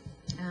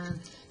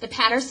 The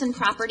Patterson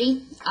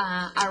property,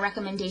 our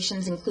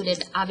recommendations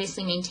included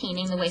obviously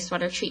maintaining the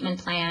wastewater treatment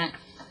plant,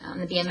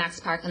 the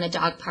BMX park, and the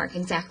dog park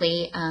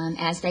exactly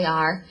as they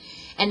are.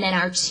 And then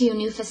our two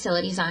new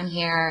facilities on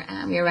here,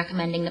 we are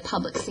recommending the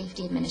Public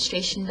Safety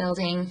Administration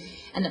Building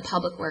and the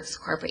Public Works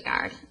Corporate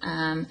Yard.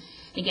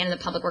 Again, the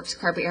Public Works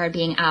Corporate Yard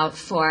being out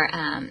for,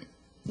 an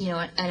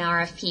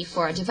RFP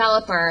for a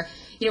developer.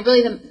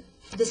 Really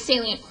the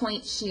salient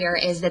point here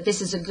is that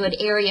this is a good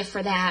area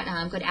for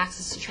that, good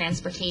access to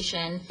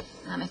transportation.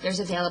 If there's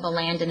available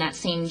land in that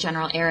same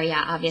general area,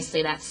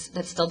 obviously that's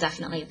still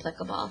definitely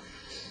applicable.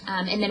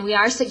 And then we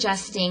are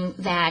suggesting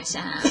that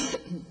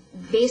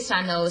based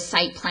on those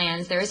site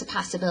plans, there is a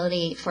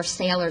possibility for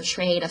sale or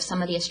trade of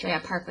some of the Estrella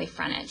Parkway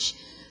frontage.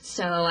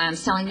 So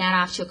selling that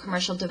off to a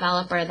commercial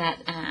developer that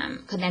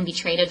could then be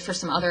traded for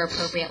some other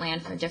appropriate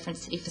land for a different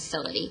city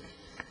facility.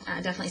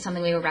 Definitely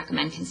something we would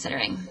recommend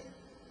considering.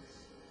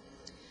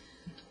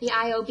 The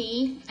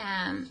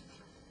IOB,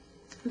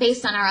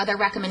 based on our other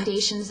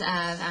recommendations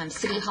of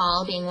City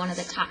Hall being one of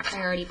the top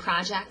priority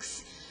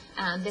projects,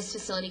 this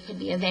facility could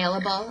be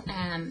available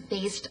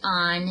based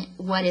on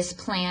what is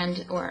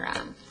planned or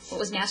what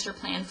was master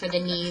planned for the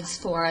needs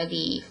for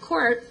the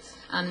court,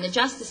 the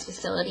justice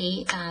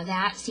facility.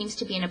 That seems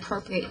to be an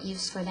appropriate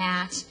use for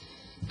that.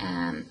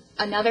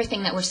 Another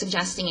thing that we're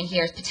suggesting in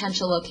here is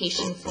potential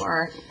location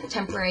for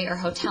temporary or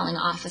hoteling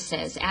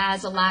offices.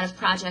 As a lot of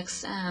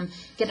projects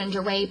get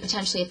underway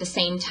potentially at the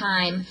same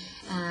time,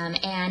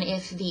 and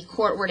if the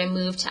court were to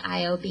move to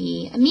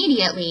IOB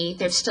immediately,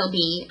 there'd still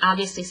be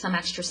obviously some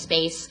extra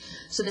space.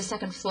 So the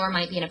second floor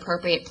might be an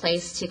appropriate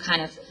place to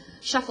kind of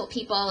shuffle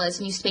people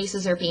as new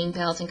spaces are being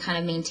built and kind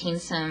of maintain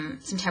some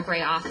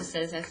temporary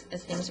offices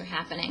as things are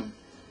happening.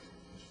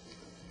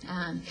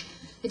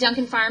 The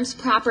Duncan Farms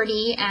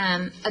property,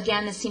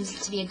 again, this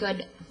seems to be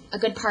a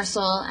good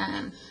parcel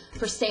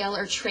for sale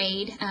or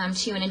trade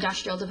to an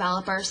industrial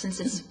developer,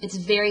 since it's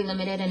very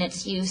limited in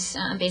its use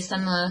based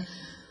on the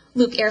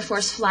Luke Air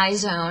Force Fly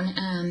Zone,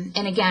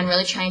 and again,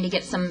 really trying to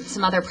get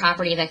some other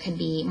property that could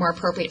be more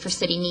appropriate for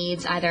city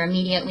needs, either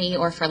immediately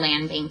or for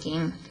land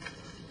banking.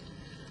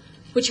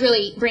 Which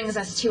really brings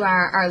us to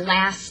our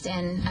last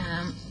and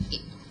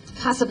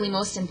possibly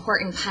most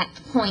important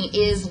point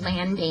is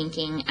land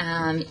banking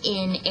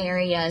in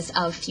areas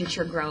of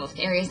future growth,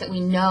 areas that we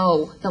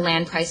know the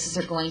land prices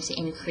are going to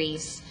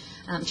increase.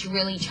 to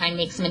really try and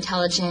make some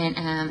intelligent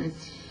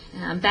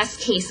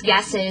best case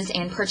guesses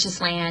and purchase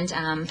land,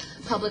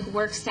 public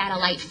works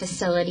satellite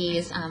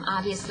facilities,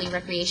 obviously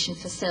recreation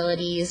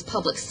facilities,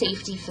 public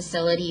safety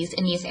facilities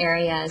in these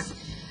areas.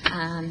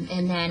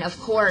 And then, of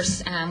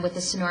course, with the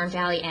Sonoran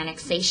Valley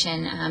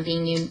annexation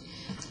being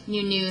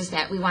new news,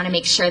 that we want to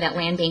make sure that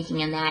land banking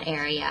in that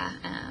area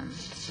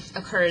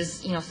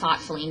occurs,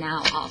 thoughtfully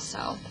now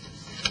also.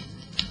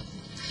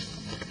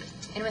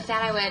 And with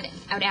that, I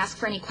would ask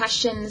for any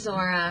questions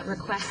or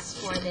requests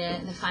for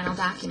the final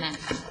document.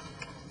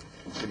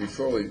 So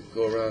before we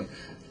go around,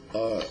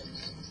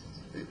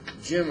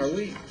 Jim, are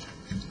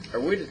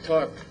we to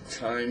talk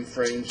time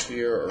frames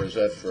here, or is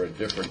that for a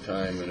different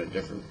time and a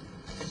different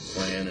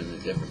plan and a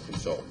different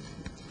consultant?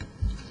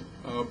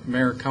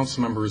 Mayor,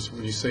 council members,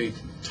 when you say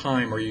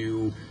time,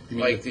 you mean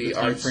like the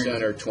time Arts frame?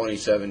 Center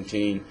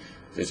 2017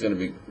 is going to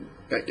be?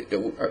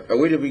 Are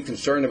we to be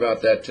concerned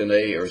about that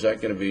today, or is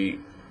that going to be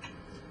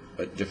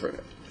a different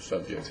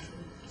subject?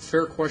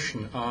 Fair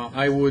question.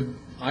 I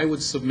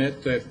would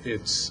submit that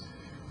it's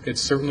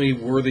certainly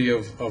worthy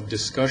of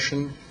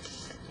discussion.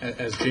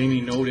 As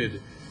Jamie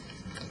noted,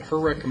 her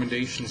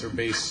recommendations are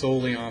based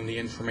solely on the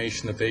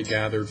information that they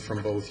gathered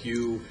from both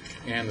you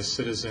and the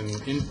citizen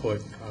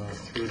input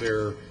through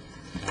their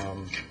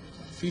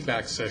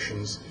feedback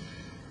sessions.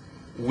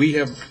 We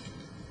have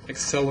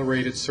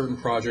accelerated certain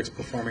projects,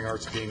 performing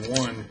arts being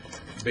one,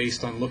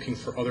 based on looking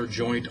for other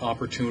joint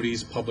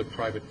opportunities,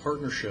 public-private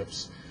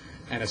partnerships.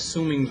 And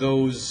assuming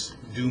those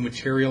do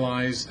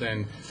materialize,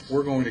 then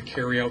we're going to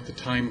carry out the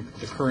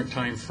current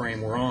time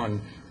frame we're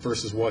on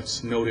versus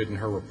what's noted in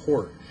her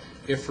report.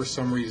 If for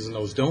some reason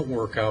those don't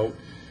work out,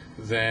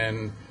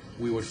 then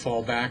we would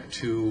fall back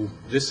to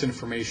this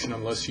information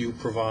unless you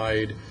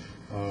provide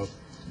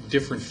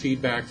different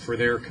feedback for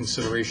their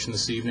consideration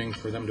this evening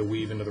for them to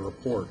weave into the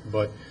report.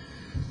 But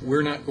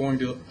we're not going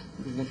to,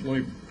 let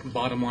me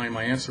bottom line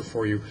my answer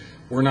for you,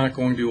 we're not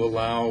going to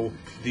allow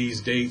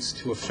these dates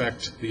to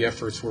affect the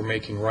efforts we're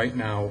making right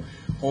now,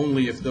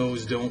 only if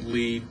those don't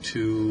lead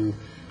to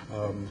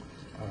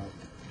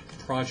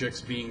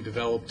projects being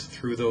developed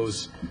through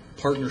those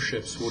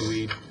partnerships would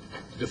we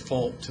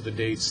default to the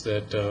dates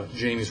that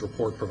Jamie's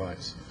report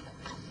provides.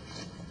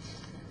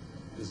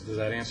 Does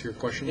that answer your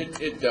question?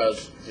 It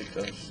does. It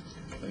does.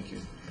 Thank you.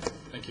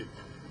 Thank you.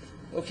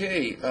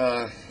 Okay.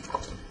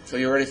 So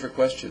you're ready for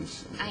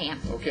questions? I am.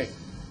 Okay.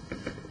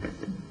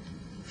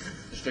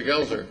 Mr.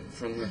 Gelser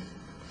from the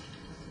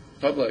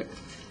public.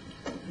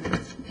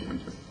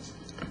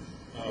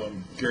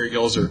 Gary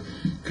Gelser,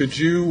 could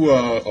you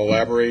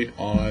elaborate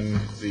on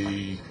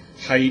the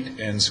height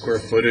and square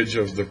footage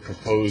of the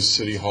proposed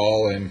City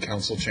Hall and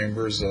council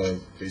chambers,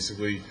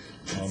 basically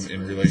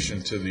in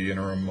relation to the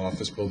interim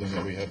office building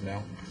that we have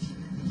now?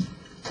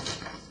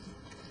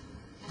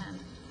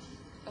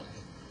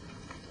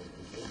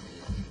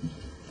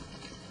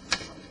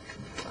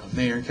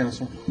 Mayor and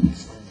council,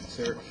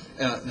 sir,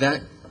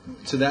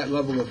 to that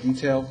level of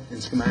detail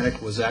and schematic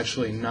was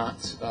actually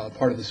not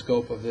part of the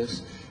scope of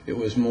this. It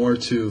was more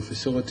to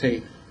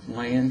facilitate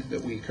land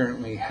that we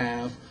currently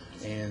have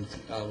and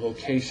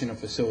location of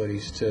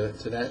facilities to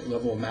that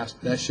level of master.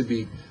 That should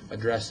be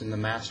addressed in the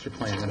master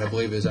plan that I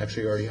believe is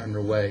actually already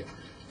underway.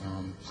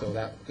 So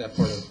that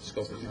part of the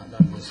scope is not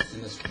done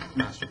in this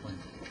master plan.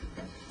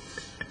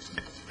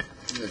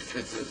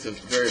 It's a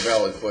very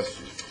valid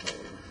question,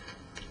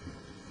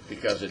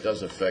 because it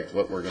does affect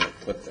what we're going to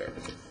put there.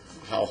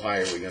 How high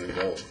are we going to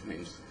go?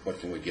 Means what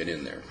can we get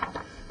in there?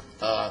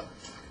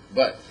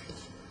 But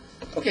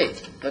okay,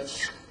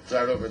 let's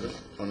start over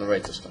on the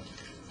right this time.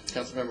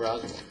 Councilmember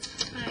Osborne.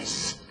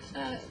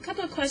 Hi. A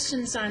couple of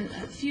questions on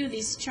a few of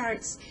these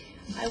charts.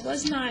 I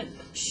was not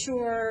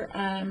sure,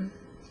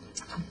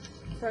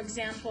 for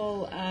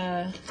example,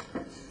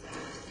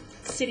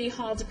 City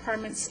Hall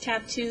Departments,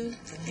 tab 2,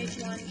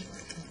 page 1.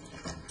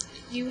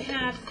 You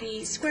have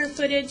the square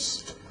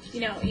footage.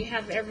 You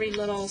have every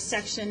little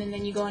section, and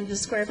then you go into the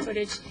square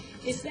footage.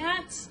 Is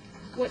that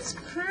what's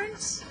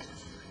current,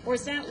 or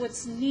is that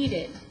what's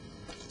needed?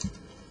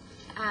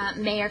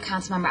 Mayor,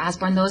 Councilmember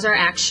Osborne, those are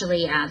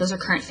actually, those are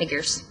current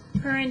figures.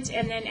 Current,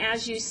 and then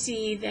as you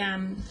see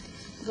them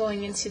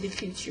going into the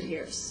future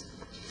years.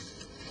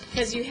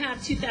 Because you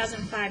have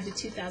 2005 to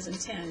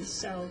 2010,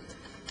 so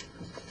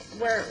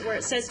where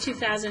it says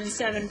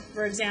 2007,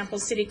 for example,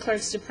 City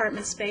Clerk's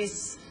Department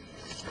space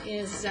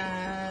is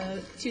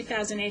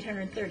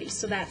 2,830,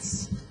 so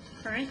that's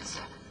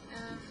current.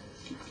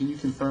 Can you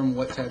confirm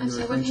what tab you're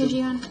referring to? What page are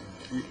you on?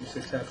 You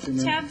said tab 2,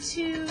 ma'am? Tab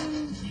 2,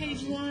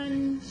 page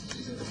 1.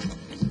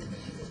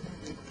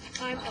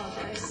 I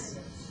apologize.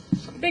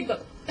 Big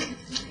book.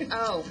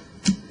 Oh.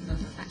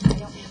 I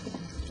don't.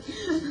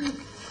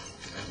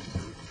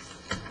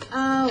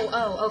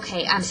 Oh,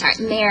 okay. I'm sorry.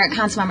 Mayor,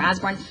 Councilmember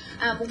Osborne,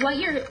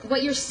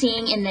 What you're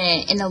seeing in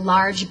the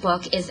large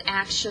book is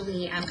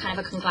actually kind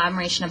of a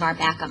conglomeration of our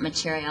backup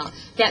material.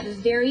 That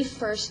very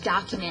first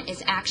document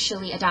is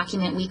actually a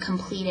document we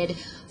completed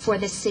for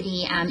the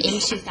city in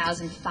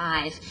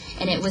 2005,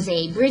 and it was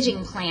a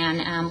bridging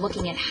plan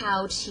looking at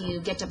how to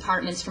get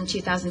departments from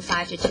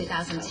 2005 to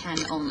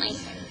 2010 only.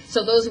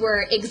 So those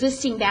were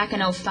existing back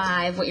in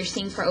 05. What you're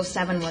seeing for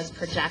 07 was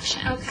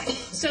projection. Okay.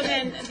 So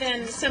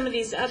then some of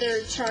these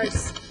other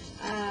charts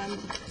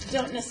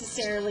don't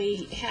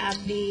necessarily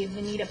have the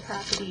Veneta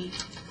property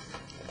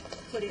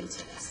put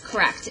into this.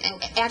 Correct.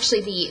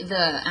 Actually,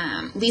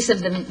 the lease of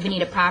the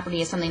Veneta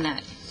property is something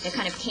that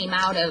kind of came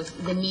out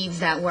of the needs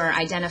that were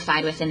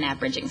identified within that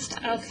bridging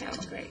study. Okay,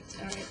 great.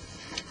 All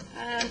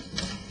right.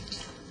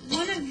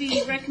 One of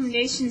the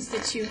recommendations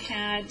that you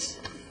had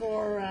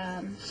for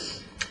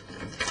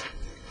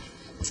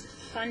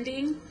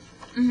funding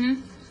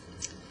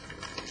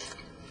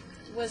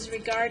was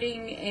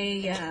regarding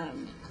a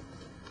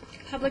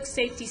public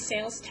safety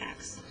sales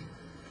tax.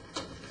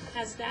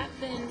 Has that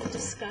been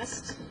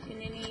discussed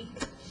in any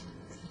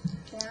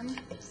form?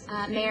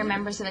 Mayor,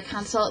 members of the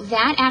council,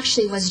 that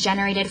actually was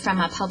generated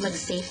from a public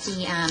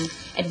safety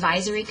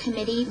advisory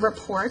committee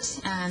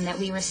report that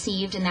we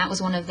received, and that was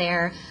one of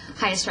their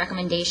highest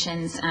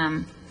recommendations.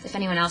 If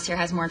anyone else here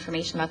has more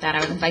information about that,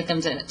 I would invite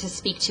them to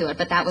speak to it,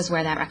 but that was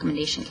where that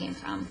recommendation came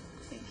from.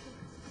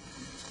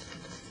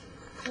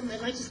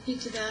 I'd like to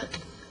speak to that.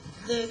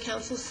 The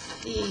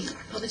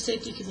Public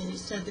Safety Committee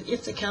said that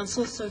if the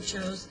council so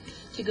chose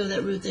to go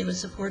that route, they would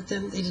support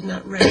them. They did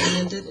not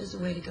recommend it as a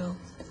way to go.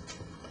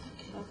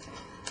 Okay.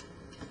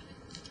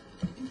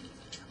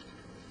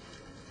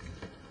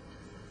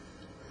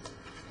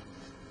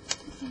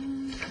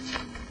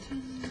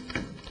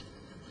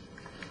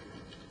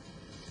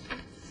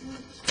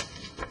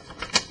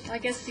 I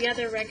guess the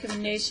other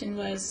recommendation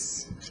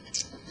was,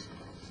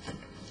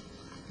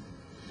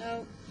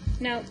 oh,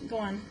 no, go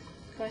on.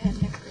 Go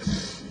ahead,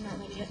 next. I'm not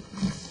ready yet.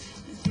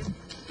 Thank you.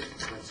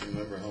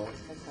 Councilmember Hall.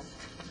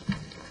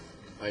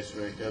 Vice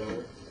Mayor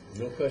Kavanaugh.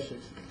 No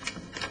questions.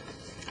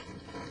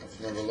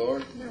 Councilmember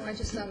Lord. No, I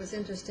just thought it was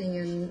interesting,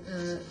 and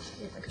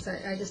because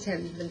I just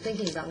hadn't been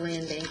thinking about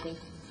land banking.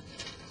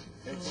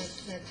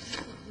 That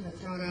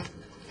brought up,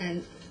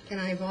 and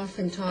I've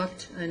often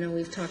talked, I know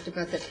we've talked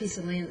about that piece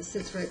of land that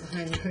sits right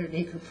behind the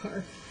 100-acre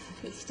park.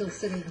 It's still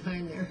sitting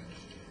behind there,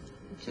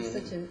 which is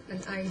such an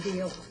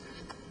ideal.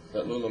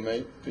 That Lula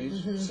May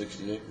piece,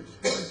 60 acres.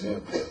 Yeah.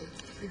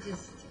 It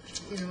just,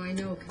 I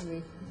know,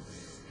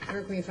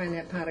 where can we find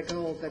that pot of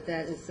gold, but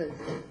that is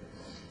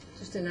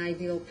just an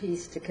ideal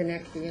piece to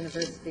connect the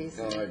universities.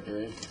 Oh, I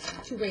agree.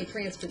 Two-way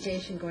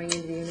transportation going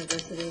into the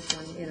universities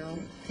on,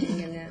 being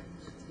in that.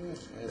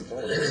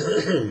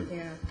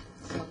 Yeah.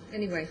 So,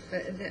 anyway,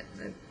 but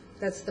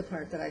that's the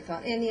part that I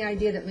thought. And the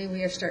idea that maybe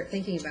we start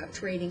thinking about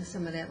trading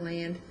some of that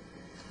land,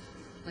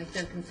 like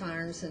Duncan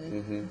Farms,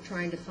 and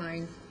trying to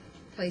find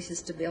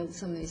places to build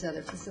some of these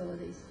other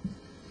facilities.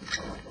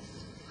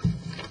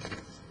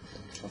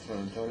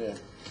 Antonio.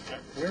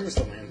 Where was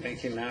the land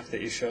banking map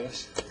that you showed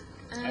us?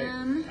 I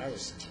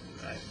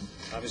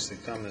obviously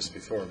found this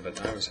before,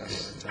 but I was having a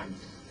hard time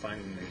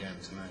finding it again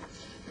tonight.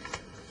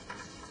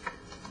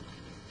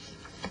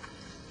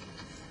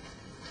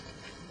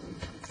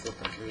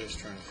 Flipping through this,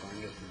 trying to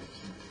find it.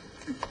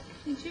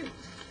 Me too.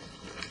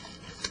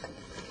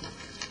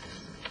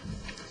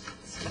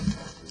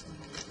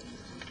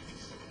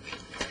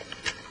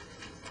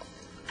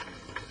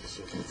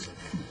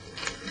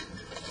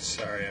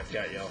 Sorry, I've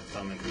got y'all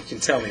thumbing. You can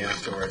tell me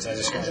afterwards. I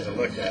just wanted to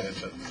look at it,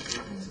 but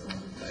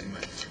you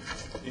might.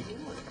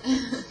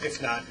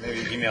 If not,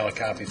 maybe email a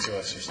copy to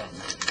us or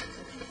something.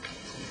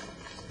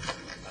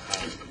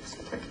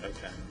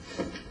 Okay.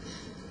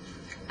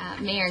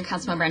 Mayor and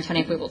Councilmember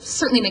Antonia, we will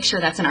certainly make sure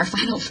that's in our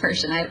final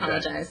version. I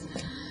apologize.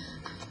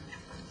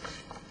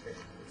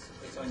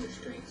 It's on your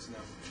screens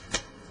now.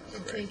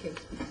 Thank you.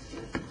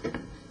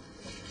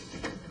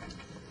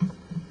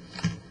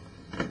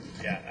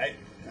 Yeah,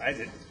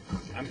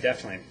 I'm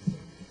definitely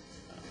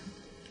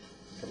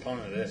a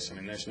proponent of this. I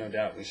mean, there's no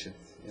doubt we should,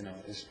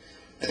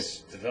 as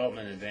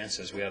development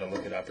advances, we ought to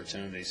look at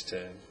opportunities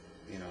to,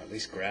 at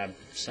least grab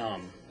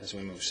some as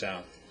we move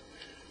south,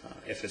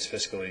 if it's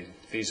fiscally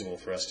feasible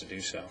for us to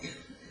do so.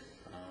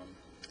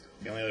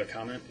 The only other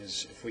comment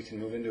is if we can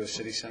move into a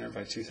city center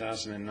by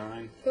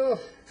 2009. Oh,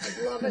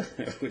 I'd love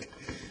it.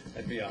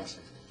 That'd be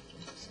awesome.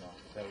 So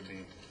that would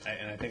be,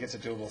 and I think it's a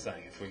doable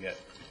thing if we get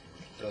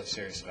really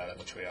serious about it,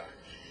 which we are.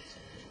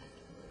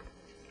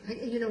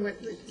 What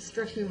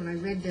struck me when I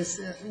read this,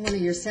 one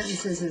of your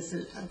sentences is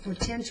a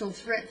potential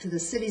threat to the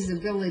city's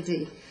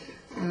ability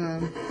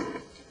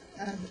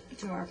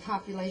to our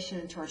population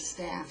and to our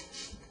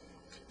staff.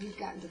 We've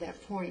gotten to that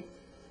point.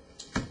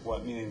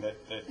 What, meaning that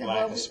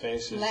lack of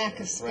space is lack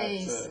of a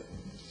threat space.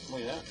 Well,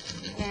 yeah.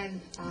 And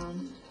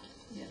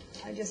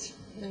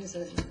there was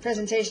a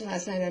presentation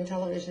last night on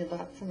television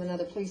from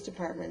another police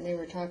department, and they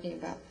were talking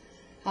about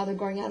how they're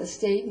going out of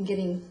state and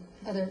getting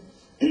other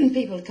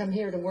people to come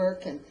here to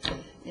work, and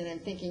And I'm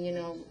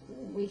thinking,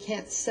 we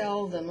can't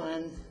sell them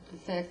on the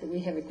fact that we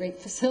have a great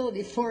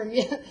facility for them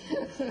yet.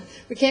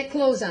 We can't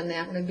close on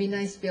that one. It'd be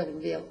nice to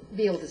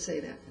be able to say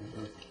that.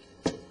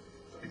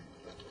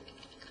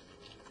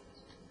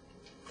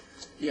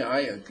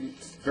 Yeah,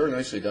 very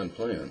nicely done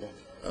plan.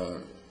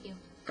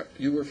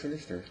 You were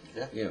finished, or?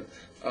 Yeah.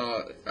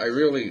 I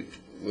really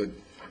would,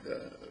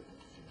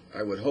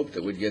 I would hope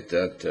that we'd get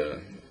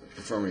that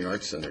Performing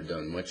Arts Center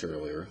done much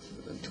earlier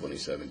than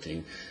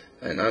 2017.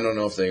 And I don't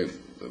know if they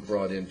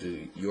brought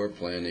into your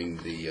planning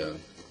the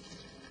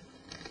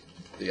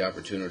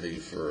opportunity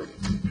for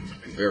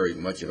very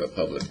much of a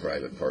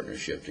public-private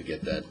partnership to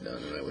get that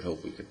done, and I would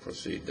hope we could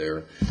proceed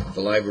there.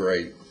 The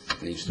library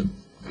needs to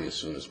be as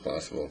soon as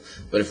possible.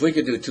 But if we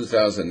could do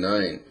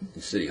 2009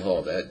 in City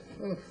Hall, that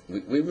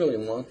we really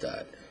want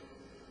that.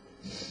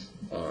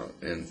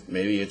 And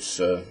maybe it's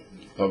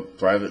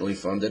privately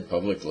funded,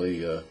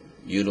 publicly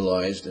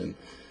utilized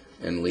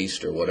and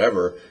leased or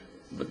whatever,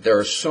 but there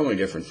are so many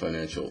different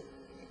financial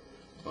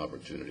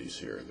opportunities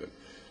here that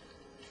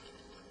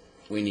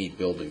we need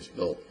buildings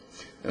built.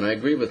 And I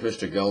agree with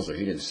Mr. Gelser.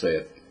 He didn't say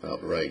it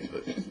outright,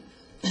 but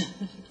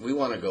we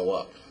want to go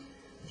up.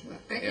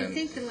 I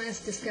think the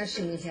last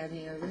discussion we had,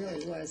 Neil,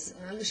 really was,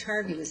 I wish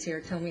Harvey was here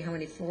to tell me how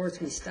many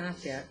floors we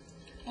stopped at.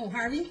 Oh,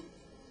 Harvey?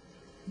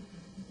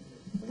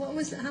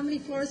 How many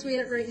floors are we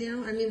at right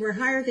now? I mean, we're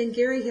higher than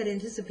Gary had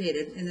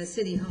anticipated in the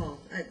City Hall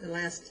at the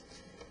last,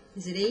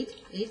 is it 8?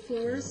 8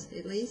 floors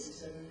at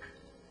least?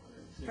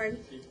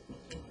 Pardon?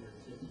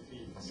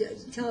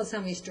 Tell us how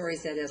many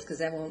stories that is, because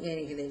that won't mean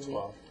anything to me.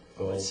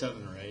 12.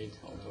 7 or 8.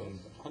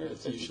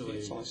 150 feet,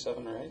 it's only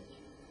 7 or 8?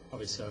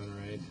 Probably 7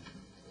 or 8.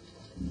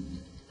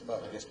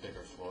 About, I guess,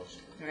 bigger floors.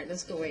 All right,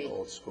 let's go 8.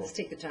 Let's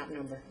take the top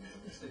number.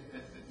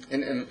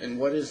 And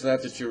what is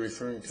that you're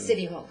referring to?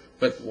 City Hall.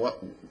 But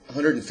what,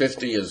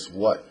 150 is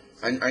what?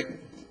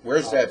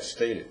 Where's that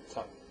stated?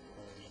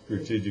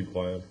 Strategic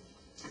plan.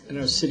 In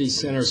our city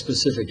center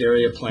specific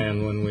area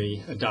plan, when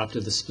we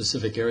adopted the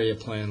specific area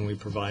plan, we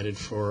provided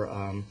for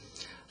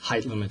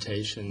height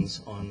limitations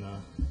on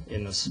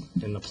in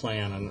the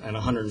plan, and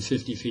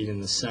 150 feet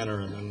in the center,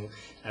 and then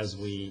as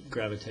we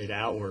gravitate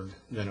outward,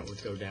 then it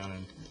would go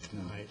down in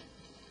height.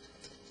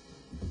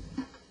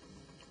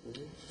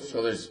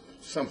 So there's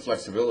some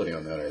flexibility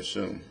on that, I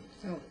assume.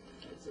 Oh.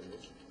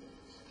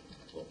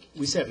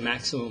 We set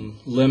maximum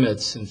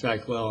limits. In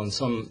fact, well, in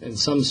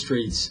some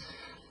streets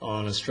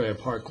on Estrella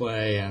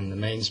Parkway and the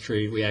Main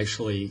Street, we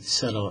actually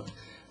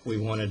we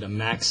wanted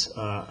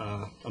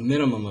a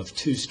minimum of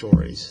 2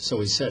 stories. So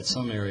we set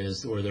some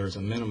areas where there's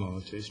a minimum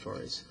of 2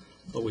 stories,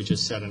 but we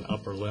just set an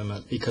upper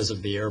limit because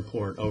of the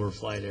airport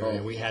overflight area.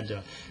 Oh. We had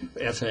to,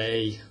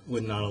 FAA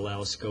would not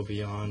allow us to go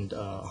beyond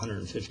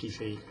 150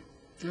 feet.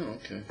 Oh,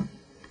 okay.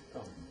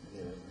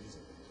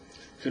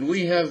 Could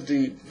we have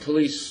the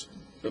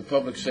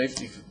public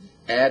safety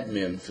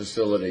admin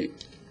facility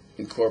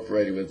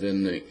incorporated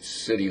within the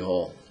City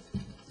Hall?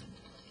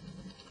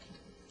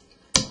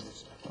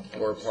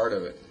 Or a part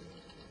of it?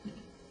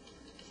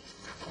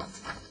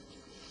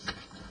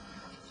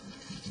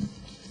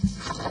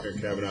 Mayor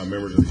Kavanaugh,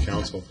 members of the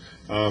council.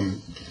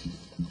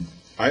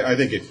 I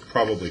think it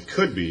probably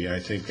could be. I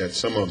think that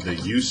some of the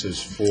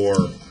uses for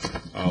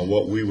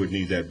what we would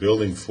need that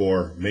building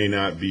for may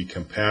not be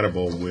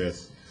compatible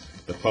with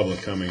the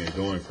public coming and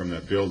going from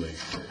that building.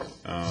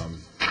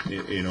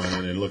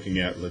 And looking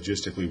at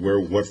logistically,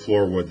 what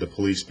floor would the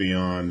police be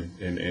on,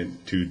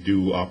 and to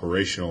do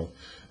operational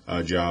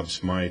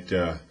jobs might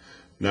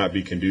not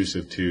be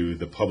conducive to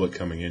the public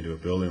coming into a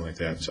building like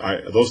that.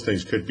 So those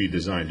things could be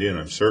designed in,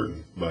 I'm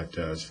certain, but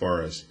as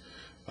far as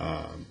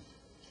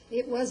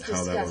it was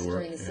how that would discussed work,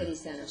 during the yeah. city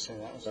center.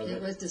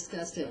 It was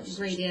discussed at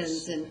great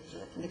ends, and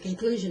the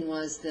conclusion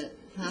was that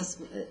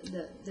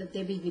that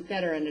they'd be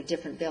better in a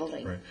different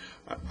building. Right.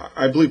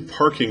 I believe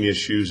parking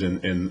issues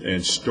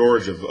and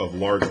storage of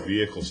large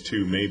vehicles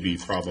too may be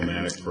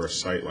problematic for a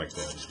site like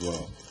that as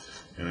well.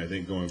 And I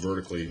think going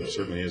vertically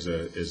certainly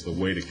is the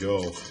way to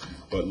go.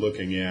 But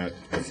looking at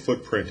the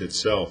footprint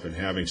itself and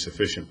having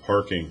sufficient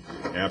parking,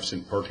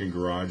 absent parking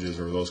garages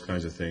or those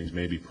kinds of things,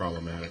 may be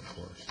problematic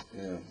for us.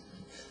 Yeah.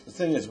 The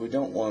thing is, we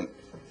don't want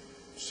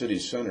city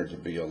center to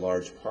be a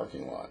large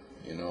parking lot.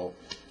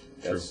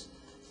 That's,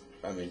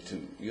 I mean,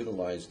 to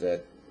utilize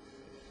that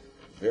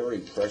very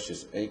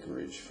precious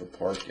acreage for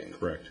parking.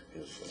 Correct.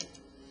 Is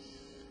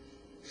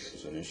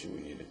an issue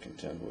we need to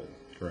contend with.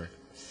 Correct.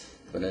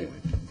 But anyway.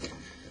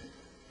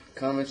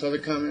 Comments, other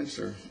comments,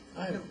 or?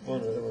 I have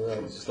one other one. I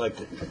would just like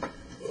to,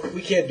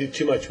 we can't do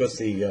too much with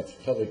the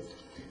public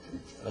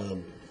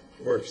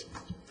works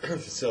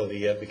facility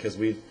yet because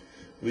we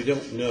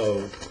don't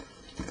know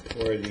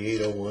where the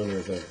 801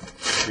 or the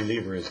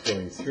reliever is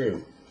going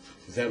through.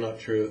 Is that not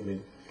true? I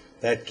mean,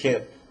 that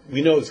can't,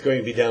 we know it's going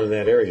to be down in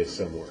that area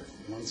somewhere.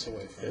 Months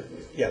away from it.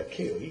 Yeah,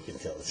 Kale, you can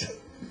tell us.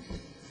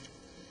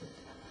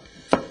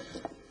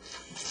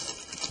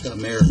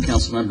 Mayor,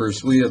 council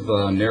members, we have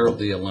narrowed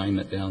the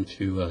alignment down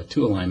to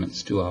 2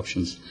 alignments, 2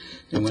 options.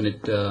 And when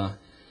it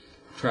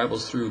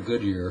travels through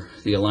Goodyear,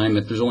 the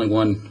alignment, there's only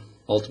one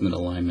ultimate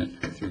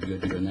alignment through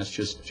Goodyear, and that's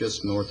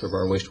just north of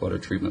our wastewater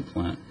treatment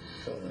plant.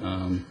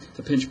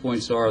 The pinch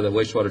points are the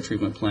wastewater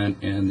treatment plant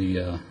and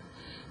the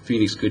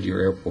Phoenix Goodyear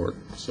Airport.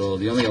 So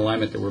the only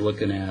alignment that we're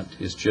looking at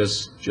is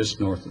just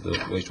north of the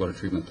wastewater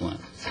treatment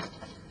plant.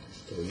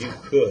 So you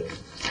could,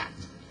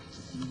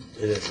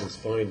 in essence,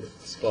 find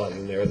a spot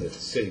in there that the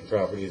city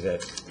property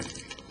that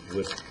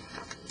would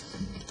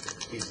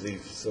easily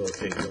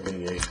facilitate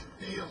building a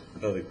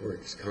public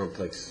works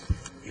complex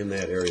in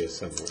that area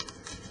somewhat.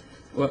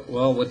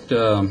 Well, what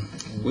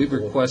we've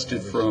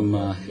requested from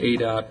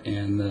ADOT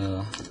and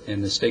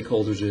the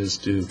stakeholders is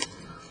to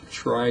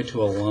try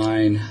to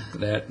align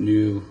that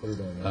new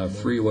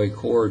freeway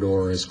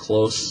corridor as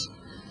close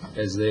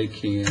as they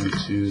can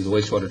to the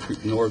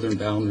wastewater northern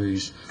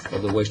boundaries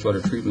of the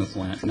wastewater treatment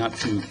plant, not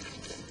to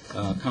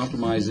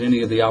compromise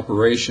any of the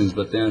operations,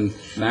 but then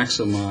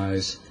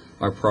maximize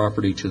our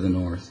property to the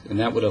north. And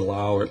that would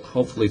allow,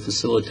 hopefully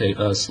facilitate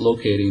us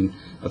locating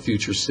a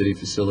future city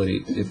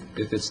facility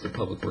if it's the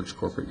Public Works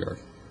corporate yard.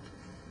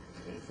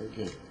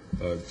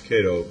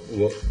 Cato,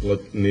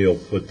 let Neil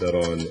put that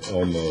on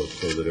Elmo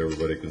so that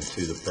everybody can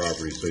see the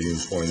property, so you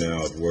can point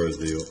out where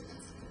the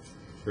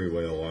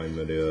freeway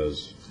alignment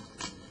is.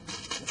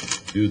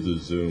 Do the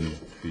zoom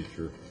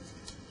feature.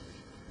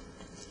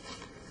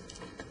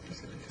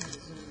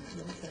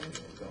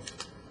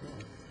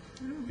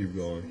 Keep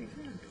going.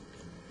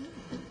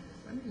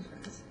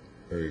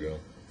 There you go.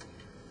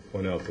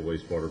 Point out the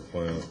wastewater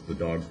plant, the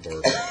dog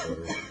park, etc.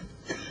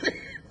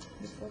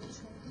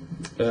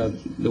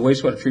 The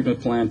wastewater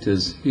treatment plant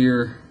is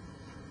here,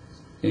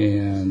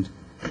 and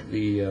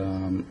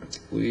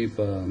we've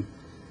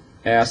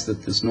asked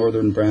that this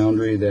northern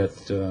boundary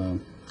that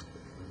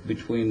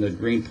between the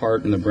green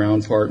part and the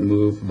brown part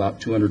move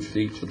about 200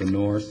 feet to the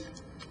north.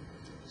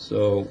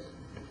 So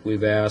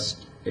we've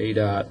asked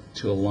ADOT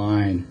to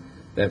align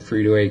that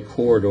freeway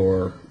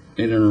corridor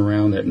in and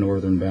around that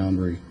northern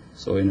boundary,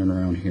 so in and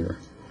around here.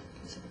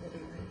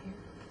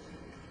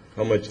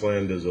 How much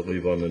land does it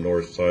leave on the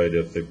north side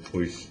if they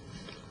push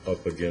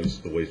up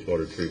against the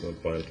wastewater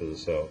treatment plant to the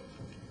south?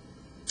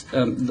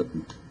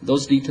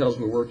 Those details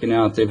we're working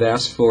out. They've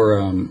asked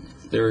for,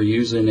 they're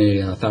using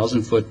a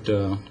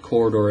 1,000-foot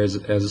corridor as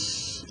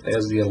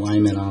the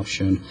alignment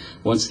option.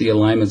 Once the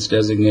alignment's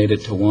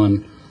designated to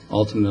one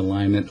ultimate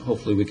alignment,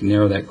 hopefully we can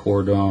narrow that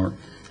corridor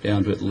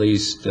down to at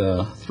least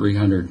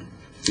 300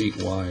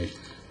 feet wide.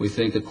 We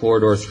think the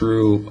corridor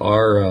through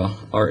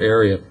our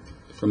area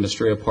from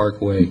Estrella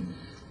Parkway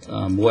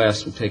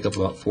west would take up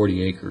about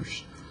 40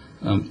 acres.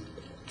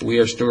 We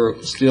are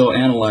still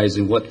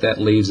analyzing what that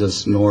leaves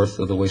us north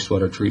of the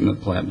wastewater treatment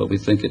plant, but we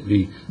think it'd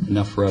be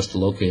enough for us to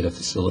locate a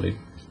facility.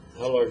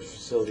 How large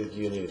facility do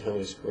you need? How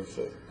many square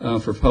foot?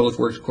 For Public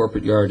Works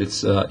corporate yard,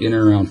 it's in and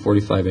around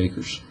 45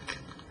 acres.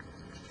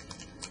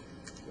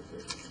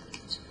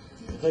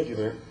 Thank you,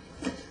 Mayor.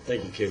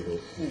 Thank you, Cable.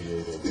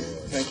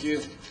 Thank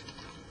you.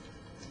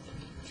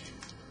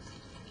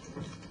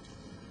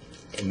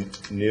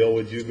 Neil,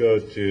 would you go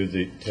to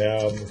the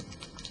tab?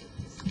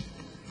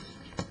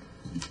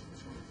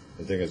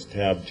 I think it's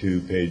tab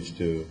 2, page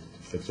 2.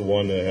 It's the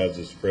one that has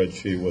a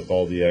spreadsheet with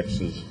all the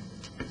X's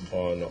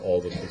on all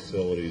the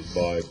facilities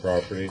by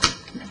property,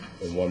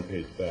 and one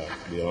page back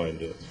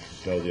behind it.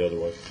 No, the other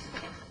way.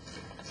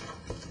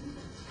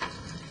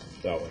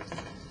 That one.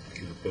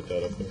 Can you put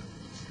that up there?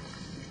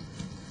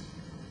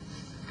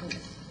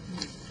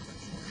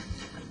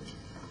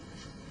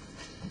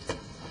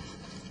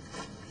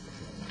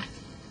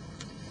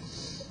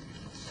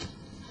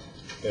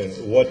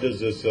 And what does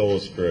this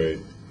illustrate,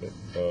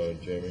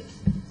 Jamie?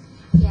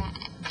 Yeah,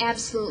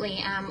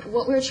 absolutely.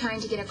 What we're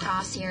trying to get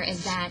across here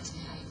is that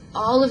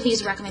all of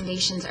these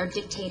recommendations are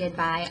dictated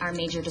by our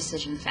major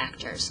decision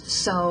factors.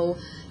 So,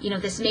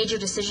 this major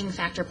decision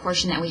factor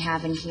portion that we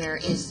have in here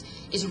is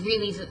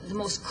really the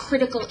most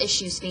critical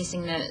issues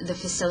facing the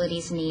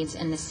facilities needs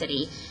in the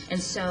city.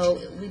 And so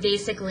we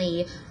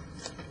basically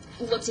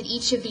looked at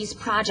each of these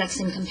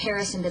projects in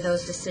comparison to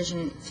those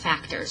decision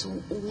factors.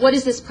 What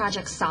does this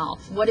project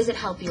solve? What does it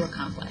help you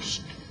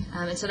accomplish?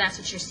 And so that's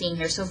what you're seeing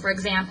here. So, for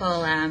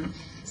example,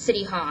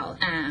 City Hall,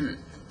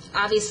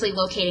 obviously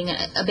locating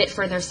a bit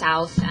further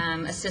south,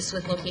 assists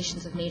with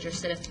locations of major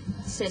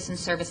citizen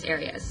service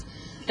areas.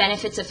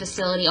 Benefits of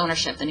facility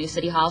ownership. The new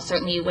City Hall,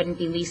 certainly you wouldn't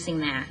be leasing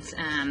that.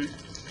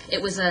 It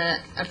was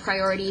a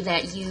priority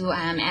that you,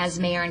 as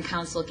mayor and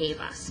council, gave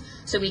us.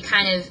 So we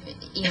kind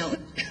of,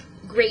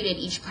 graded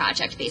each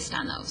project based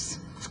on those.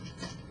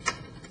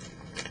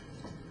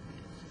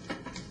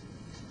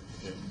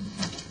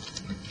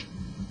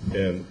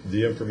 And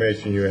the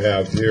information you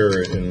have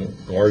here in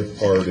large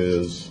part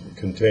is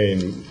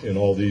contained in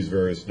all these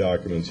various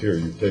documents here.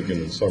 You've taken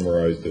and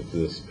summarized it to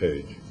this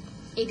page.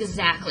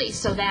 Exactly.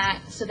 So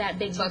that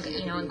big book,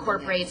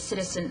 incorporates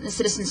the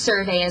citizen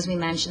survey, as we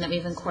mentioned, that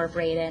we've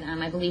incorporated.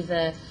 I believe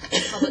the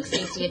Public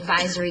Safety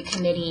Advisory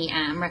Committee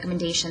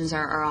recommendations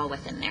are all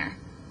within there.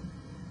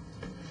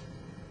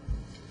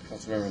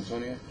 Councilmember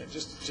Antonio?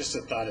 Just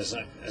a thought as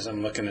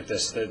I'm looking at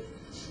this, that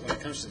when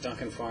it comes to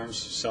Duncan Farms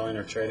selling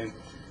or trading,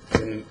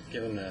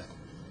 given the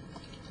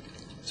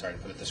sorry to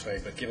put it this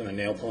way, but given the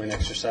nail pulling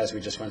exercise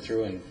we just went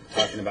through and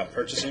talking about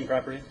purchasing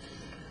property,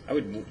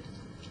 I'm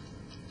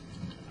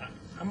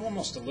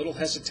almost a little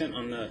hesitant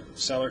on the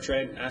seller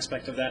trade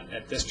aspect of that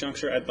at this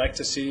juncture. I'd like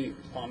to see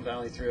Palm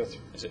Valley 303.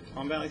 Is it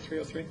Palm Valley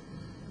 303?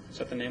 Is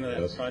that the name of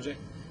that project?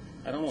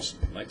 I'd almost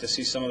like to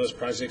see some of those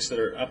projects that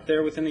are up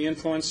there within the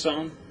influence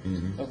zone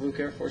of Luke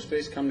Air Force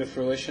Base come to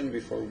fruition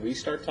before we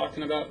start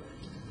talking about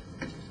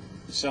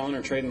selling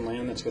or trading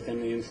land that's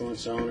within the influence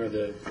zone or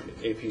the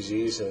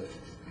APZs of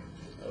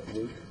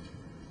Luke.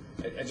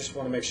 I just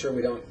want to make sure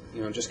we don't,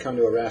 just come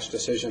to a rash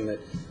decision that,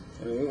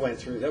 we went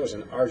through, that was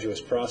an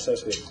arduous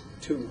process with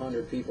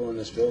 200 people in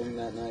this building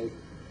that night.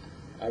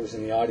 I was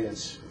in the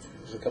audience.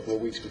 It was a couple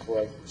of weeks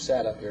before I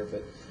sat up here,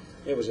 but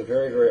it was a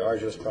very, very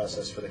arduous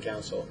process for the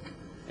council,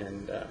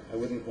 and I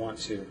wouldn't want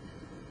to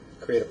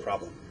create a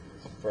problem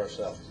for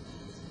ourselves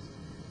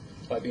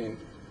by being,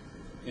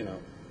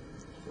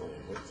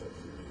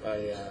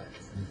 by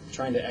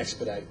trying to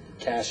expedite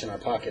cash in our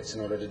pockets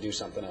in order to do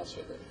something else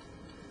with it.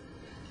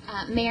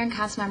 Mayor and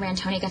Councilmember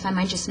Antoni, if I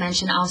might just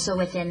mention also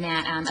within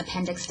that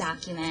appendix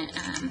document,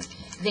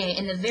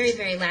 in the very,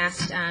 very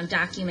last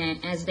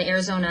document as the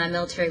Arizona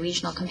Military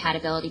Regional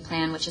Compatibility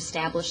Plan, which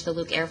established the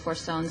Luke Air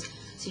Force zones,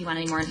 so you want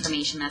any more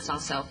information, that's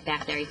also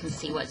back there. You can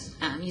see what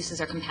uses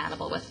are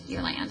compatible with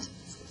your land.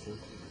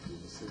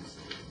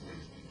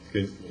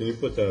 Can you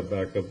put that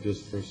back up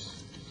just for a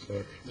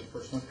sec? The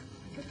first one?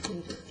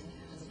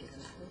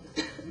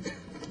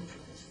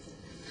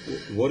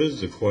 What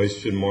is the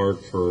question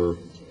mark for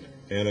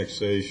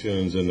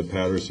annexations in the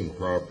Patterson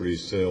property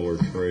sale or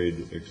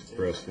trade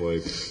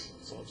expressway?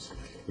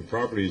 The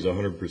property is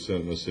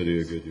 100% in the city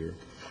of Goodyear.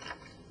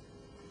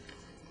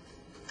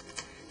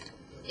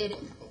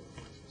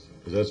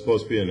 Is that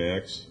supposed to be an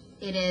X?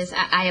 It is.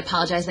 I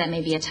apologize. That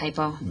may be a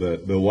typo.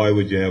 But why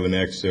would you have an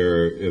X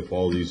there if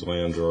all these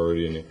lands are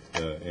already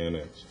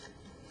annexed?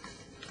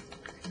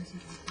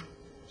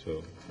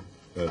 So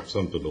that's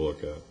something to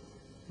look at.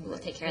 We'll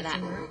take care of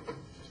that.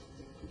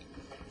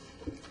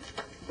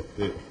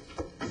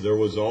 There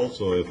was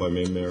also, if I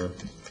may, Mayor,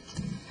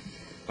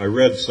 I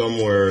read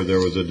somewhere there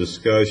was a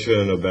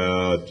discussion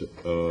about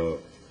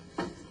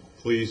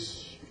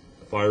police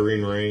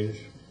firing range.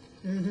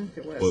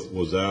 It was.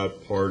 Was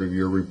that part of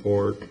your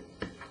report?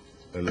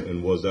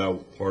 And was that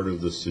part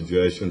of the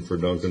suggestion for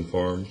Duncan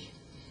Farms?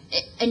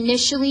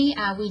 Initially,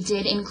 we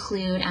did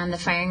include the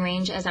firing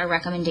range as our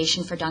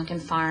recommendation for Duncan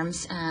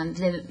Farms.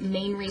 The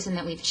main reason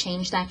that we've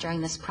changed that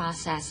during this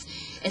process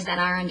is that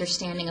our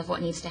understanding of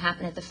what needs to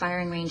happen at the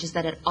firing range is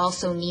that it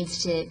also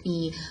needs to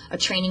be a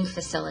training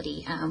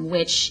facility,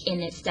 which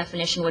in its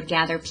definition would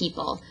gather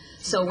people.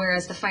 So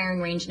whereas the firing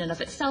range in and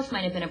of itself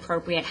might have been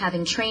appropriate,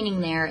 having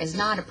training there is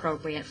not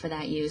appropriate for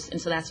that use,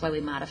 and so that's why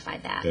we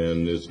modified that.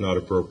 And it's not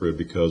appropriate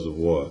because of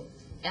what?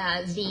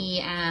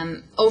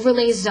 The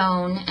overlay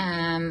zone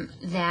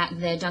that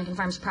the Duncan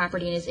Farms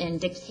property is in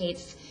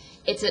dictates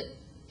it's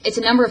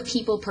a number of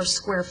people per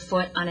square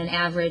foot on an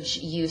average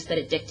use that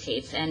it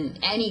dictates, and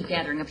any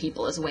gathering of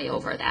people is way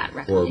over that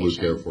recommendation. Or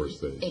Luke Air Force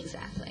Base.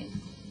 Exactly.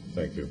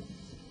 Thank you.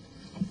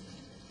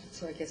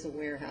 So I guess a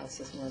warehouse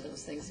is one of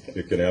those things.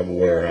 It can have a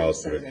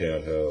warehouse, but it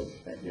can't have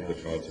the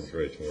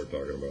concentration we're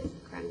talking about.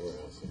 Correct.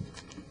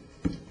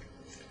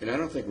 And I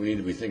don't think we need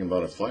to be thinking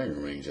about a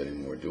firing range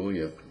anymore, do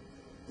we?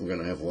 We're going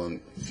to have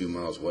one a few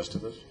miles west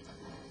of us.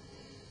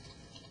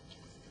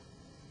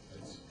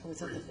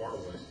 Pretty far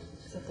west.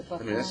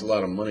 I mean, that's a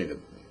lot of money to.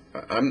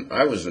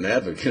 I was an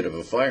advocate of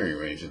a firing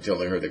range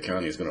until I heard the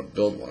county is going to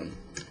build one.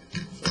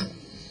 So.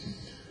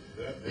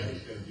 That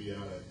is going to be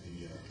out at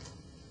the.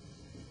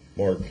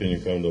 Mark, can you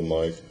come to the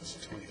mic? I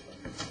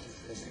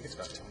think it's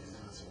about 20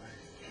 miles away.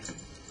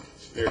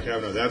 Mayor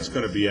Kavanaugh, that's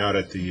going to be out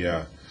at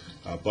the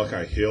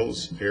Buckeye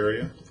Hills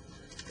area,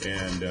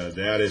 and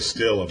that is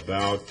still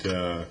about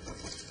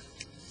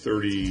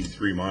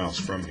 33 miles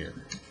from here.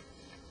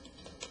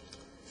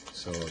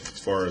 So as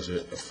far as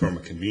from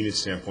a convenience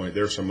standpoint,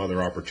 there are some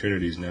other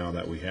opportunities now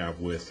that we have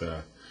with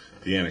the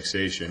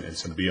annexation and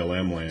some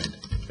BLM land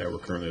that we're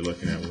currently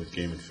looking at with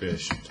Game and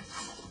Fish.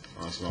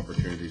 Some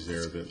opportunities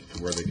there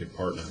where they could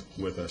partner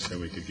with us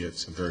and we could get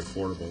some very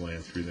affordable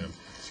land through them.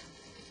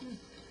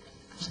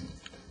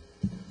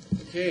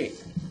 Okay.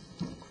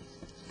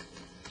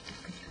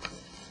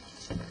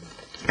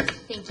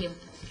 Thank you.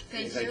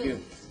 Thank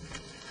you.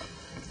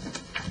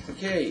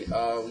 Okay.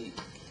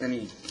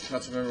 Any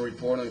council member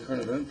report on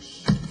current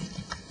events?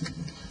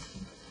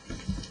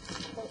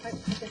 Well, I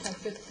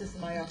guess this is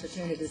my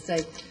opportunity to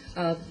say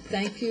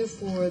thank you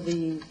for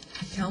the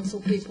council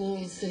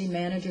people, city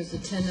managers'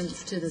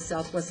 attendance to the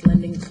Southwest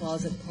Lending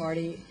Closet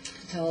Party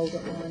held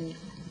on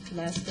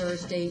last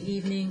Thursday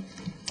evening.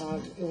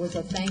 It was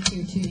a thank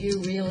you to you,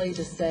 really,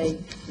 to say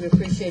we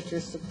appreciate your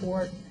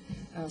support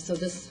so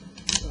this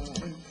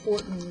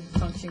important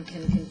function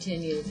can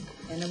continue.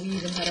 And we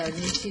even had our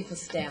new chief of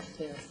staff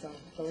there, so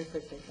really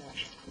appreciate that.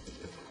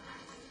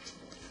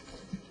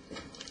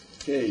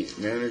 Okay,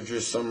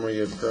 manager's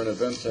summary of current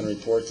events and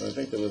reports. And I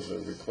think there was a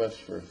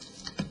request for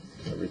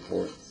a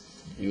report.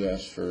 You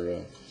asked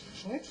for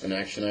an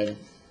action item.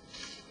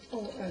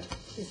 Oh,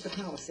 it's the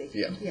policy?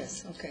 Yeah.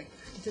 Yes, okay.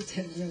 I just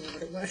had to remember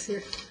what it was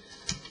here.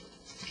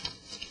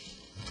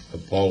 A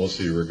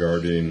policy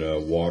regarding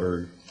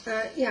water.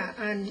 Yeah,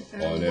 on On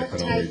what economic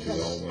type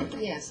development.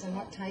 of, yes, on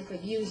what type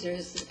of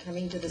users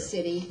coming to the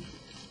city.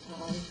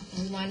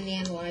 We wanted to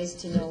analyze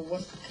to know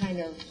what kind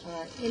of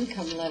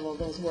income level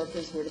those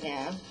workers would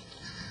have,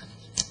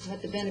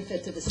 what the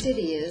benefit to the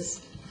city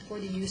is for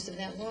the use of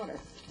that water.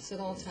 So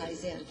it all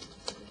ties in.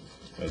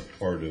 As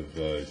part of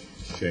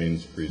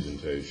Shane's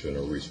presentation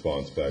or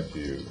response back to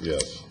you,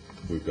 yes,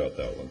 we've got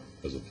that one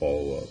as a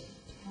follow-up.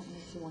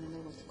 If you want to know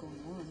what's going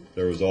on.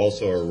 There was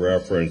also a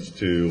reference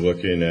to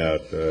looking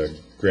at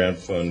grant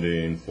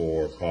funding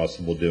for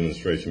possible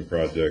demonstration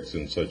projects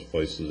in such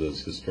places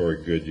as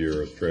Historic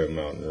Goodyear, Australia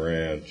Mountain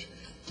Ranch,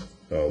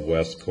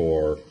 West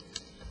Core.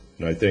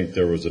 And I think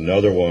there was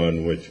another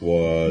one which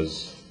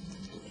was,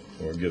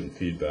 we're getting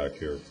feedback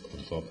here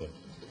from something.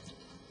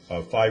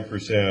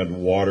 5%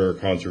 water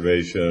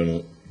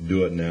conservation,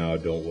 do it now,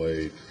 don't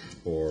wait,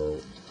 for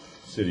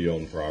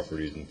city-owned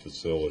properties and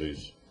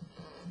facilities.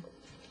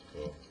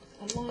 So,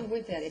 Along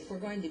with that, if we're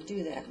going to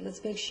do that,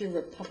 let's make sure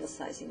we're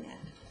publicizing that.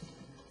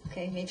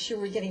 Okay, make sure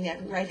we're getting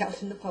that right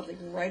out in the public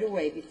right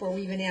away before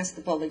we even ask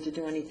the public to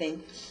do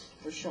anything.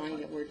 We're showing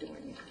that we're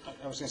doing it.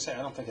 I was going to say,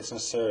 I don't think it's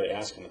necessarily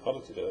asking the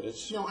public to do it.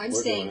 It's No, I'm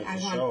we're saying doing it I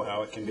to want. show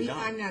how it can be done.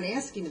 I'm not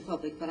asking the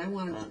public, but I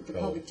want the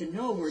public to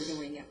know we're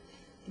doing it.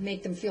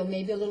 Make them feel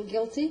maybe a little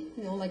guilty,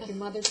 like your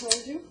mother told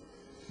you.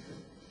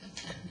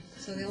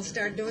 So they'll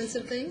start doing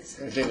some things.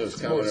 I think it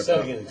was Well, comment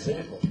setting an about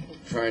example.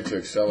 trying to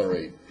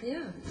accelerate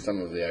Yeah.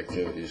 some of the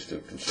activities to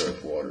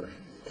conserve water.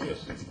 yes.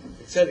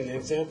 Setting an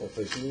example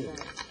for the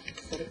community.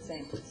 Good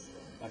examples.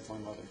 Like my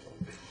mother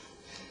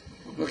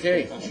told me.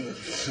 Okay.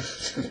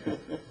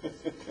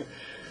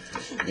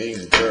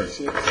 Meeting's adjourned.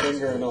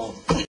 Finger and all.